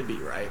as they should be,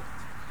 right?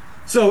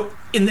 So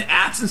in the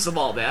absence of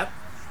all that,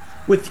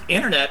 with the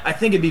internet, I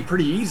think it'd be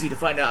pretty easy to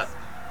find out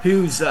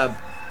who's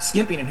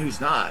skimping and who's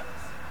not,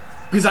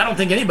 because I don't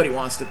think anybody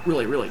wants to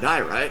really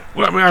die, right?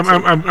 Well, I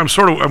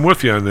mean, I'm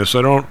with you on this.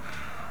 I don't.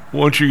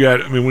 Once you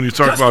get, I mean, when you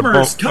talk about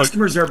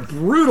customers are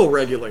brutal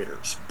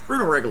regulators.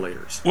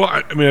 Well,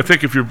 I mean, I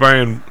think if you're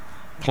buying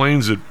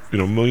planes at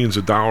millions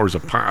of dollars a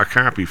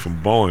copy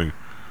from Boeing,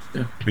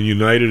 and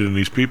United and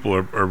these people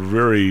are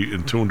very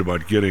in tuned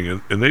about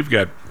getting, and they've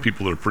got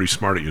people that are pretty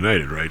smart at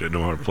United, right? That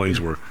know how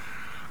planes work.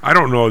 I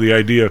don't know the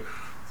idea.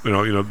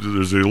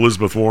 There's the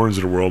Elizabeth Warrens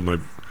of the world,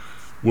 and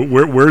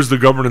where's the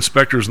government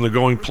inspectors in the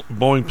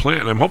Boeing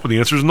plant? And I'm hoping the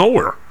answer is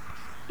nowhere.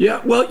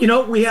 Yeah, well,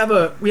 we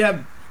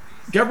have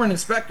government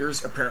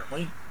inspectors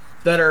apparently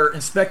that are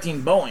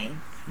inspecting Boeing.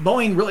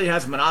 Boeing really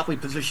has a monopoly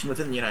position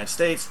within the United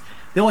States.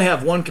 They only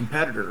have one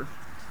competitor.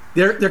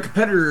 Their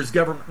competitor is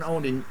government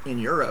owned in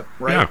Europe,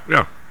 right?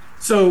 Yeah.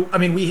 So I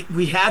mean,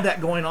 we have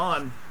that going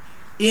on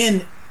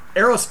in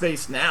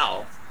aerospace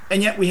now,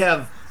 and yet we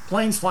have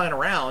planes flying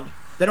around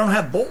that don't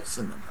have bolts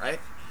in them, right?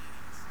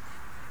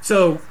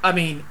 So I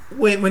mean,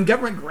 when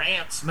government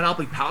grants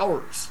monopoly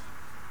powers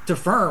to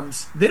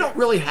firms, they don't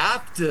really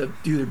have to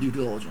do their due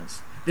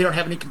diligence. They don't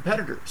have any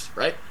competitors,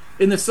 right?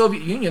 In the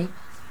Soviet Union,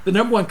 the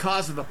number one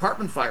cause of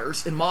apartment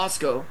fires in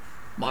Moscow,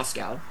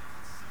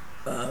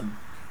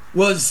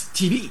 was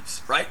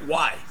TVs, right?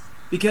 Why?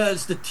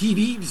 Because the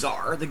TV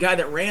czar, the guy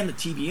that ran the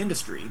TV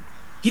industry,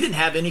 he didn't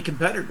have any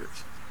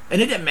competitors.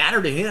 And it didn't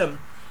matter to him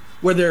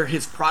whether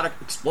his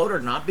product exploded or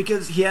not,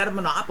 because he had a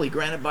monopoly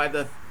granted by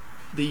the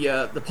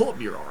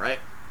Politburo, right?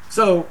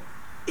 So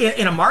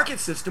in a market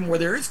system where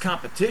there is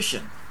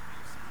competition,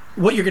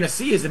 what you're going to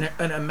see is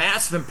a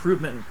massive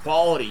improvement in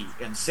quality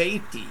and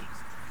safety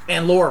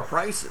and lower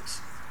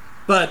prices.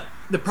 But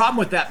the problem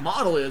with that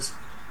model is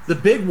the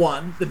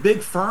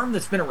big firm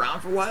that's been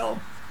around for a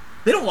while,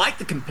 they don't like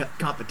the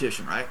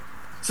competition, right?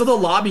 So they'll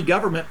lobby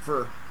government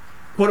for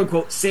quote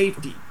unquote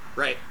safety,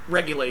 right?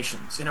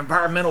 Regulations and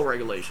environmental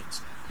regulations.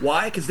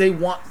 Why?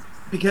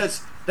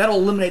 Because that'll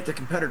eliminate the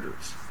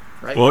competitors,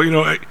 right? Well,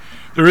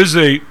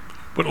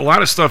 but a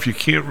lot of stuff you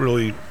can't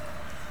really,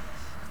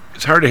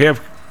 it's hard to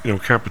have,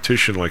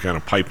 competition like on a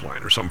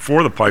pipeline or something.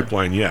 For the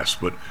pipeline, yes,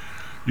 but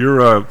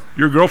your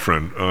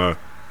girlfriend,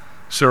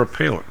 Sarah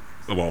Palin,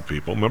 of all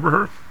people, remember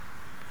her?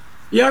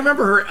 Yeah, I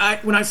remember her.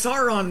 When I saw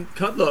her on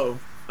Kudlow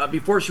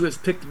before she was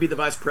picked to be the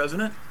vice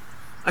president,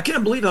 I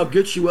can't believe how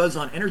good she was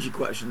on energy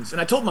questions.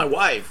 And I told my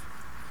wife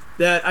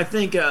that I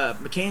think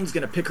McCain's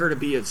going to pick her to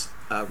be his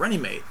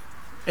running mate.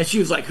 And she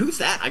was like, "Who's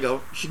that?" I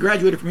go, "She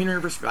graduated from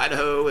University of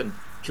Idaho, and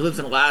she lives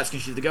in Alaska,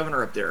 and she's the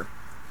governor up there."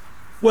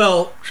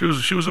 Well, she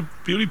was a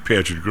beauty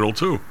pageant girl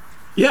too.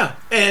 Yeah,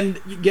 and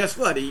guess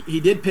what? He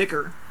did pick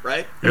her,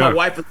 right? And my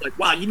wife was like,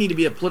 "Wow, you need to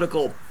be a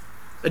political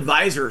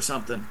advisor or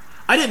something."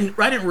 I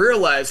didn't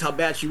realize how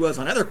bad she was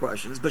on other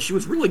questions, but she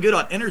was really good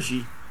on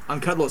energy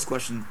on Kudlow's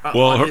question.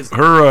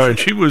 And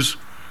she was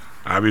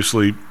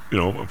obviously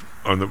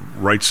on the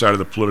right side of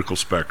the political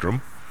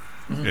spectrum,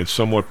 and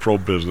somewhat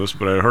pro-business.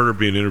 But I heard her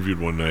being interviewed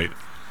one night,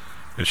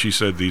 and she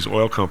said these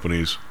oil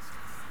companies,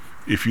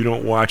 if you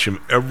don't watch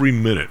them every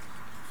minute,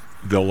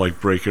 they'll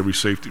break every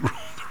safety rule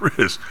there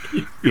is.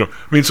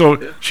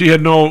 She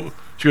had no.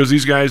 She goes,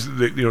 these guys,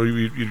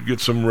 you get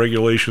some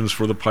regulations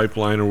for the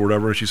pipeline or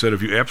whatever. And she said,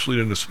 if you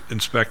absolutely didn't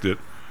inspect it,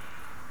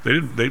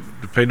 they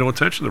paid no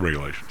attention to the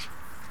regulations.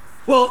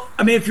 Well,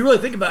 I mean, if you really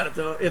think about it,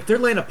 though, if they're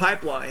laying a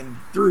pipeline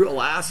through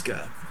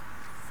Alaska,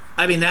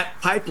 I mean,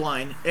 that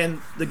pipeline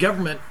and the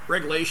government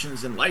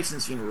regulations and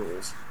licensing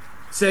rules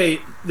say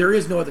there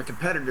is no other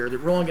competitor,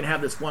 that we're only going to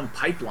have this one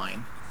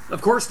pipeline.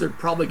 Of course, they're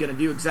probably going to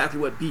do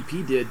exactly what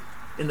BP did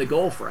in the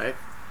Gulf, right?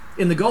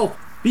 In the Gulf,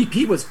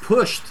 BP was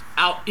pushed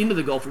out into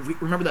the Gulf.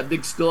 Remember that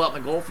big spill out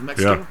in the Gulf of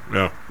Mexico?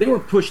 Yeah. They were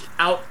pushed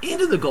out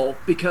into the Gulf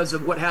because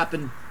of what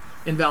happened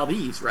in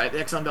Valdez, right? The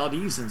Exxon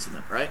Valdez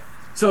incident, right?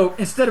 So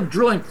instead of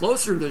drilling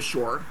closer to the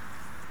shore,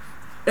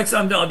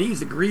 Exxon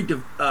Valdez agreed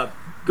to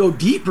go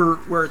deeper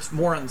where it's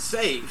more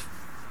unsafe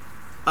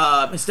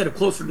instead of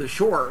closer to the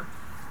shore.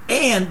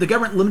 And the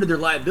government limited their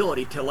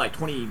liability to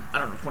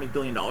 $20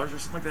 billion or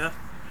something like that.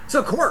 So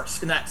of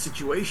course, in that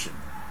situation,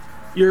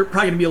 you're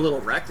probably going to be a little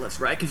reckless,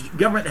 right? Because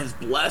government has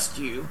blessed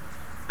you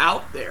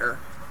out there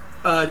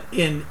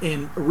in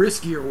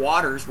riskier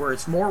waters where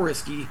it's more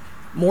risky,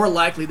 more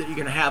likely that you're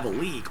going to have a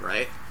leak,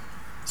 right?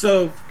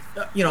 So,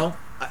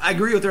 I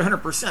agree with her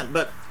 100%.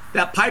 But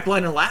that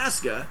pipeline in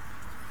Alaska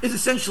is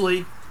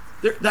essentially,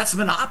 that's a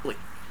monopoly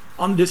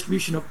on the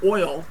distribution of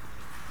oil.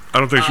 I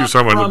don't think she was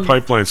talking about the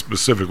pipeline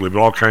specifically, but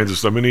all kinds of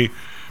stuff. I mean,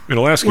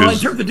 Alaska. Well, in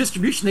terms of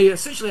distribution, they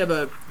essentially have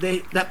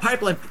that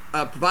pipeline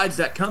provides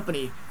that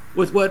company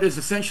with what is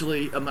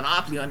essentially a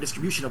monopoly on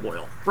distribution of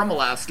oil from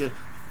Alaska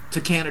to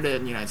Canada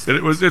and the United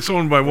States. And it's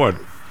owned by what?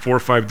 4 or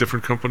 5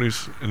 different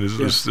companies? And is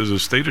a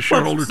state a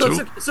shareholder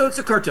too? So it's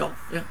a cartel.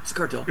 Yeah, it's a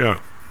cartel. Yeah.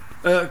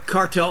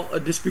 A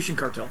distribution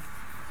cartel.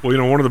 Well,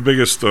 one of the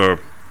biggest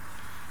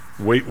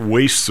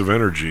wastes of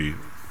energy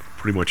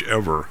pretty much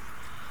ever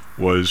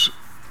was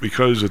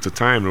because at the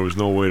time there was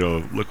no way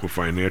to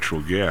liquefy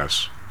natural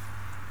gas.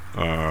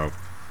 It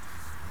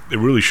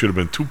really should have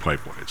been 2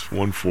 pipelines,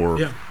 one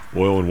for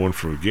oil and one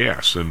for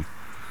gas.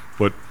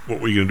 But what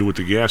were you going to do with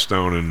the gas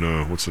down in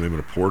what's the name of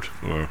the port?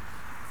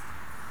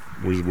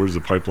 Where's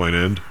the pipeline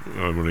end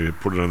when they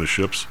put it on the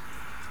ships?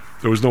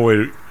 There was no way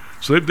to,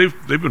 so they've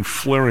been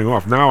flaring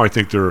off. Now I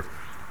think they're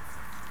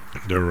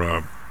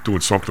doing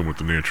something with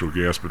the natural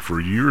gas, but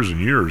for years and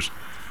years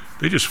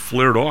they just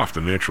flared off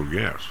the natural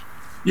gas.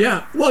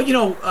 Yeah. Well,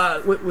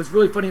 what was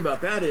really funny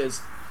about that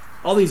is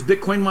all these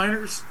Bitcoin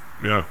miners.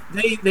 Yeah.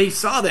 They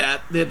saw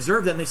that, they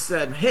observed that, and they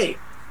said, "Hey,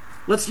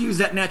 let's use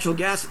that natural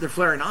gas that they're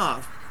flaring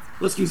off.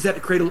 Let's use that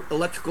to create an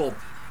electrical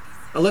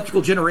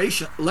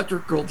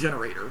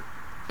generator,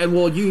 and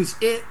we'll use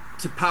it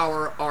to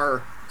power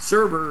our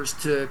servers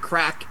to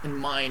crack and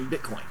mine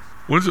Bitcoin."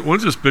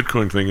 When's this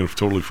Bitcoin thing going to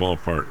totally fall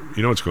apart?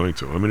 You know it's going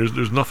to. I mean,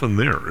 there's nothing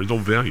there. There's no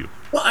value.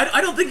 Well,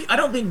 I don't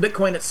think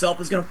Bitcoin itself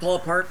is going to fall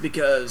apart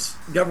because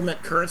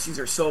government currencies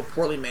are so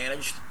poorly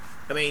managed.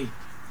 I mean,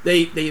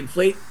 they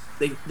inflate,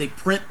 they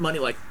print money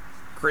like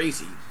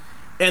crazy,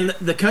 and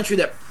the country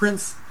that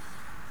prints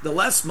the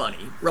less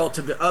money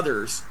relative to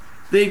others,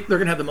 they're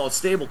going to have the most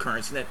stable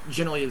currency, and that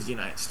generally is the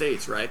United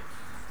States, right?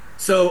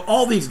 So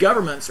all these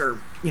governments are,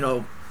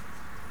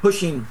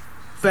 pushing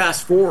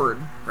fast forward,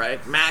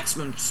 right,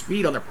 maximum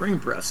speed on their printing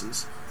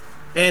presses,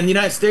 and the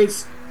United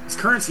States'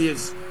 currency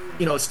is,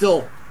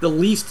 still the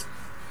least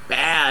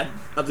bad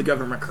of the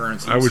government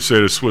currencies. I would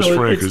say the Swiss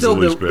franc is the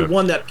least bad. The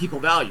one that people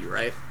value,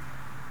 right?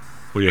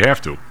 Well, you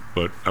have to,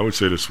 but I would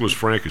say the Swiss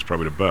franc is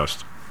probably the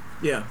best.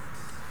 Yeah,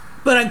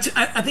 but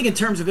I think in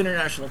terms of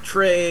international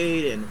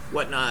trade and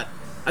whatnot,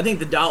 I think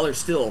the dollar's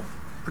still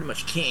pretty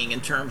much king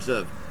in terms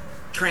of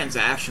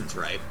transactions,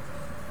 right?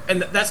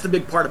 And that's the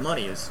big part of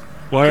money is.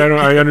 Well,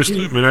 I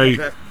understand. I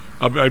mean,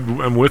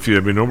 I'm with you. I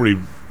mean, nobody,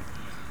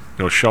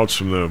 shouts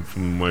from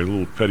my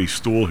little petty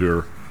stool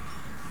here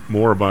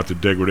more about the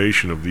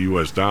degradation of the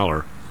U.S.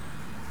 dollar,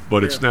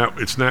 but it's not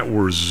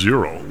worth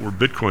zero. Where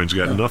Bitcoin's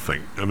got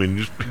nothing. I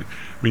mean,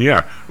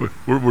 we're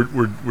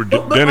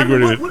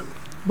denigrating it.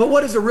 But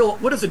what is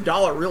a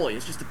dollar really?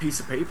 It's just a piece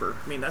of paper.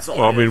 I mean, that's all.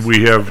 Well, I mean,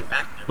 we have.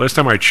 Last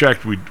time I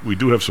checked, we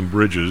do have some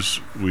bridges.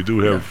 We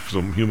do have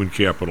some human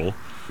capital.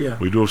 Yeah.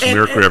 We do have some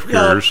aircraft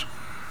carriers.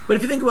 But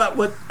if you think about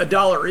what a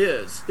dollar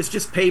is, it's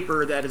just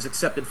paper that is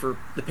accepted for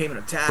the payment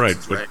of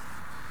taxes, right?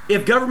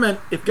 If government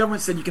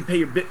said you can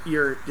pay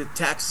your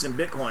taxes in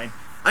Bitcoin,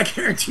 I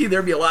guarantee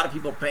there'd be a lot of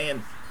people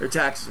paying their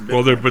taxes in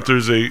Bitcoin. Well, but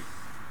there's a.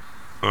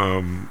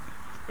 And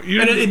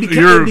it'd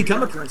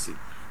become a currency.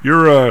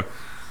 Your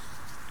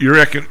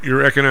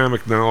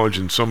economic knowledge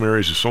in some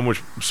areas is so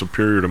much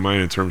superior to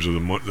mine in terms of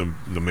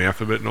the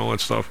math of it and all that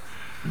stuff.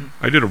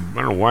 I don't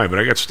know why, but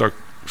I got stuck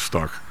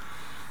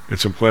in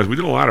some class. We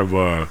did a lot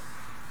of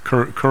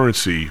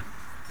currency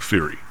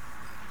theory,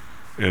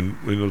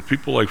 and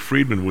people like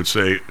Friedman would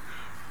say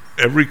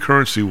every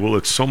currency will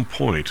at some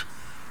point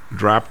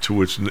drop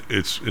to its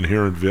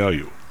inherent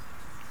value.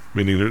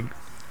 Meaning,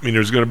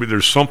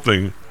 there's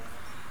something.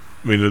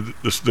 I mean,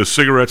 the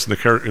cigarettes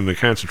in the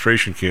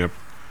concentration camp.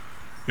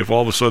 If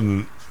all of a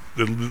sudden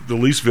the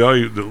least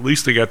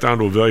they got down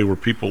to a value where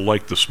people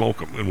liked to smoke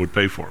them and would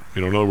pay for them.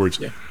 In other words,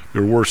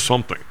 they're worth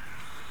something.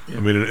 Yeah. I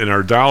mean, in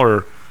our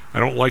dollar, I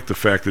don't like the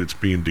fact that it's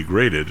being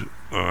degraded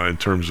in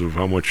terms of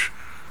how much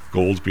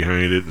gold's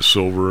behind it and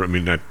silver. I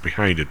mean, not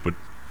behind it, but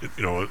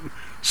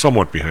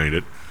somewhat behind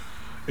it.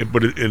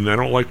 And I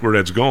don't like where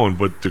that's going.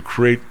 But to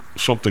create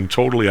something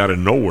totally out of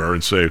nowhere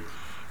and say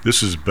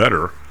this is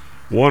better,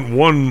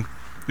 one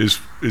is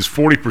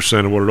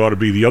 40% of what it ought to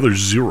be. The other's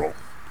zero.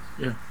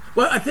 Yeah.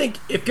 Well, I think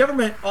if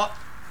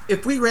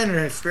we ran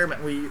an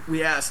experiment,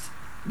 we asked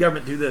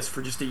government to do this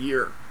for just a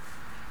year.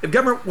 If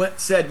government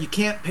said you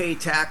can't pay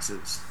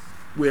taxes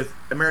with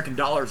American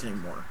dollars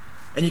anymore,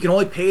 and you can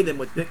only pay them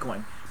with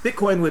Bitcoin,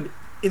 Bitcoin would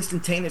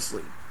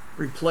instantaneously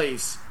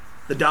replace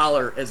the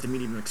dollar as the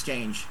medium of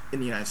exchange in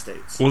the United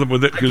States. Well,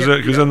 because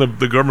then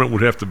the government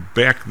would have to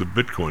back the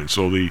Bitcoin.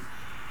 So they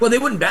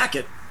wouldn't back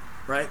it,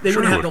 right? They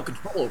wouldn't have no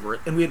control over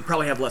it, and we'd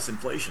probably have less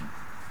inflation.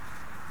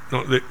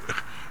 No,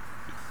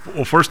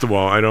 well, first of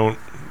all,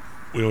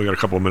 we only got a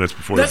couple of minutes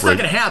before that's the break.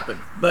 That's not going to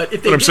happen. But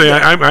if they I'm saying,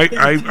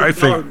 I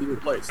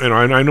think, and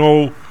I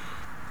know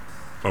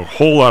a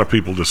whole lot of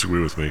people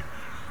disagree with me.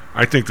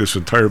 I think this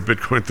entire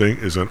Bitcoin thing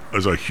is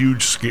a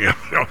huge scam.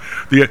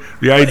 The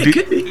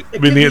idea,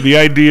 the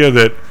idea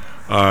that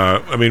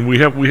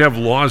we have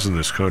laws in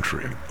this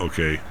country,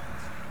 okay,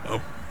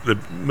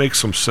 that make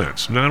some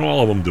sense. Not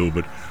all of them do,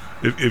 but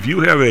if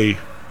you have an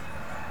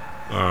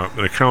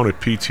account at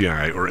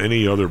PTI or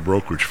any other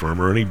brokerage firm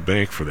or any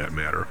bank for that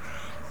matter,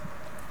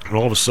 and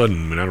all of a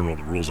sudden, I don't know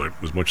the rules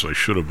as much as I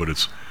should have, but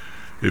it's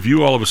if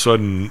you all of a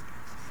sudden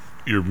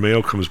your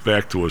mail comes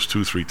back to us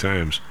 2-3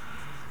 times,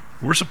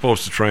 we're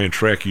supposed to try and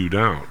track you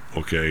down,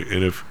 okay?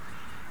 And if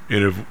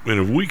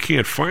we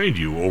can't find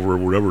you over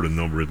whatever the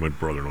number is, my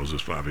brother knows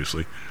this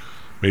obviously,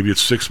 maybe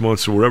it's 6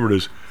 months or whatever it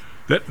is,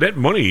 that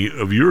money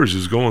of yours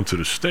is going to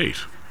the state,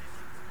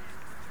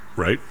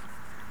 right?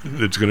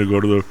 It's going to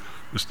go to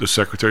the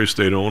Secretary of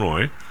State of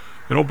Illinois.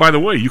 And oh, by the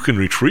way, you can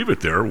retrieve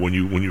it there when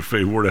you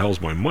say, where the hell's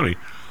my money?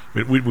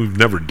 I mean, we've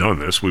never done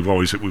this. We've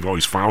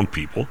always found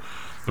people.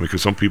 I mean,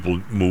 because some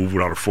people move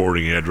without a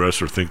forwarding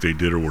address or think they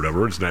did or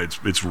whatever.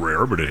 It's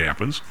rare, but it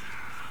happens.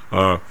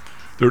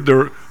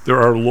 There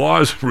are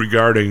laws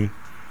regarding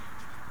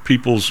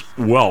people's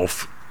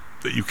wealth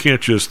that you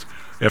can't just,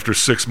 after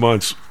 6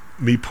 months,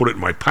 me put it in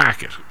my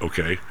pocket.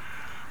 Okay,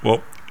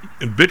 well,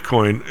 in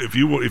Bitcoin, if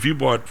you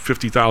bought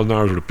 $50,000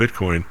 worth of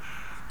Bitcoin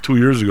 2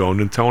 years ago and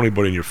didn't tell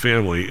anybody in your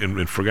family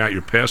and forgot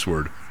your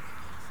password,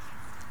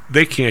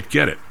 they can't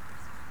get it.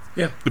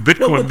 Yeah. The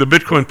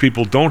Bitcoin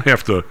people don't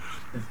have to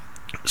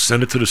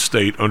send it to the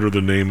state under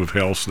the name of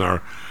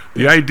Halsnar.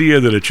 The idea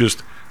that it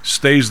just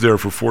stays there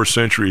for 4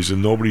 centuries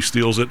and nobody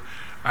steals it,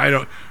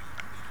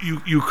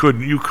 you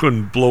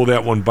couldn't blow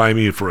that one by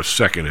me for a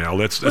second, Hal.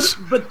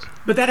 But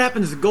that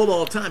happens to gold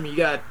all the time. You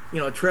got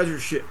a treasure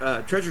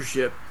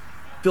ship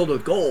filled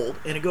with gold,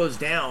 and it goes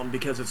down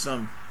because of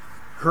some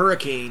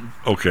hurricane.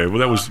 Okay, well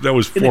that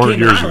was 400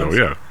 years ago,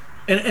 yeah.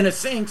 And it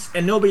sinks,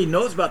 and nobody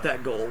knows about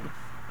that gold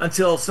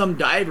until some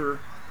diver,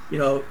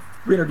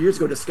 300 years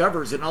ago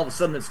discovers it, and all of a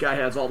sudden this guy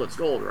has all this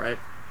gold, right?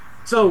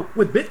 So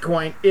with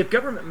Bitcoin, if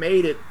government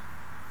made it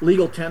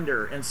legal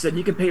tender and said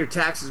you can pay your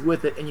taxes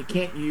with it and you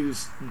can't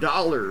use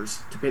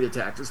dollars to pay the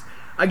taxes,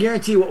 I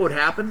guarantee what would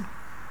happen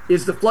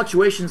is the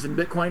fluctuations in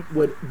Bitcoin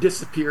would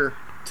disappear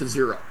to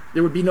zero.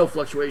 There would be no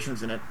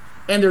fluctuations in it,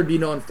 and there would be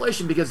no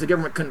inflation because the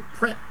government couldn't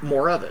print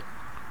more of it.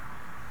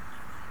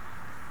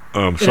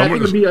 And I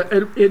think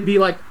it'd be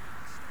like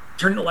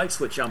turning the light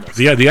switch almost.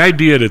 Yeah, the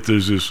idea that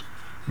there's this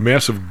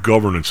massive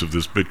governance of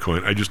this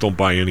Bitcoin, I just don't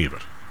buy any of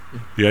it.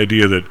 The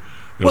idea that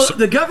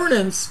the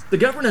governance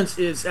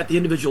is at the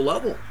individual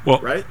level,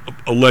 right?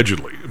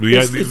 Allegedly,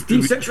 it's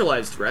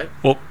decentralized, right?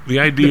 Well, the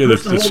idea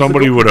that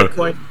somebody would have,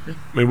 I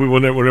mean, we're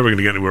never going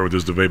to get anywhere with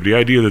this debate. But the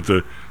idea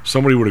that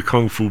somebody with a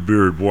kung fu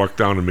beard walked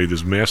down and made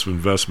this massive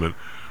investment,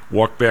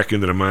 walked back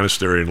into the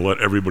monastery and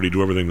let everybody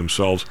do everything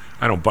themselves,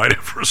 I don't buy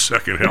that for a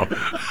second, Hal.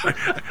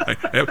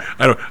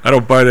 I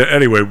don't buy that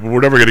anyway.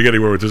 We're never going to get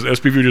anywhere with this.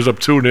 SP Futures up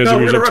 2, NASDAQ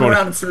Futures up 20. Run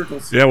around in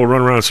circles. Yeah, we'll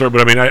run around in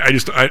circles. But I mean,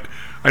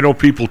 I know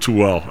people too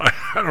well.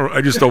 I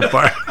just don't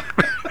buy it.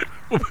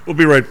 We'll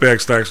be right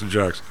back, Stocks and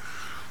Jocks.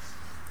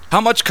 How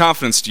much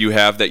confidence do you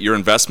have that your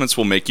investments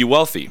will make you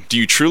wealthy? Do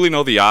you truly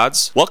know the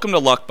odds? Welcome to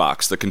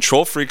Luckbox, the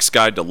control freak's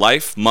guide to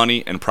life,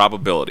 money, and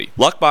probability.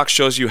 Luckbox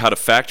shows you how to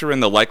factor in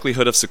the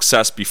likelihood of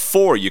success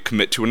before you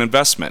commit to an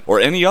investment or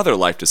any other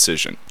life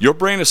decision. Your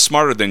brain is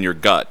smarter than your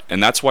gut,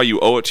 and that's why you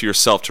owe it to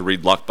yourself to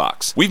read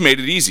Luckbox. We've made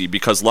it easy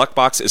because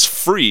Luckbox is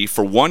free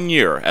for 1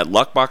 year at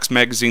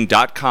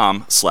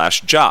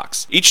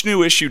luckboxmagazine.com/jocks. Each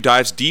new issue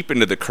dives deep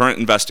into the current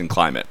investing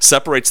climate,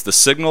 separates the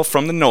signal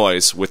from the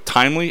noise with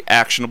timely,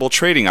 actionable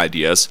trading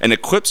ideas, and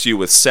equips you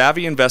with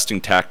savvy investing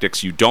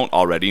tactics you don't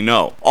already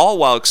know, all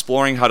while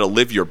exploring how to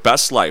live your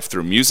best life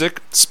through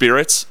music,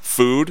 spirits,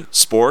 food,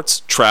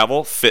 sports,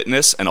 travel,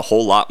 fitness, and a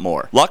whole lot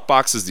more.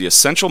 Luckbox is the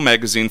essential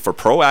magazine for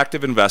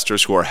proactive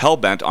investors who are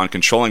hell-bent on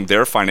controlling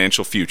their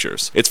financial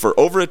futures. It's for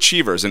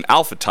overachievers and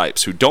alpha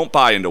types who don't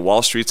buy into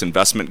Wall Street's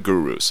investment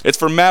gurus. It's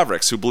for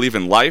mavericks who believe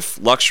in life,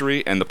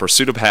 luxury, and the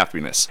pursuit of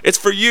happiness. It's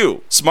for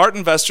you. Smart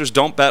investors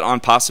don't bet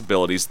on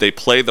possibilities, they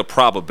play the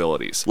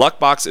probabilities.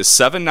 Luckbox is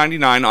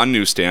 $7.99 on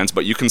newsstands,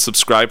 but you can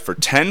subscribe for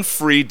 10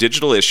 free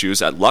digital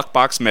issues at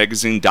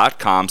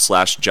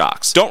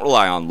luckboxmagazine.com/jocks. Don't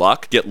rely on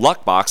luck. Get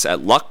Luckbox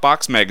at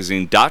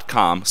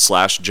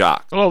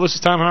luckboxmagazine.com/jocks. Hello, this is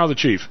Tom Howell, the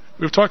Chief.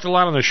 We've talked a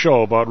lot on the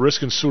show about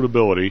risk and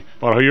suitability,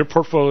 about how your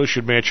portfolio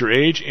should match your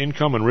age,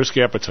 income, and risk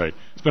appetite.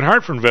 It's been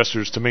hard for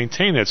investors to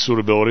maintain that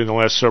suitability in the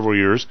last several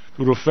years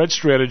due to a Fed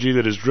strategy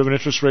that has driven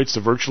interest rates to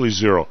virtually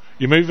zero.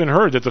 You may have even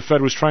heard that the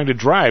Fed was trying to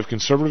drive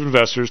conservative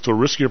investors to a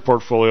riskier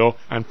portfolio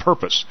on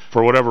purpose,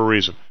 for whatever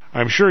reason.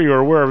 I'm sure you are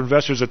aware of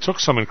investors that took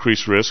some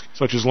increased risk,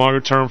 such as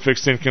longer-term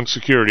fixed-income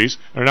securities,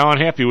 and are now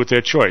unhappy with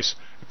that choice.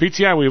 At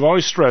PTI, we have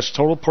always stressed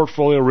total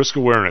portfolio risk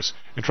awareness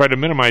and tried to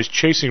minimize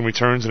chasing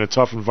returns in a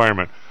tough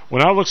environment.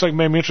 Well, now it looks like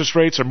maybe interest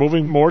rates are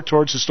moving more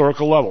towards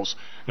historical levels.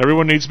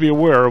 Everyone needs to be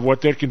aware of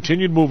what that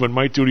continued movement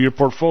might do to your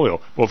portfolio,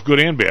 both good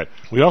and bad.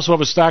 We also have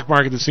a stock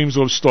market that seems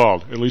to have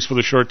stalled, at least for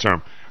the short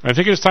term. I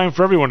think it's time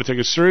for everyone to take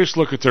a serious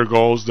look at their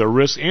goals, their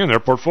risks, and their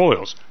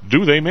portfolios.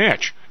 Do they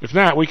match? If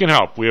not, we can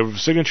help. We have a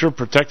signature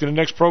protected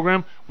index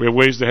program. We have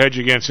ways to hedge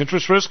against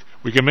interest risk.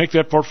 We can make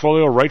that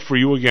portfolio right for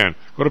you again.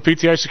 Go to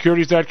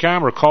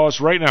PTIsecurities.com or call us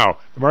right now.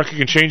 The market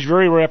can change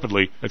very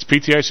rapidly. That's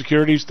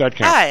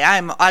PTIsecurities.com. Hi,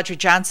 I'm Audrey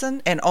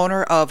Johnson, an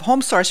owner of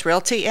Home Source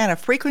Realty and a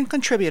frequent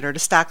contributor to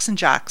Stocks and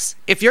Jocks.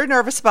 If you're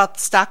nervous about the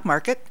stock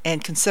market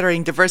and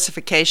considering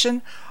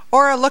diversification,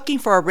 or are looking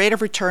for a rate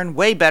of return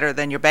way better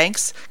than your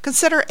banks,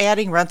 consider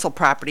adding rental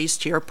properties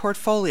to your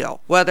portfolio.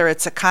 Whether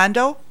it's a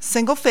condo,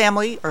 single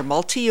family, or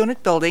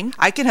multi-unit building,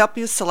 I can help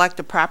you select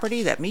a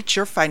property that meets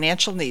your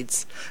financial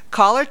needs.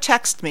 Call or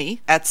text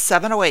me at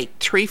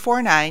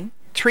 708-349-3600.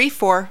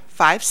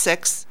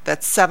 708-3456.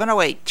 That's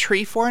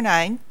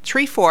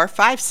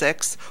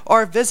 708-349-3456.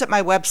 Or visit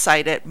my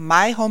website at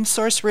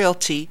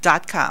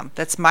myhomesourcerealty.com.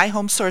 That's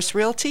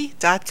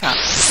myhomesourcerealty.com.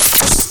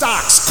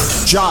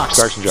 Stocks, jocks.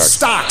 Stocks and jocks.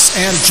 Stocks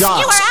and jocks.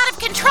 You are out of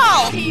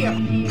control. Here,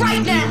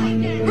 right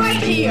now, right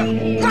here,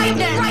 right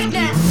now, right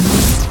now.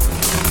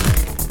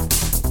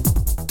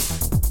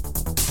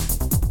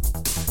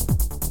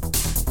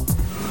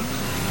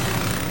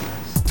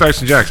 Stocks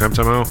and jocks. I'm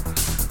Tom O.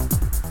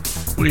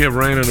 We have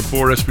Ryan on the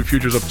board. SP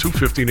futures up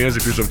 250,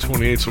 Nasdaq futures up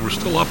 28, so we're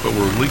still up, but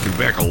we're leaking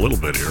back a little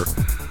bit here.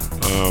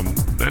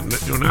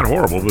 Not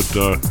horrible, but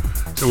so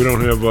we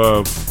don't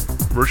have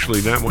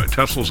virtually not much.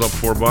 Tesla's up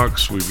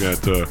 $4. We've got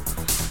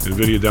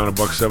Nvidia down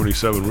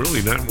 $1.77.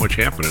 Really, not much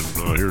happening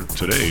here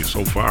today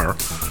so far.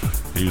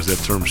 I use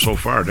that term so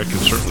far. That can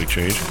certainly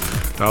change.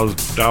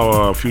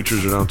 Dow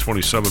futures are down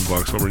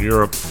 $27. Over in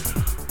Europe,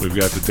 we've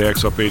got the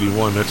DAX up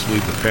 81. That's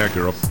leading the pack.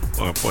 They're up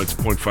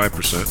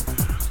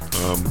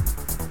 0.5%.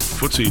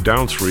 FTSE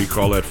down 3,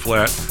 call that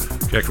flat.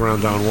 CAC around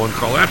down 1,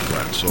 call that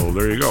flat. So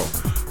there you go.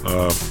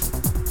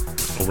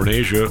 Over in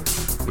Asia,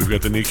 we've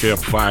got the Nikkei up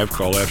 5,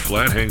 call that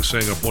flat. Hang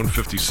Seng up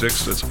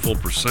 156, that's a full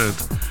percent.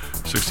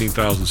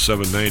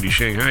 16,790.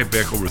 Shanghai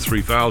back over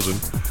 3,000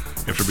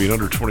 after being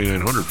under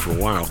 2,900 for a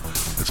while.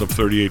 It's up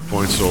 38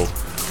 points. So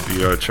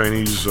the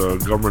Chinese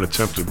government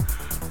attempt to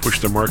push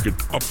the market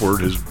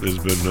upward is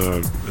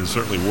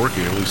certainly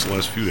working, at least the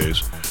last few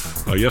days.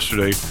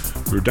 Yesterday,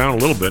 we were down a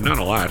little bit, not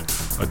a lot.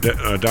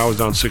 Dow was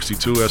down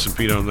 62,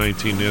 S&P down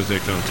 19,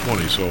 Nasdaq down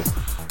 20. So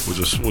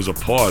it was a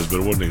pause, but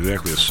it wasn't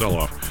exactly a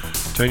sell-off.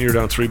 10-year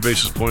down 3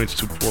 basis points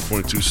to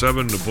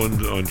 4.27. The Bund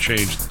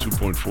unchanged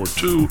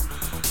 2.42.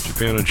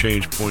 Japan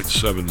unchanged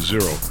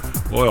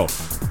 0.70. Oil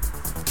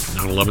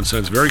down 11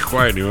 cents. Very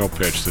quiet in the oil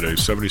patch today.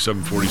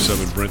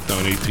 77.47. Brent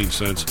down 18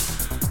 cents.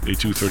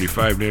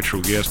 A235.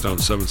 Natural gas down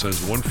 7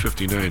 cents.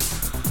 159.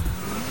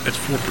 That's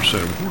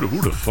 4%.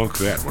 Who'd have thunk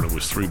that when it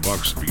was $3 at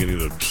the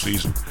beginning of the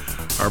season?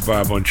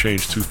 RBOB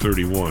unchanged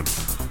 231.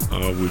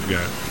 We've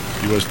got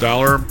U.S.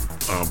 dollar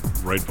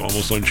right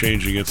almost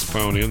unchanged against the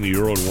pound and the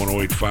euro at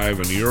 108.5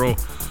 on the euro,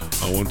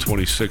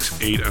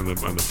 126.8 on the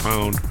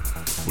pound.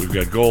 We've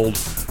got gold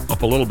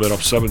up a little bit, up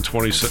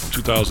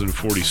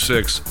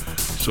 2,046.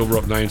 Silver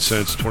up 9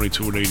 cents,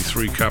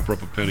 22.83. Copper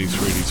up a penny,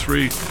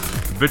 3.83.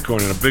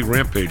 Bitcoin on a big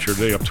rampage here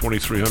today, up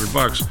 $2,300,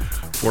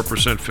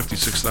 4%,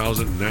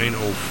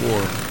 56,904.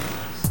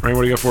 Ryan,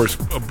 what do you got for us?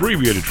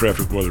 Abbreviated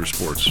traffic, weather,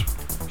 sports.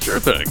 Sure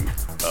thing.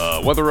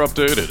 Weather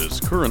update, it is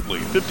currently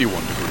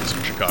 51 degrees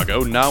in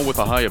Chicago, now with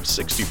a high of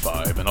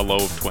 65 and a low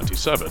of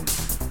 27.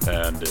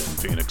 And in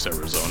Phoenix,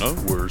 Arizona,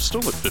 we're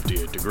still at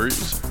 58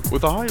 degrees,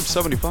 with a high of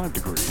 75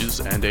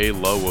 degrees and a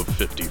low of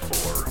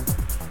 54.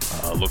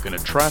 Looking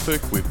at traffic,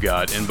 we've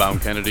got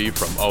inbound Kennedy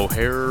from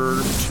O'Hare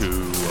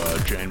to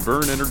Jane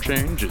Byrne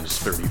interchange is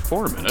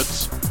 34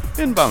 minutes.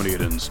 Inbound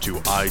Edens to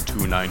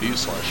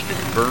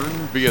I-290/Jane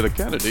Byrne via the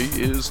Kennedy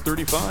is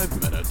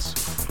 35 minutes.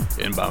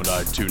 Inbound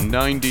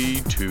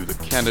I-290 to the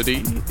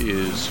Kennedy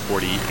is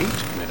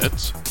 48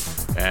 minutes.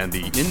 And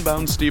the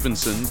inbound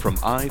Stevenson from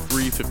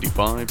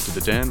I-355 to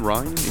the Dan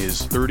Ryan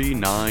is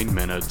 39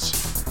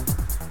 minutes.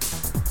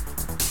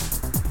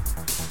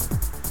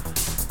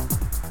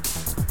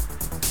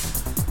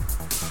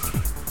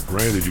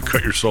 Ryan, did you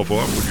cut yourself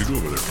off? What did you do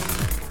over there?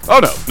 Oh,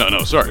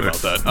 no, sorry about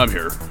that. I'm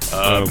here.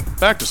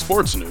 Back to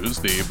sports news.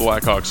 The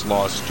Blackhawks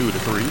lost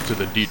 2-3 to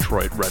the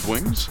Detroit Red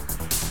Wings.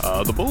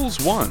 The Bulls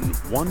won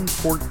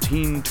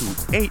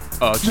 108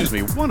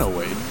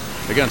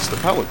 against the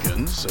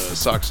Pelicans.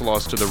 Sox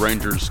lost to the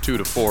Rangers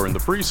 2-4 in the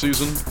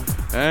preseason.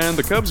 And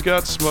the Cubs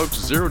got smoked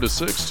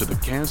 0-6 to the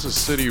Kansas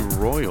City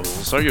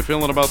Royals. How are you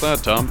feeling about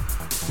that, Tom?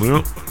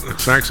 Well, the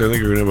Sox, I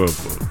think, are going to have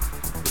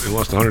they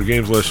lost 100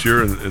 games last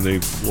year, and they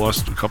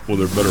lost a couple of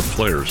their better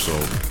players, so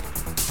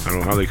I don't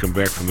know how they come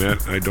back from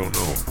that. I don't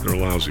know. They're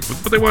lousy.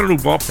 But they want a new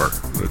ballpark.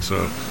 That's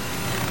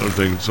another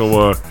thing.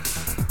 So,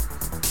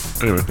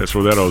 anyway, that's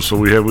where that is. So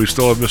we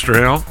still have Mr.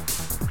 Hal.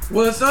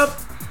 What's up?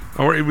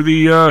 All right, with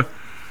the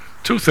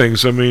two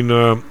things. I mean,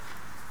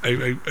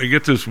 I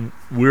get this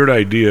weird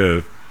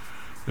idea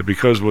that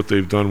because of what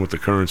they've done with the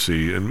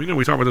currency, and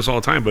we talk about this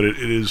all the time, but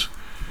it's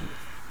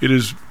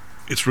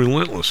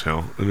relentless,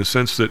 Hal, in the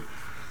sense that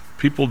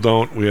people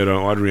don't. We had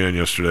Audrey on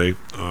yesterday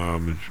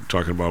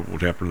talking about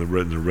what happened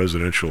in the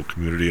residential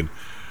community, and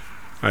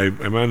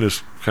I'm on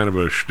this kind of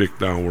a shtick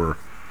down where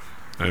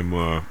I'm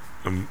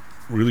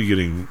really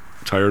getting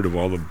tired of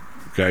all the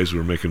guys who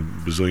are making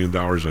bazillion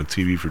dollars on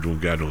TV for doing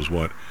God knows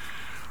what.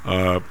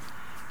 Talking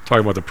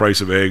about the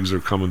price of eggs are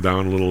coming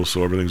down a little,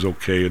 so everything's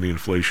okay, and the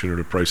inflation or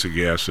the price of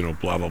gas,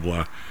 blah blah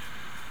blah.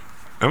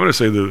 I'm going to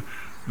say the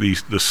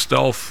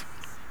stealth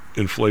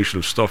inflation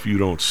of stuff you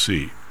don't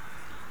see.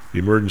 The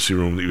emergency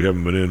room that you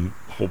haven't been in,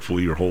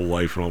 hopefully your whole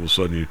life, and all of a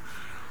sudden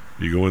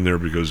you go in there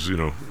because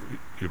you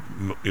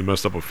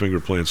messed up a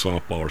finger playing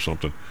softball or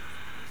something.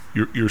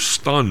 You're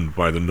stunned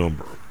by the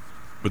number,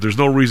 but there's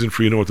no reason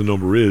for you to know what the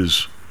number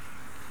is.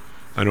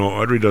 I know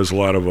Audrey does a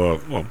lot of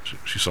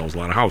she sells a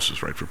lot of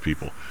houses, right, for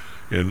people,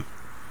 and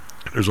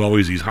there's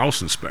always these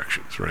house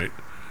inspections, right,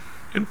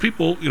 And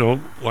people, a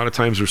lot of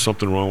times there's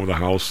something wrong with a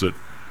house that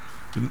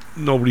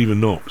nobody even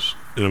knows.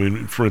 I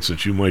mean, for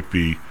instance, you might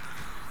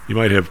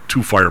have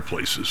 2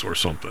 fireplaces or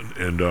something,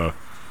 and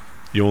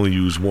you only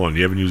use one.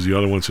 You haven't used the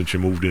other one since you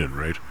moved in,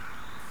 right?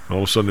 All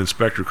of a sudden, the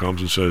inspector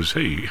comes and says,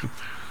 "Hey,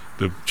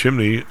 the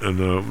chimney and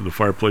the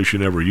fireplace you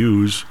never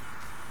use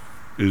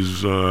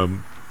is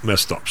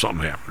messed up.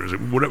 Something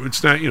happened. Whatever.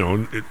 It's not,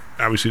 it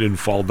obviously didn't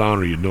fall down,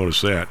 or you'd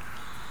notice that."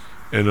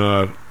 And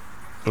all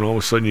of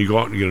a sudden, you go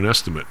out and you get an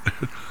estimate.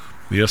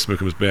 The estimate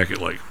comes back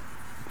at like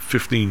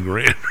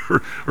 $15,000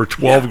 or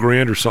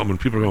 $12,000 or something. And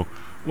people go,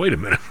 "Wait a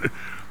minute,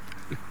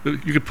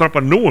 you could put up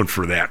a new one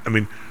for that." I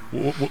mean,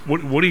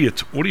 what are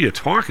you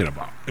talking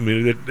about? I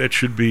mean, that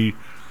should be,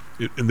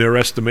 in their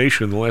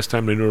estimation, the last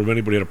time they knew of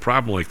anybody had a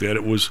problem like that,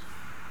 it was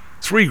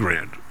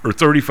 $3,000 or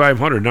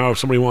 $3,500. Now, if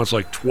somebody wants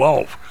like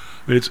 12,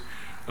 I mean, it's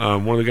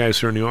one of the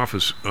guys here in the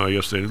office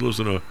yesterday. He lives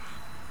in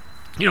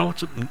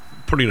it's a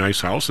pretty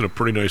nice house in a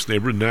pretty nice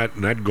neighborhood,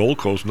 not Gold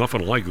Coast,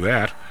 nothing like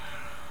that.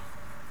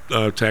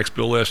 Tax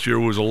bill last year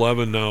was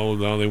 11. Now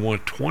they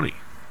want 20.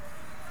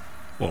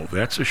 Well,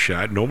 that's a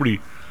shot. Nobody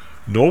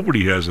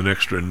has an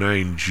extra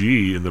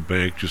 9G in the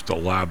bank just to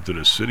lob to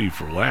the city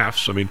for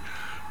laughs. I mean,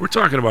 we're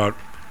talking about.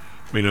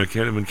 I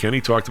mean, Kenny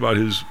talked about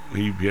he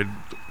had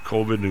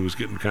COVID and he was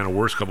getting kind of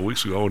worse a couple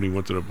weeks ago, and he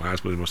went to the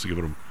hospital. He must have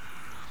given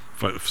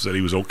him, said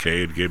he was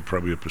okay, and gave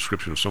probably a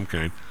prescription of some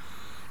kind.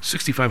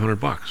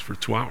 $6,500 for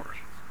 2 hours.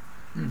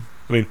 I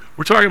mean,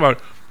 we're talking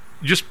about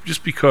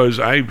just because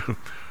I'm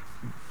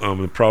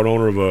the proud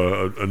owner of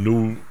a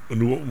new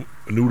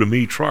to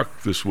me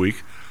truck this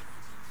week,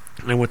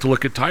 and I went to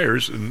look at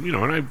tires, and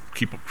and I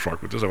keep a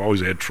truck with this. I've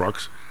always had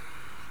trucks.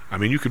 I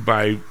mean, you could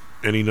buy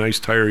any nice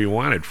tire you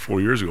wanted.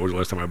 4 years ago was the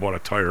last time I bought a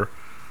tire.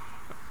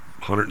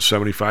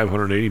 175,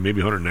 180,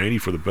 maybe 190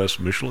 for the best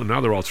Michelin. Now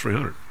they're all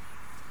 300.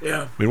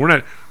 Yeah. I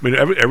mean,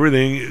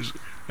 everything is.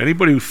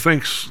 Anybody who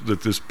thinks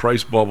that this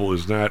price bubble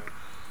is not,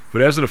 if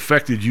it hasn't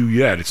affected you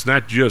yet, it's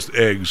not just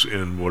eggs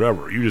and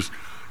whatever. You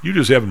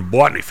just haven't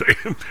bought anything.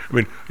 I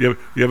mean, you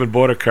haven't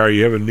bought a car.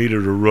 You haven't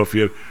needed a roof.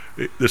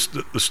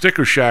 The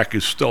sticker shock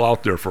is still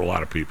out there for a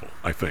lot of people,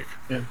 I think.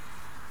 Yeah.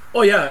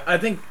 Oh yeah, I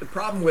think the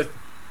problem with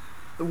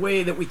the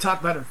way that we talk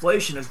about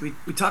inflation is we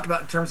talk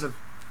about in terms of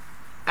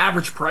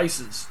average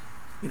prices,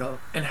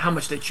 and how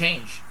much they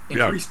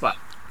increase by.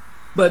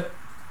 But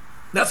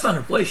that's not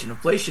inflation.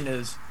 Inflation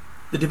is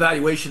the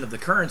devaluation of the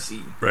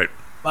currency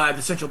by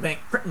the central bank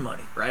printing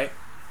money, right?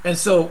 And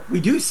so we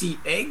do see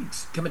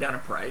eggs coming down in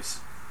price.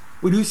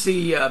 We do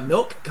see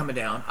milk coming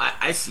down.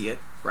 I see it,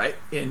 right,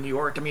 in New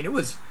York. I mean, it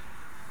was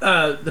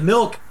the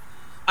milk.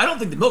 I don't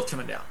think the milk's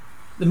coming down.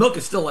 The milk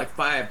is still like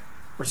 $5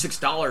 or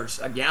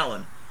 $6 a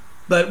gallon.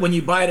 But when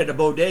you buy it at a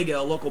bodega,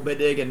 a local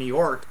bodega in New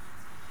York,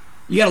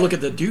 you got to look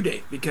at the due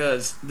date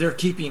because they're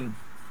keeping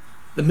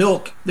the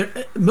milk.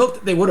 Milk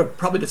that they would have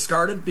probably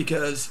discarded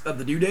because of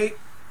the due date.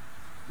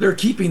 They're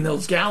keeping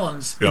those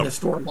gallons in the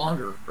store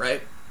longer,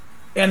 right?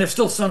 And they're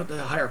still selling at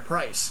a higher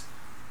price.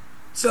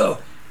 So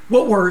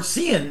what we're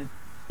seeing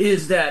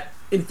is that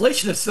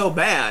inflation is so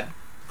bad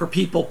for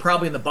people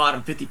probably in the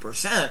bottom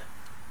 50%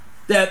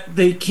 that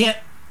they can't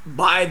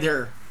buy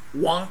their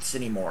wants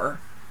anymore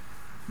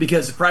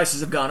because the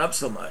prices have gone up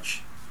so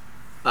much.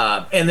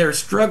 And they're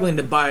struggling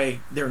to buy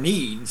their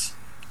needs.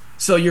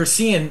 So you're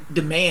seeing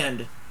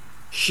demand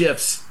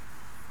shifts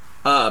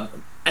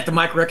at the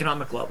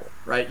microeconomic level,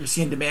 right? You're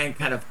seeing demand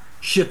kind of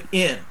shift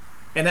in,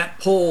 and that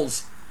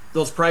pulls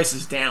those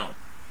prices down,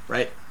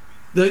 right?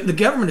 The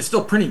government is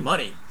still printing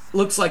money.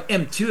 Looks like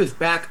M2 is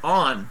back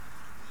on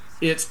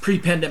its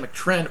pre-pandemic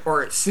trend,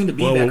 or it's soon to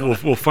be back on.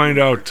 We'll find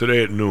out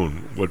today at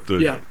noon what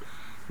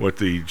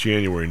the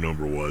January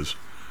number was.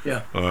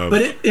 Yeah,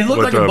 but it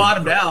looked like it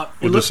bottomed out.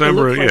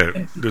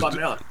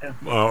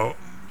 Well,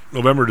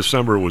 November,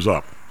 December was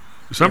up.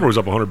 December was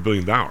up $100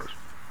 billion.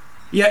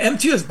 Yeah,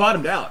 M2 has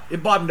bottomed out.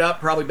 It bottomed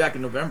out probably back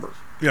in November.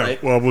 Yeah,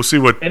 right? Well, we'll see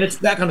and it's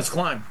back on its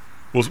climb.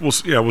 We'll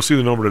see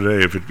the number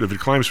today. If it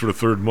climbs for the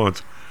third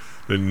month,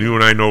 then you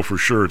and I know for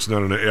sure it's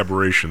not an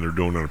aberration. They're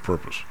doing it on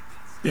purpose.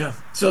 Yeah.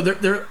 So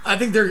I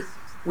think they're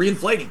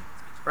reinflating,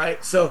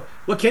 right? So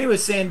what Kenny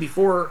was saying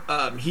before,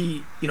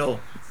 he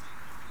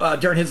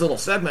during his little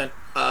segment,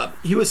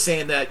 he was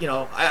saying that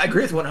I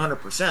agree with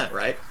 100%,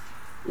 right?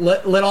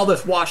 Let all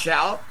this wash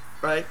out,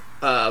 right?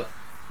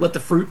 Let the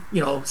fruit,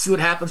 see what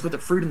happens with the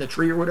fruit in the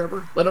tree or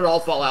whatever. Let it all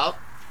fall out,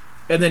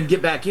 and then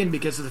get back in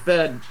because the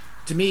Fed,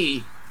 to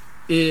me,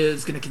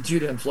 is going to continue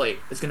to inflate.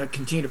 It's going to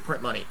continue to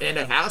print money, and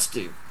it has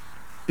to,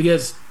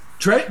 because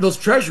those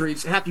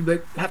treasuries have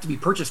to be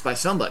purchased by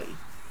somebody,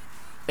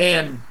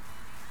 and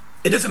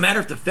it doesn't matter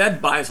if the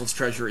Fed buys those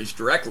treasuries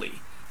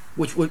directly,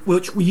 which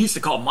we used to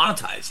call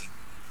monetizing.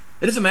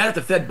 It doesn't matter if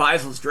the Fed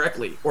buys those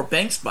directly or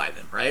banks buy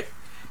them, right?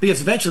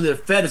 Because eventually the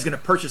Fed is going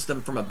to purchase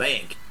them from a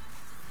bank.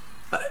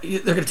 They're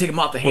going to take them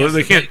off the hands.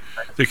 Well,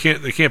 they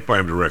can't buy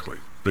them directly.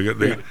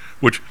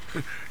 Which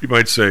you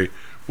might say,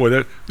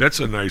 boy, that's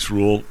a nice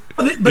rule.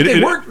 But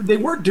they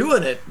weren't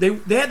doing it.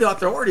 They had the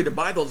authority to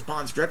buy those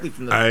bonds directly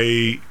from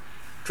the.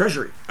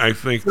 Treasury. I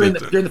think during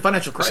that the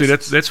financial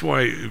crisis. See, that's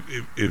why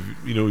if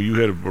you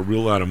had a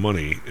real lot of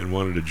money and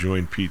wanted to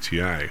join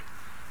PTI,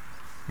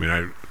 I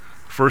mean,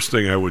 first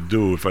thing I would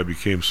do if I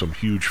became some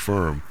huge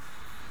firm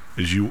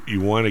is you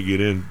want to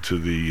get into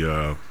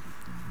the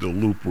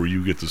loop where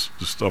you get the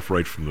stuff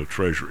right from the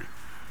Treasury.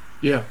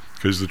 Yeah.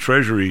 Because the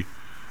Treasury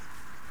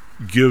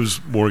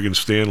gives Morgan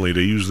Stanley,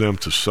 they use them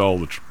to sell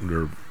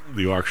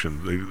the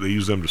auction. They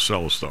use them to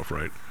sell the stuff,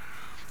 right?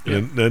 Yeah.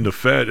 And then the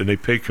Fed, and they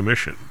pay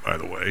commission, by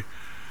the way.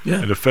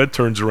 Yeah. And the Fed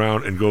turns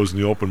around and goes in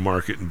the open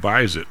market and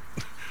buys it.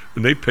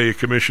 And they pay a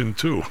commission,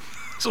 too.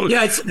 So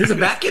yeah, there's a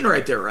back end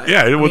right there, right?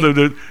 Yeah,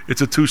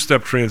 it's a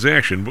two-step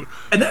transaction.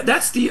 And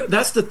that's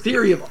the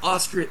theory of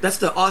Austria. That's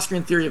the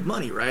Austrian theory of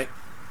money, right?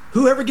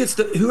 Whoever gets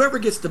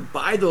to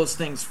buy those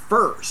things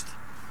first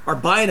are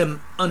buying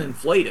them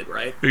uninflated,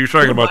 right? You're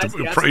talking about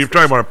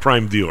a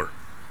prime dealer.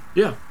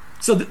 Yeah.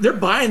 So they're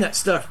buying that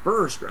stuff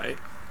first, right?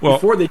 Well,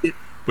 before they get.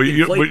 But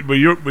you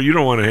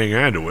don't want to hang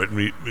on to it. I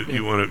mean,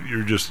 you want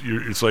to.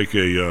 It's like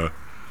a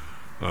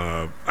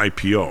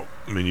IPO.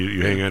 I mean,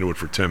 you hang on to it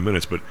for 10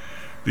 minutes, but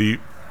the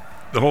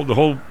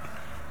whole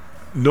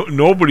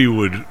nobody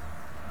would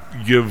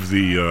give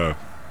the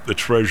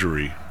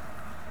Treasury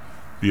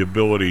the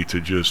ability to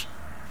just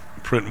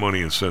print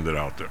money and send it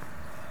out there.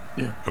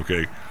 Yeah.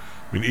 Okay.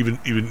 I mean, even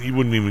you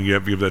wouldn't even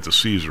give that to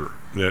Caesar.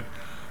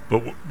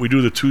 But we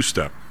do the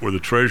two-step where the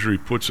Treasury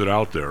puts it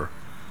out there,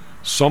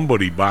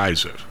 somebody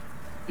buys it.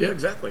 Yeah,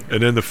 exactly.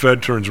 And then the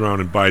Fed turns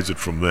around and buys it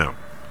from them.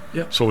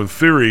 Yeah. So in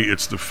theory,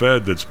 it's the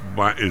Fed that's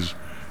is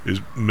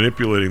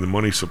manipulating the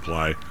money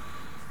supply,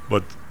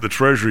 but the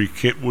Treasury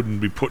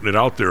wouldn't be putting it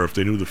out there if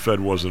they knew the Fed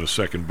wasn't a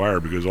second buyer,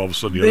 because all of a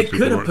sudden they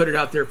couldn't put it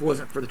out there if it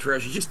wasn't for the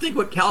Treasury. Just think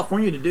what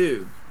California to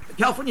do.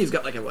 California's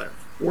got like a $40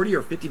 or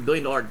 $50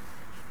 billion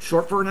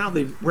shortfall now.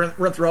 They've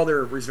run through all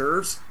their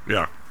reserves.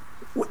 Yeah.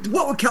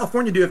 What would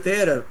California do if they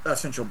had a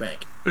central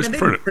bank? It's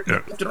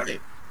pretty.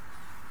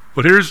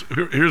 But here's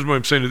what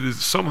I'm saying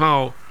is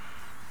somehow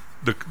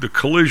the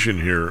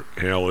collision here,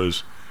 Hal,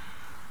 is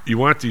you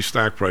want these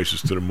stock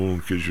prices to the moon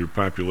because your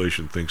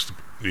population thinks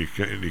the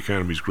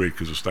economy's great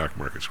because the stock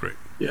market's great.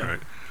 Yeah. Right.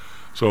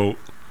 So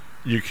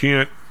you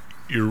can't.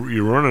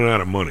 You're running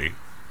out of money.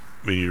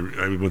 I mean,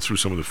 I went through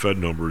some of the Fed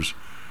numbers.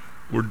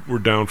 We're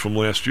down from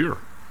last year,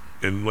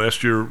 and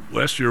last year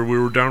we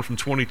were down from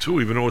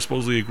 22, even though it was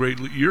supposedly a great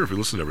year if you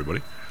listen to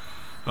everybody.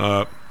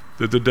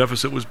 The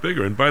deficit was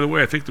bigger, and by the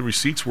way, I think the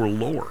receipts were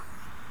lower.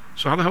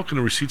 So how the hell can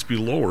the receipts be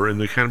lower and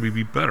the economy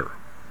be better?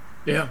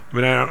 Yeah. I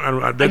mean,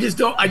 I just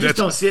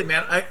don't see it,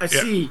 man. I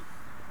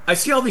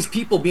see all these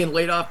people being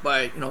laid off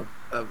by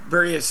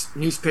various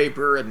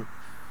newspaper and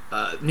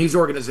news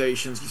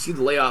organizations. You see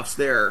the layoffs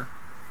there.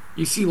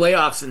 You see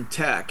layoffs in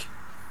tech,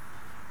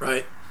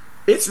 right?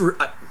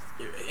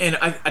 And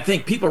I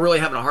think people are really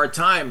having a hard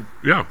time.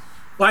 Yeah.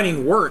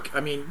 Finding work. I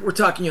mean, we're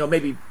talking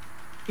maybe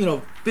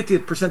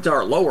 50th percentile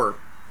or lower.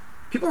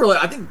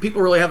 I think people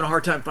are really having a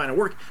hard time finding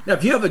work. Now,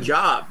 if you have a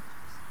job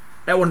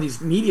at one of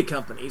these media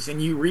companies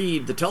and you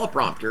read the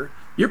teleprompter,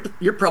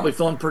 you're probably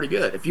feeling pretty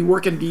good. If you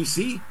work in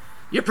DC,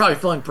 you're probably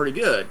feeling pretty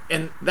good.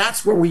 And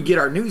that's where we get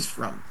our news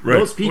from. Right.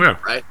 Those people, yeah.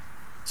 Right?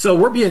 So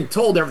we're being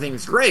told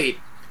everything's great,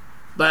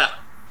 but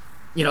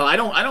I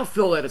don't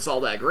feel that it's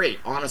all that great,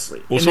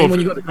 honestly. Well, and so then when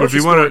you go to the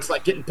grocery store, it's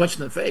like getting punched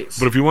in the face.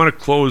 But if you want to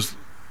close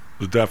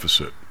the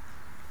deficit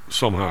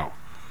somehow,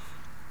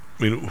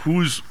 I mean,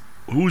 who's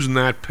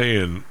not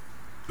paying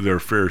their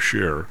fair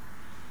share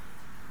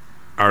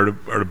are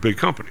the big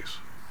companies.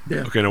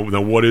 Yeah. Okay,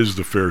 now what is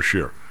the fair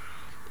share?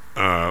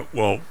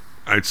 Well,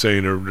 I'd say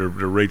their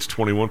rate's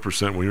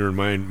 21% when you're in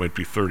mine might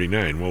be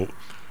 39. Well,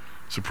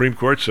 Supreme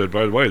Court said,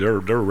 by the way, they're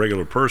a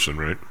regular person,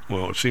 right?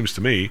 Well, it seems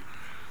to me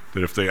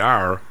that if they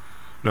are,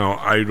 now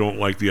I don't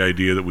like the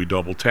idea that we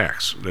double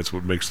tax. That's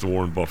what makes the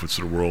Warren Buffetts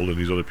of the world and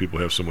these other people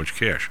have so much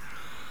cash.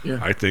 Yeah.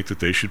 I think that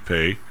they should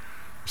pay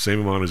the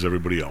same amount as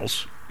everybody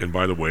else. And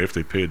by the way, if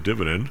they pay a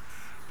dividend,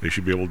 they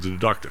should be able to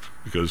deduct it,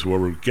 because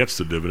whoever gets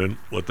the dividend,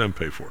 let them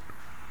pay for it.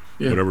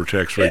 Yeah. Whatever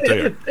tax rate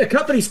they have. If a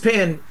company's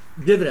paying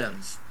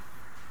dividends,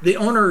 the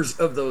owners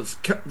of those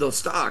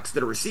stocks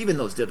that are receiving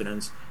those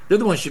dividends, they're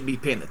the ones who should be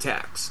paying the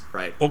tax,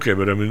 right? Okay,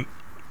 but I mean,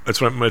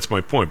 that's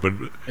my point. But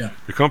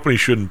the company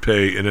shouldn't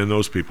pay, and then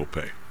those people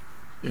pay.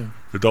 Yeah.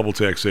 The double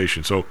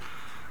taxation. So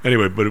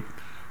anyway, but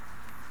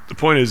the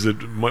point is that...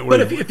 But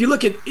if you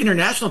look at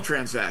international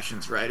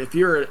transactions, right, if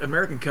you're an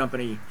American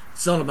company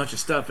selling a bunch of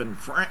stuff in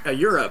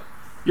Europe,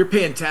 you're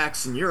paying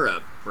tax in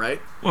Europe, right?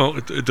 Well,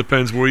 it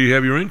depends where you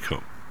have your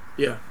income.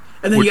 Yeah,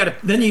 and then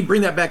then you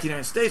bring that back to the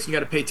United States, and you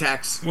got to pay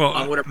tax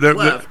on whatever's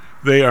left.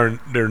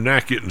 They're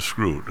not getting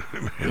screwed.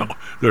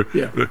 They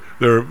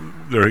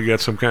got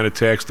some kind of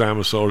tax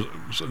domicile.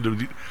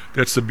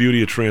 That's the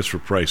beauty of transfer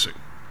pricing.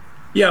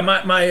 Yeah,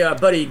 my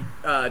buddy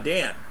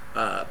Dan,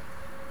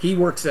 he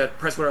works at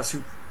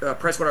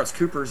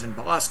PricewaterhouseCoopers in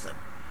Boston,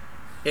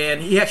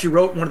 and he actually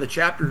wrote one of the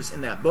chapters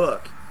in that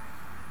book.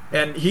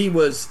 And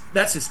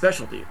that's his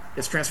specialty,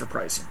 is transfer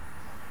pricing.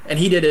 And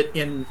he did it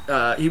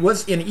he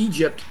was in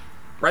Egypt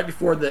right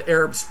before the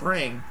Arab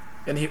Spring,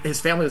 and his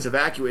family was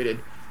evacuated.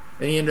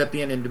 and he ended up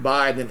being in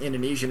Dubai, then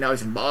Indonesia, now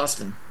he's in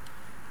Boston.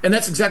 And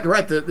that's exactly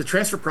right. The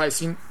transfer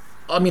pricing,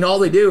 I mean, all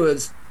they do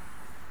is,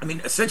 I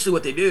mean, essentially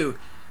what they do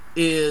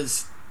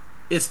is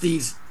it's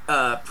these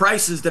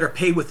prices that are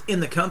paid within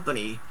the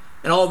company,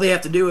 and all they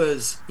have to do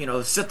is, you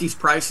know, set these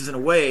prices in a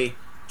way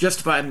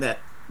justifying that,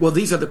 well,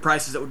 these are the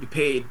prices that would be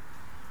paid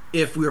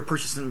if we were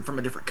purchasing them from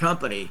a different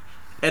company.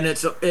 And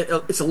it's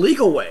a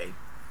legal way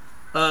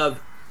of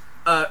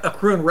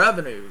accruing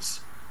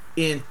revenues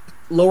in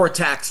lower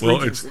tax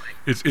regions,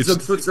 it's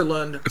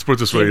Switzerland. Let's put it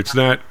this way: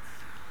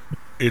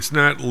 it's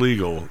not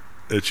legal.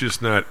 It's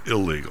just not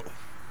illegal,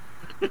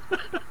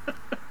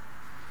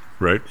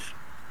 right?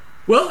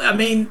 Well, I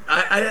mean,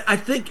 I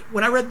think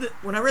when I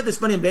read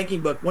this Money in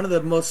Banking book, one of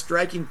the most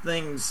striking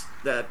things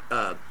that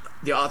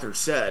the author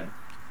said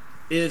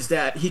is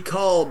that he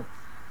called,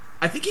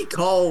 if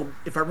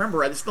I remember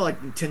right, it's been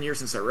like 10 years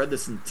since I read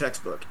this in the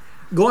textbook,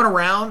 going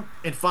around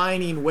and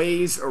finding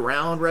ways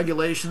around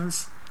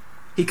regulations.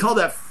 He called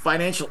that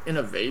financial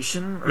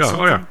innovation or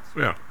something.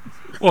 Yeah.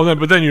 Well,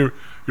 but then you're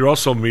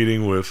also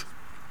meeting with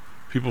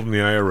people from the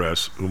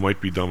IRS who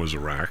might be dumb as a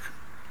rack,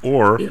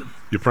 or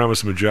you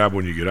promise them a job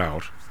when you get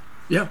out.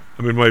 Yeah.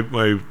 I mean,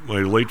 my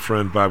late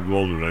friend Bob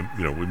Golden,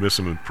 we miss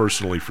him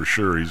personally for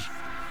sure. He's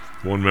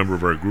one member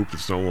of our group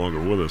that's no longer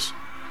with us.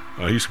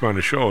 He's come on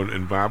the show,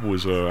 and Bob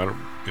was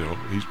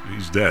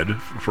he's dead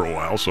for a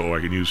while, so I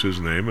can use his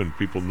name, and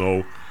people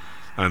know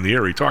on the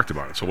air he talked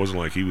about it. So it wasn't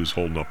like he was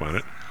holding up on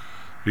it.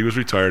 He was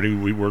retired.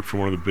 We worked for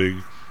one of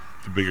the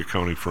big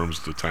accounting firms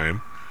at the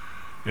time,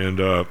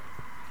 and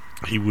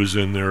he was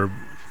in their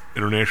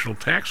international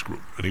tax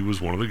group, and he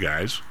was one of the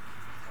guys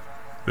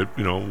that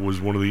was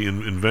one of the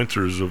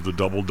inventors of the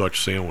double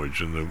Dutch sandwich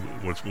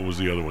and what was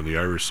the other one, the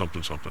Irish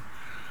something.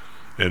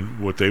 And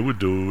what they would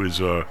do is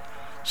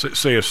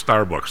say a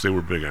Starbucks, they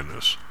were big on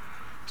this.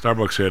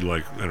 Starbucks had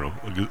a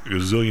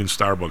gazillion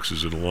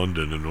Starbucks in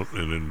London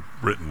and in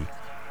Britain.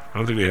 I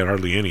don't think they had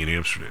hardly any in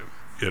Amsterdam.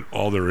 Yet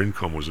all their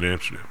income was in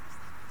Amsterdam.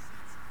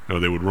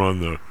 They would run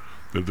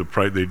the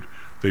price.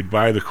 They'd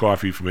buy the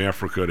coffee from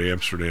Africa to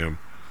Amsterdam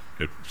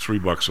at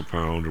 $3 a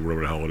pound or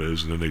whatever the hell it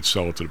is, and then they'd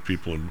sell it to the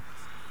people in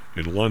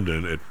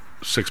London at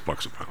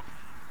 $6 a pound.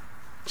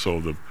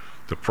 So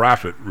the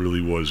profit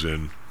really was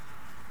in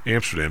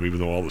Amsterdam, even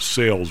though all the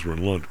sales were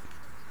in London.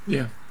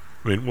 Yeah.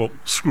 I mean, well,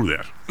 screw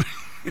that.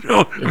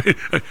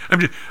 I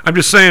mean, I'm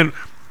just saying,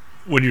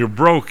 when you're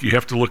broke, you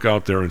have to look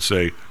out there and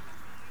say,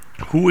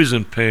 who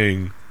isn't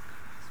paying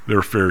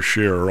their fair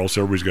share, or else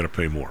everybody's got to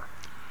pay more.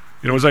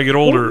 As I get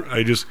older,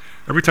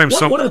 every time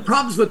one of the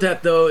problems with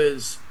that, though,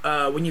 is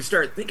when you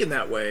start thinking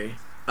that way,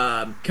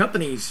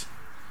 companies,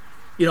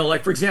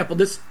 like, for example,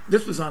 this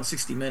was on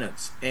 60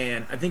 Minutes,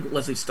 and I think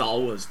Leslie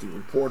Stahl was the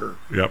reporter.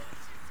 Yep.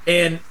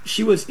 And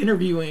she was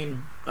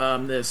interviewing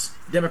this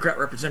Democrat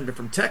representative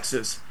from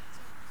Texas,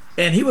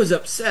 and he was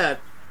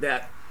upset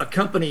that a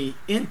company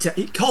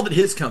he called it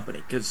his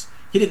company because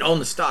he didn't own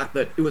the stock,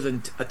 but it was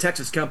a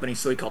Texas company,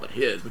 so he called it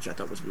his, which I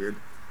thought was weird.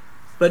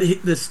 But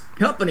this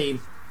company,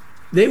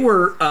 they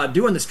were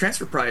doing this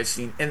transfer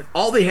pricing, and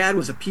all they had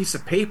was a piece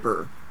of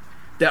paper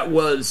that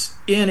was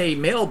in a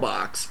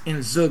mailbox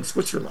in Zug,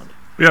 Switzerland.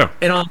 Yeah.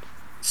 And on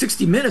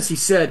 60 Minutes, he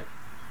said,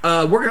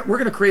 we're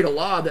gonna create a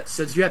law that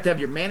says you have to have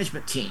your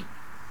management team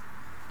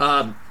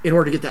in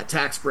order to get that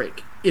tax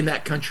break in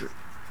that country.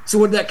 So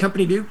what did that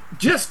company do?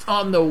 Just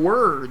on the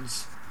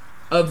words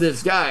of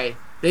this guy,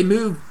 they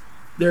moved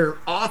their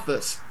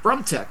office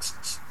from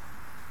Texas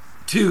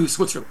to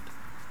Switzerland.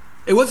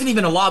 It wasn't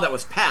even a law that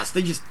was passed.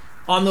 They just,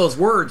 on those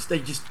words, they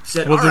just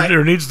said, well, all right.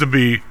 There needs to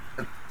be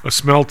a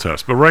smell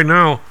test. But right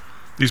now,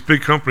 these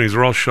big companies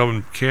are all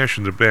shoving cash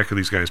in the back of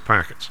these guys'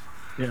 pockets.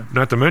 Yeah.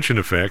 Not to mention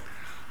the fact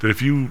that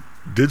if you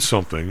did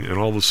something and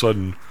all of a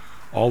sudden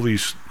all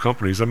these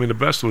companies, I mean, the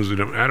best was, I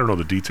don't know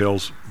the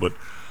details, but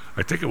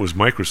I think it was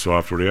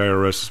Microsoft or the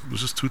IRS,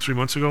 was this 2-3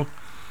 months ago?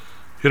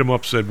 Hit them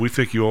up, said, we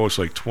think you owe us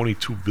like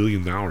 $22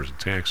 billion in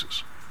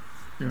taxes.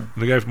 Yeah.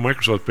 And the guy from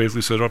Microsoft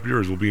basically said, up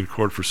yours, we'll be in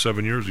court for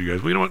 7 years, you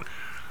guys. Well, you know what?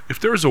 If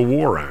there's a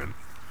war on,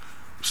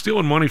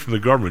 stealing money from the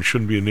government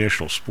shouldn't be a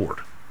national sport.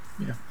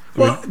 Yeah.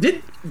 Well,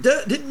 didn't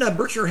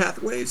Berkshire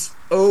Hathaways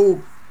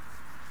owe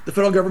the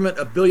federal government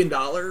 $1 billion?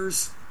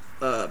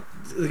 The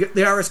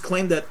IRS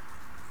claimed that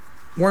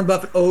Warren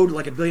Buffett owed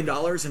like $1 billion,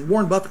 and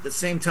Warren Buffett at the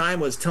same time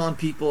was telling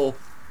people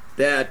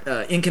that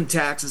income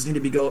taxes need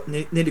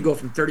to go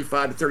from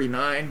 35 to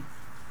 39.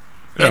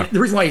 Yeah. And the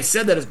reason why he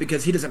said that is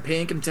because he doesn't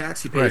pay income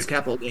tax; he pays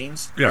capital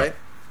gains. Yeah. Right.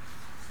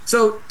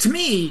 So to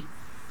me,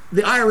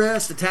 the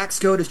IRS, the tax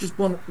code, is just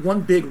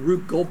one big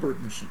Rube Goldberg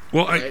machine.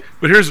 Well, right?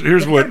 but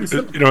here's what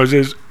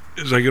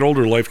as I get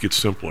older, life gets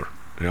simpler.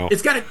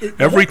 It's got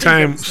every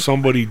time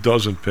somebody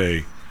doesn't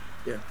pay,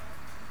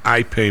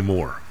 I pay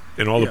more,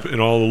 and all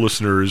the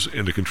listeners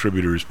and the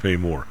contributors pay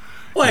more.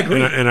 Well, I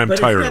agree, and I'm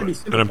tired of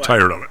it. And I'm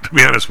tired of it, to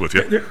be honest with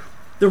you.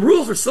 The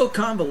rules are so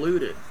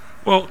convoluted.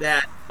 Well,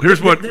 that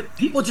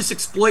people just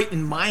exploit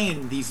and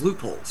mine these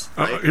loopholes.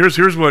 Right?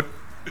 Here's what,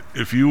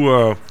 if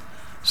you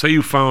say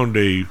you found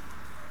a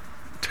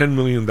 $10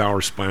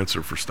 million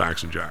sponsor for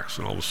Stocks and Jocks,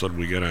 and all of a sudden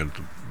we get on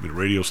the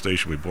radio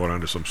station, we bought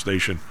onto some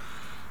station,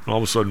 and all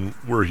of a sudden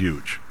we're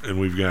huge, and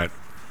we've got,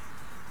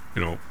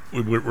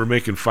 we're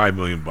making $5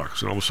 million, and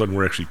all of a sudden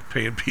we're actually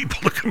paying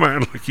people to come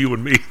on like you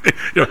and me.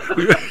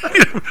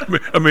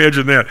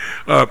 Imagine that.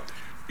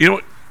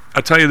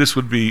 I tell you, this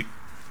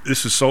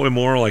is so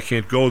immoral. I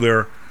can't go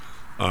there,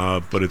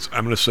 but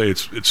I'm going to say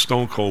it's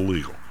stone cold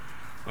legal.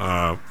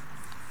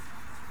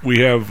 We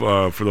have,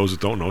 for those that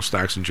don't know,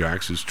 Stocks and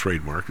Jocks is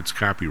trademarked. It's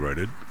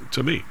copyrighted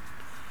to me,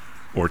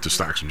 or to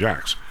Stocks and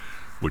Jocks,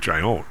 which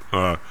I own.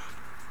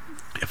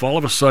 If all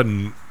of a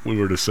sudden we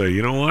were to say,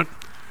 you know what,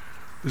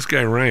 this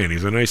guy Ryan,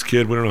 he's a nice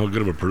kid. We don't know how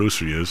good of a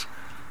producer he is.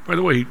 By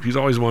the way, he's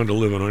always wanted to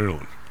live in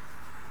Ireland.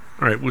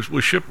 All right,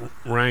 we'll ship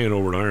Ryan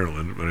over to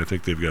Ireland, and I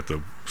think they've got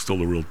the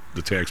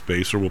tax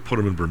base, or we'll put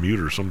him in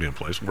Bermuda or some damn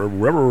place,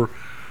 wherever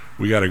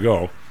we got to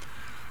go,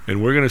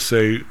 and we're going to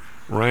say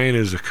Ryan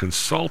is a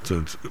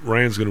consultant.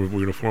 We're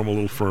going to form a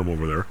little firm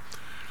over there,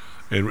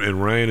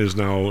 and Ryan is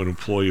now an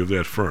employee of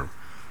that firm.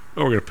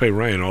 Well, we're going to pay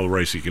Ryan all the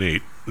rice he can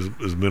eat,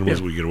 as minimal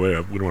as we get away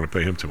with. We don't want to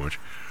pay him too much,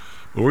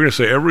 but we're going to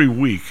say every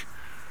week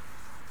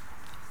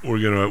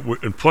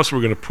and plus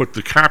we're going to put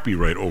the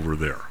copyright over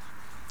there.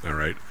 All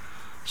right,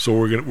 so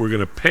we're going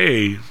to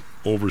pay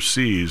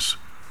overseas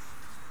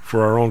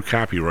for our own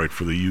copyright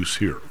for the use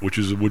here, which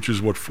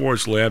is what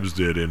Forest Labs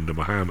did in the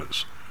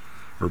Bahamas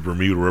or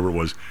Bermuda, wherever it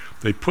was.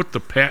 They put the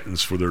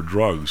patents for their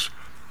drugs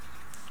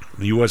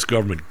the U.S.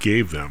 government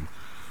gave them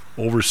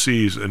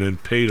overseas, and then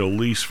paid a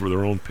lease for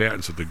their own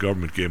patents that the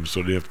government gave them,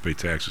 so they didn't have to pay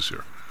taxes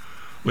here.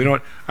 Well, you know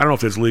what? I don't know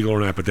if that's legal or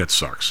not, but that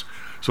sucks.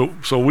 So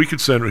we could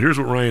send. Here's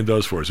what Ryan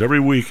does for us. Every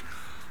week,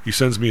 he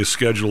sends me a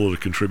schedule of the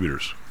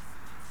contributors,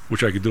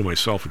 which I could do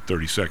myself in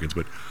 30 seconds.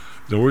 But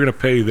then we're going to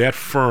pay that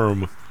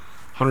firm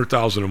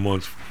 $100,000 a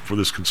month for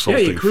this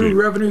consulting fee. Accrued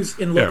revenues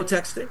in local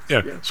tax states.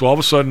 Yeah. So all of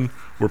a sudden,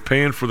 we're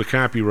paying for the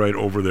copyright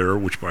over there,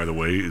 which, by the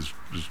way, is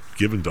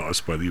given to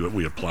us by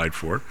we applied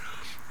for it,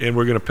 and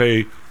we're going to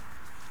pay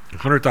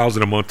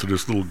 $100,000 a month to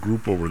this little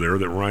group over there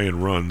that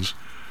Ryan runs,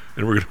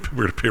 and we're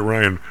going to pay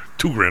Ryan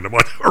 $2,000 a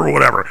month or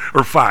whatever,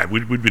 or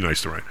 $5,000. We'd be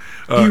nice to Ryan.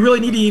 Do you really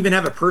need to even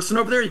have a person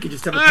over there? You could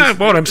just have a piece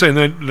well, I'm saying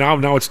that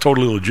now it's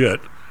totally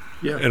legit.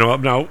 Yeah.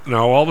 Now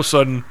all of a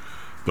sudden,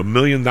 the $1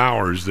 million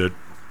that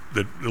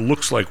it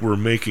looks like we're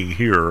making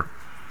here,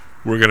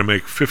 we're going to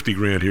make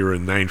 $50,000 here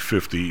and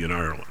 $950,000 in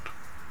Ireland.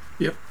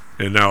 Yep.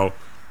 And now,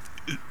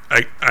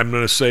 I'm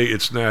going to say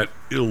it's not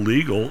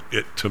illegal.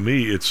 To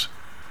me, it's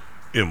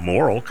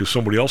immoral, because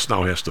somebody else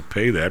now has to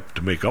pay that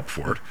to make up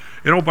for it.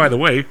 And oh, by the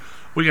way,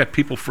 we got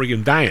people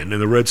friggin' dying in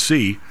the Red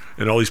Sea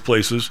and all these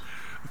places,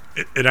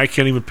 and I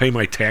can't even pay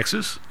my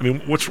taxes. I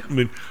mean,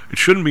 it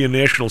shouldn't be a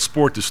national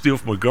sport to steal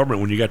from a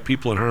government when you got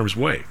people in harm's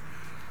way.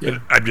 Yeah.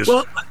 I just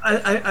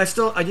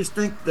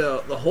think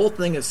the whole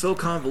thing is so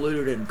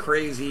convoluted and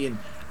crazy, and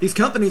these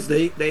companies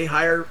they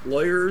hire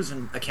lawyers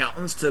and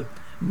accountants to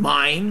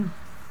mine.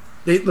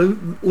 They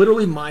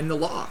literally mine the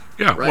law.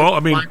 Yeah, right? well, I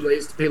mean, find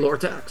ways to pay lower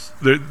tax.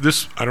 I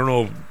don't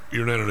know.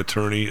 You're not an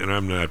attorney, and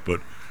I'm not,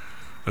 but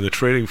on the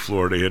trading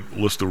floor, they had a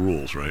list of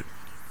rules, right?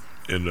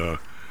 And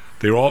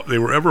they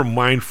were ever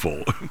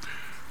mindful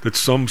that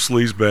some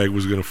sleazebag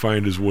was going to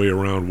find his way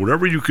around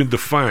whatever you can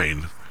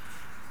define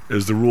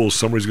as the rules.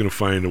 Somebody's going to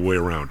find a way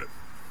around it.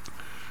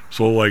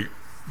 So, like,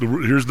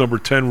 here's number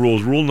 10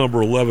 rules. Rule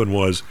number 11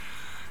 was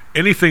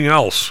anything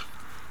else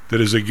that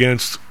is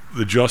against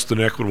the just and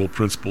equitable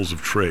principles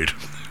of trade.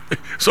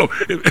 So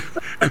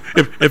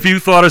if you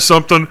thought of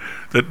something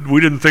that we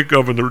didn't think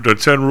of in the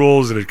 10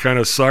 rules and it kind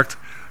of sucked,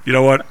 you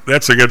know what?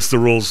 That's against the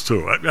rules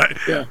too.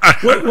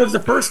 What was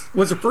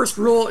the first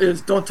rule?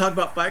 Is don't talk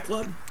about Fight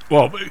Club.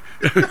 Well,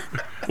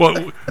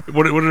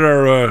 what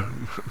did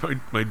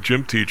my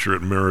gym teacher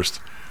at Marist?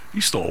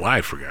 He's still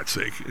alive, for God's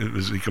sake.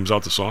 He comes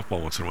out to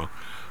softball once in a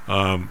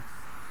while.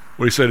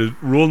 What he said is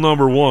rule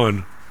number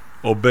 1: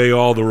 obey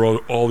all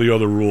the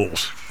other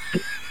rules.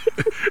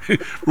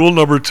 Rule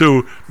number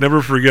 2: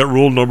 never forget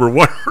rule number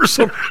 1, or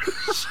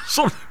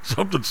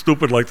something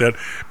stupid like that.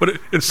 But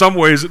in some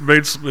ways, it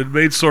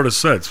made sort of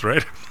sense,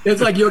 right?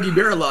 It's like Yogi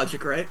Berra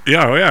logic, right?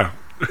 Yeah.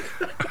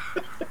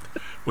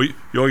 Well,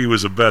 Yogi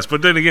was the best,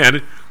 but then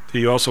again,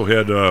 he also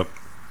had a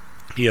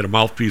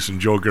mouthpiece in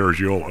Joe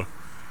Garagiola.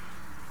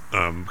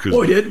 He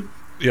did?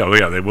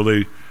 Yeah.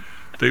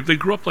 They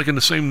grew up like in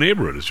the same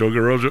neighborhood as Joe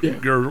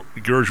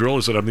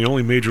Garagiola said. I'm the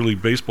only Major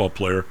League Baseball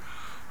player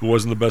who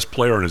wasn't the best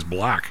player in his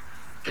block,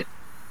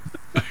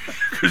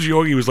 because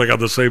Yogi was like on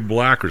the same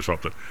block or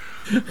something.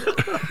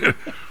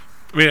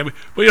 But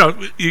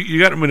you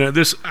got.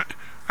 This.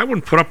 I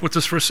wouldn't put up with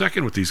this for a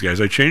second with these guys.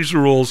 I changed the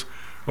rules.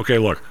 Okay,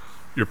 look,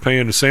 you're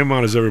paying the same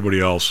amount as everybody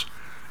else,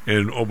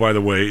 and oh, by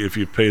the way, if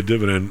you pay a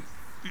dividend,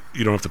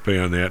 you don't have to pay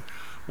on that.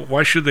 Well,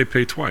 why should they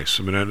pay twice?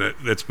 I mean,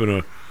 that's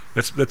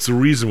the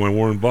reason why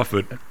Warren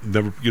Buffett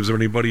never gives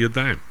anybody a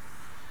dime.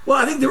 Well,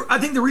 I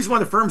think the reason why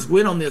the firms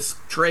win on this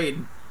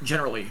trade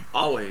generally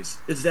always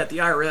is that the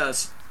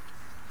IRS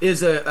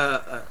is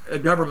a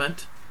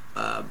government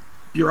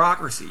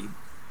bureaucracy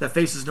that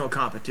faces no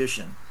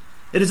competition,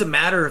 it doesn't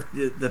matter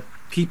if the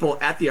people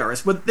at the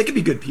IRS, but they could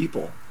be good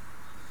people,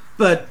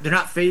 but they're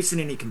not facing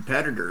any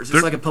competitors.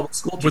 It's like a public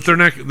school teacher. But they're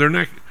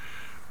not.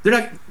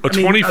 A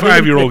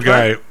 25-year-old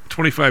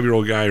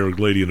guy or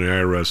lady in the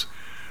IRS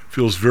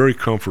feels very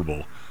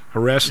comfortable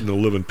harassing the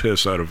living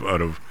piss out of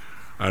Hal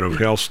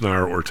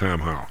Snarr or Tom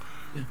Howe.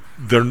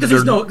 They're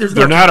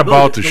not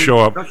about to show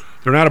up.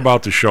 They're not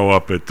about to show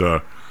up at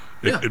the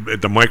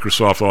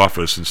Microsoft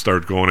office and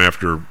start going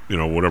after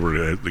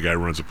whatever the guy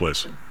runs the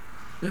place.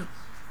 Yeah.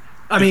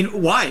 I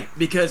mean, why?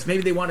 Because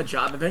maybe they want a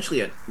job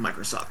eventually at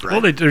Microsoft,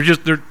 right? Well,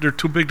 they're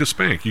too big to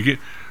spank. You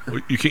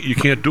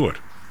can't do it.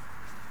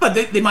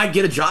 But they might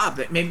get a job.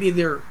 Maybe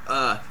they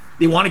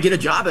want to get a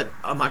job at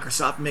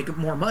Microsoft and make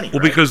more money. Well,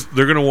 right? Because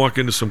they're going to walk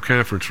into some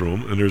conference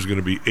room and there's going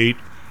to be 8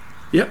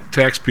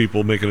 tax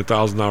people making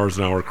 $1,000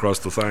 an hour across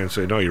the thigh and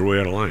say, "No, you're way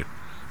out of line,"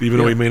 even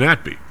though he may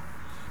not be.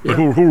 But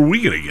who are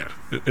we going to get?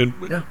 And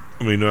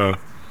I mean,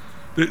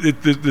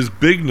 this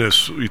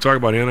bigness. You talk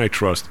about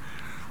antitrust.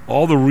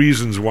 All the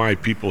reasons why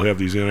people have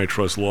these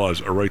antitrust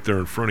laws are right there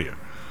in front of you.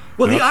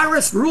 Well, the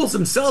IRS rules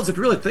themselves, if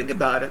you really think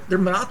about it, they're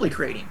monopoly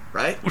creating,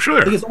 right? Well,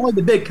 sure. Because only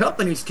the big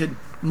companies can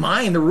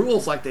mine the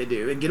rules like they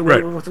do and get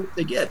away with what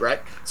they get,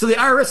 right? So the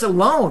IRS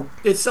alone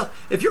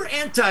itself, if you're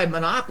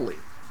anti-monopoly,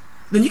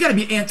 then you got to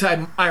be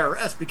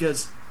anti-IRS,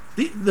 because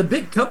the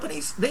big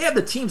companies, they have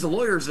the teams of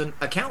lawyers and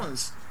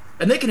accountants,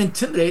 and they can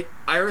intimidate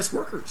IRS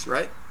workers,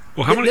 right?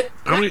 Well, how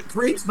many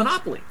creates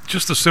monopoly?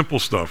 Just the simple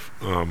stuff.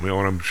 And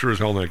I'm sure as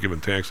hell not giving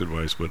tax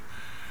advice, but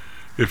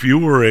if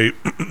you're at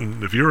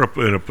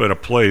a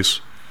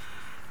place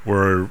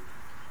where,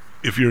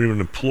 if you're even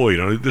an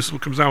employee, this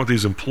comes out with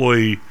these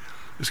employee.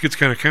 This gets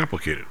kind of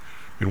complicated.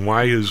 I mean,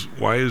 why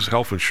is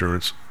health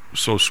insurance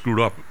so screwed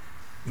up?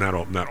 Not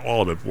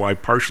all of it. Why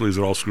partially is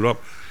it all screwed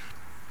up?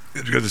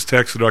 It's because it's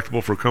tax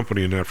deductible for a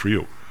company and not for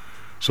you.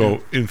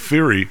 So in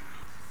theory,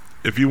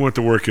 if you went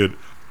to work at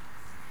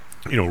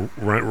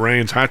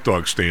Ryan's hot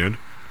dog stand,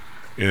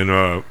 and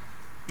now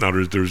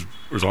there's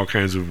all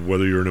kinds of,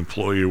 whether you're an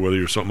employee or whether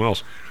you're something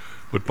else,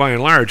 but by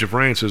and large, if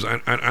Ryan says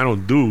I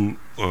don't do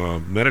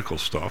medical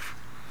stuff,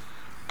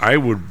 I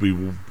would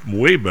be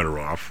way better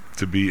off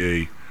to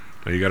be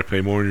now you got to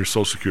pay more in your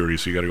Social Security,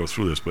 so you got to go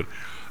through this, but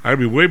I'd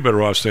be way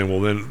better off saying,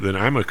 well, then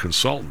I'm a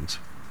consultant.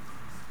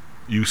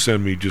 You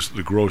send me just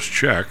the gross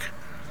check,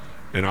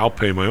 and I'll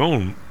pay my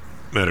own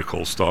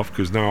medical stuff,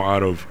 because now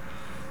out of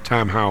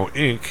Tom Howe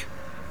Inc.,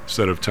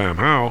 instead of Tom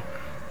Howe,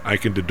 I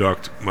can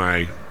deduct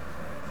my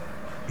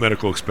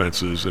medical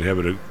expenses and have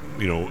it,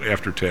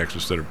 after tax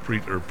instead of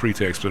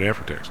pre-tax but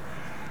after tax.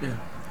 Yeah.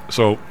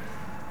 So,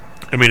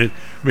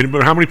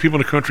 but how many people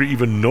in the country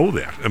even know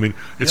that? I mean,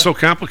 it's so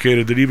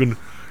complicated that even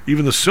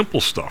the simple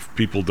stuff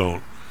people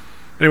don't.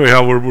 Anyway,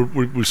 Hal,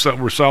 we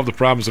solved the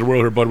problems of the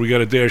world here, bud. We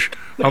got a dash.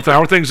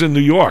 How are things in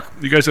New York?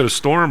 You guys had a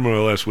storm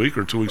last week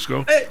or 2 weeks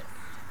ago.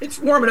 It's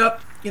warming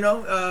up.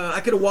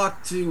 I could have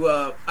walked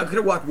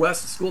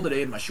west to school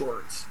today in my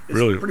shorts. It's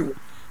really? Pretty warm.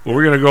 Well,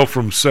 we're gonna go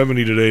from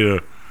 70 today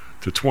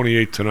to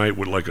 28 tonight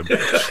with like a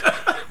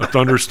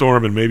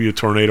thunderstorm and maybe a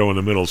tornado in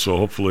the middle. So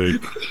hopefully,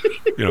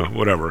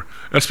 whatever.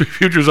 SP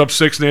Futures up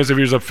 6, NASDAQ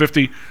Futures up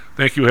 50.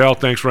 Thank you, Hal.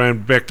 Thanks,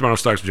 Ryan. Back tomorrow,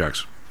 Stocks and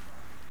Jocks.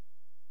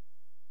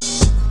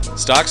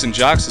 Stocks and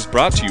Jocks is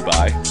brought to you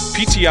by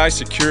PTI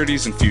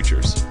Securities and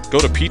Futures. Go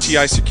to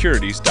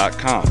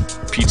PTIsecurities.com.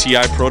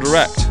 PTI Pro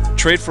Direct.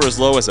 Trade for as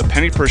low as a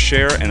penny per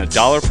share and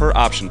 $1 per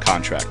option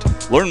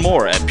contract. Learn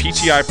more at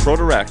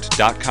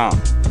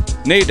PTIProDirect.com.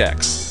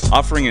 Nadex,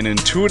 offering an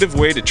intuitive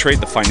way to trade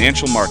the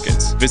financial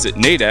markets. Visit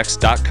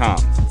nadex.com.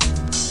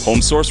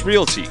 HomeSource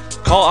Realty.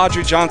 Call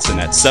Audrey Johnson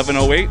at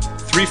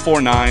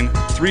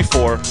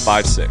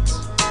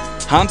 708-349-3456.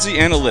 Hamzy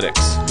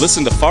Analytics.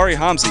 Listen to Fari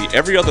Hamzy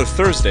every other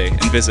Thursday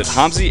and visit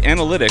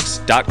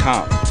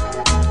HamzyAnalytics.com.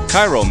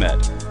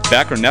 ChiroMed.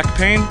 Back or neck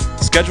pain?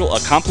 Schedule a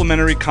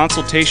complimentary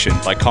consultation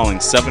by calling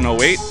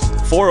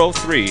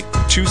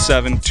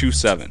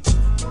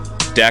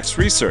 708-403-2727. DAX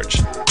Research.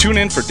 Tune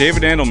in for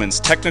David Andelman's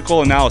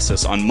technical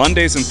analysis on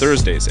Mondays and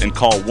Thursdays and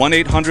call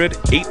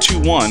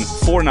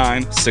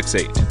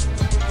 1-800-821-4968.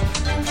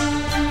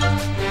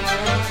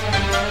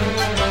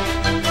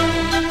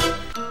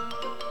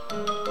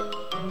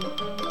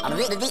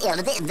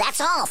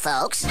 That's all,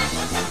 folks.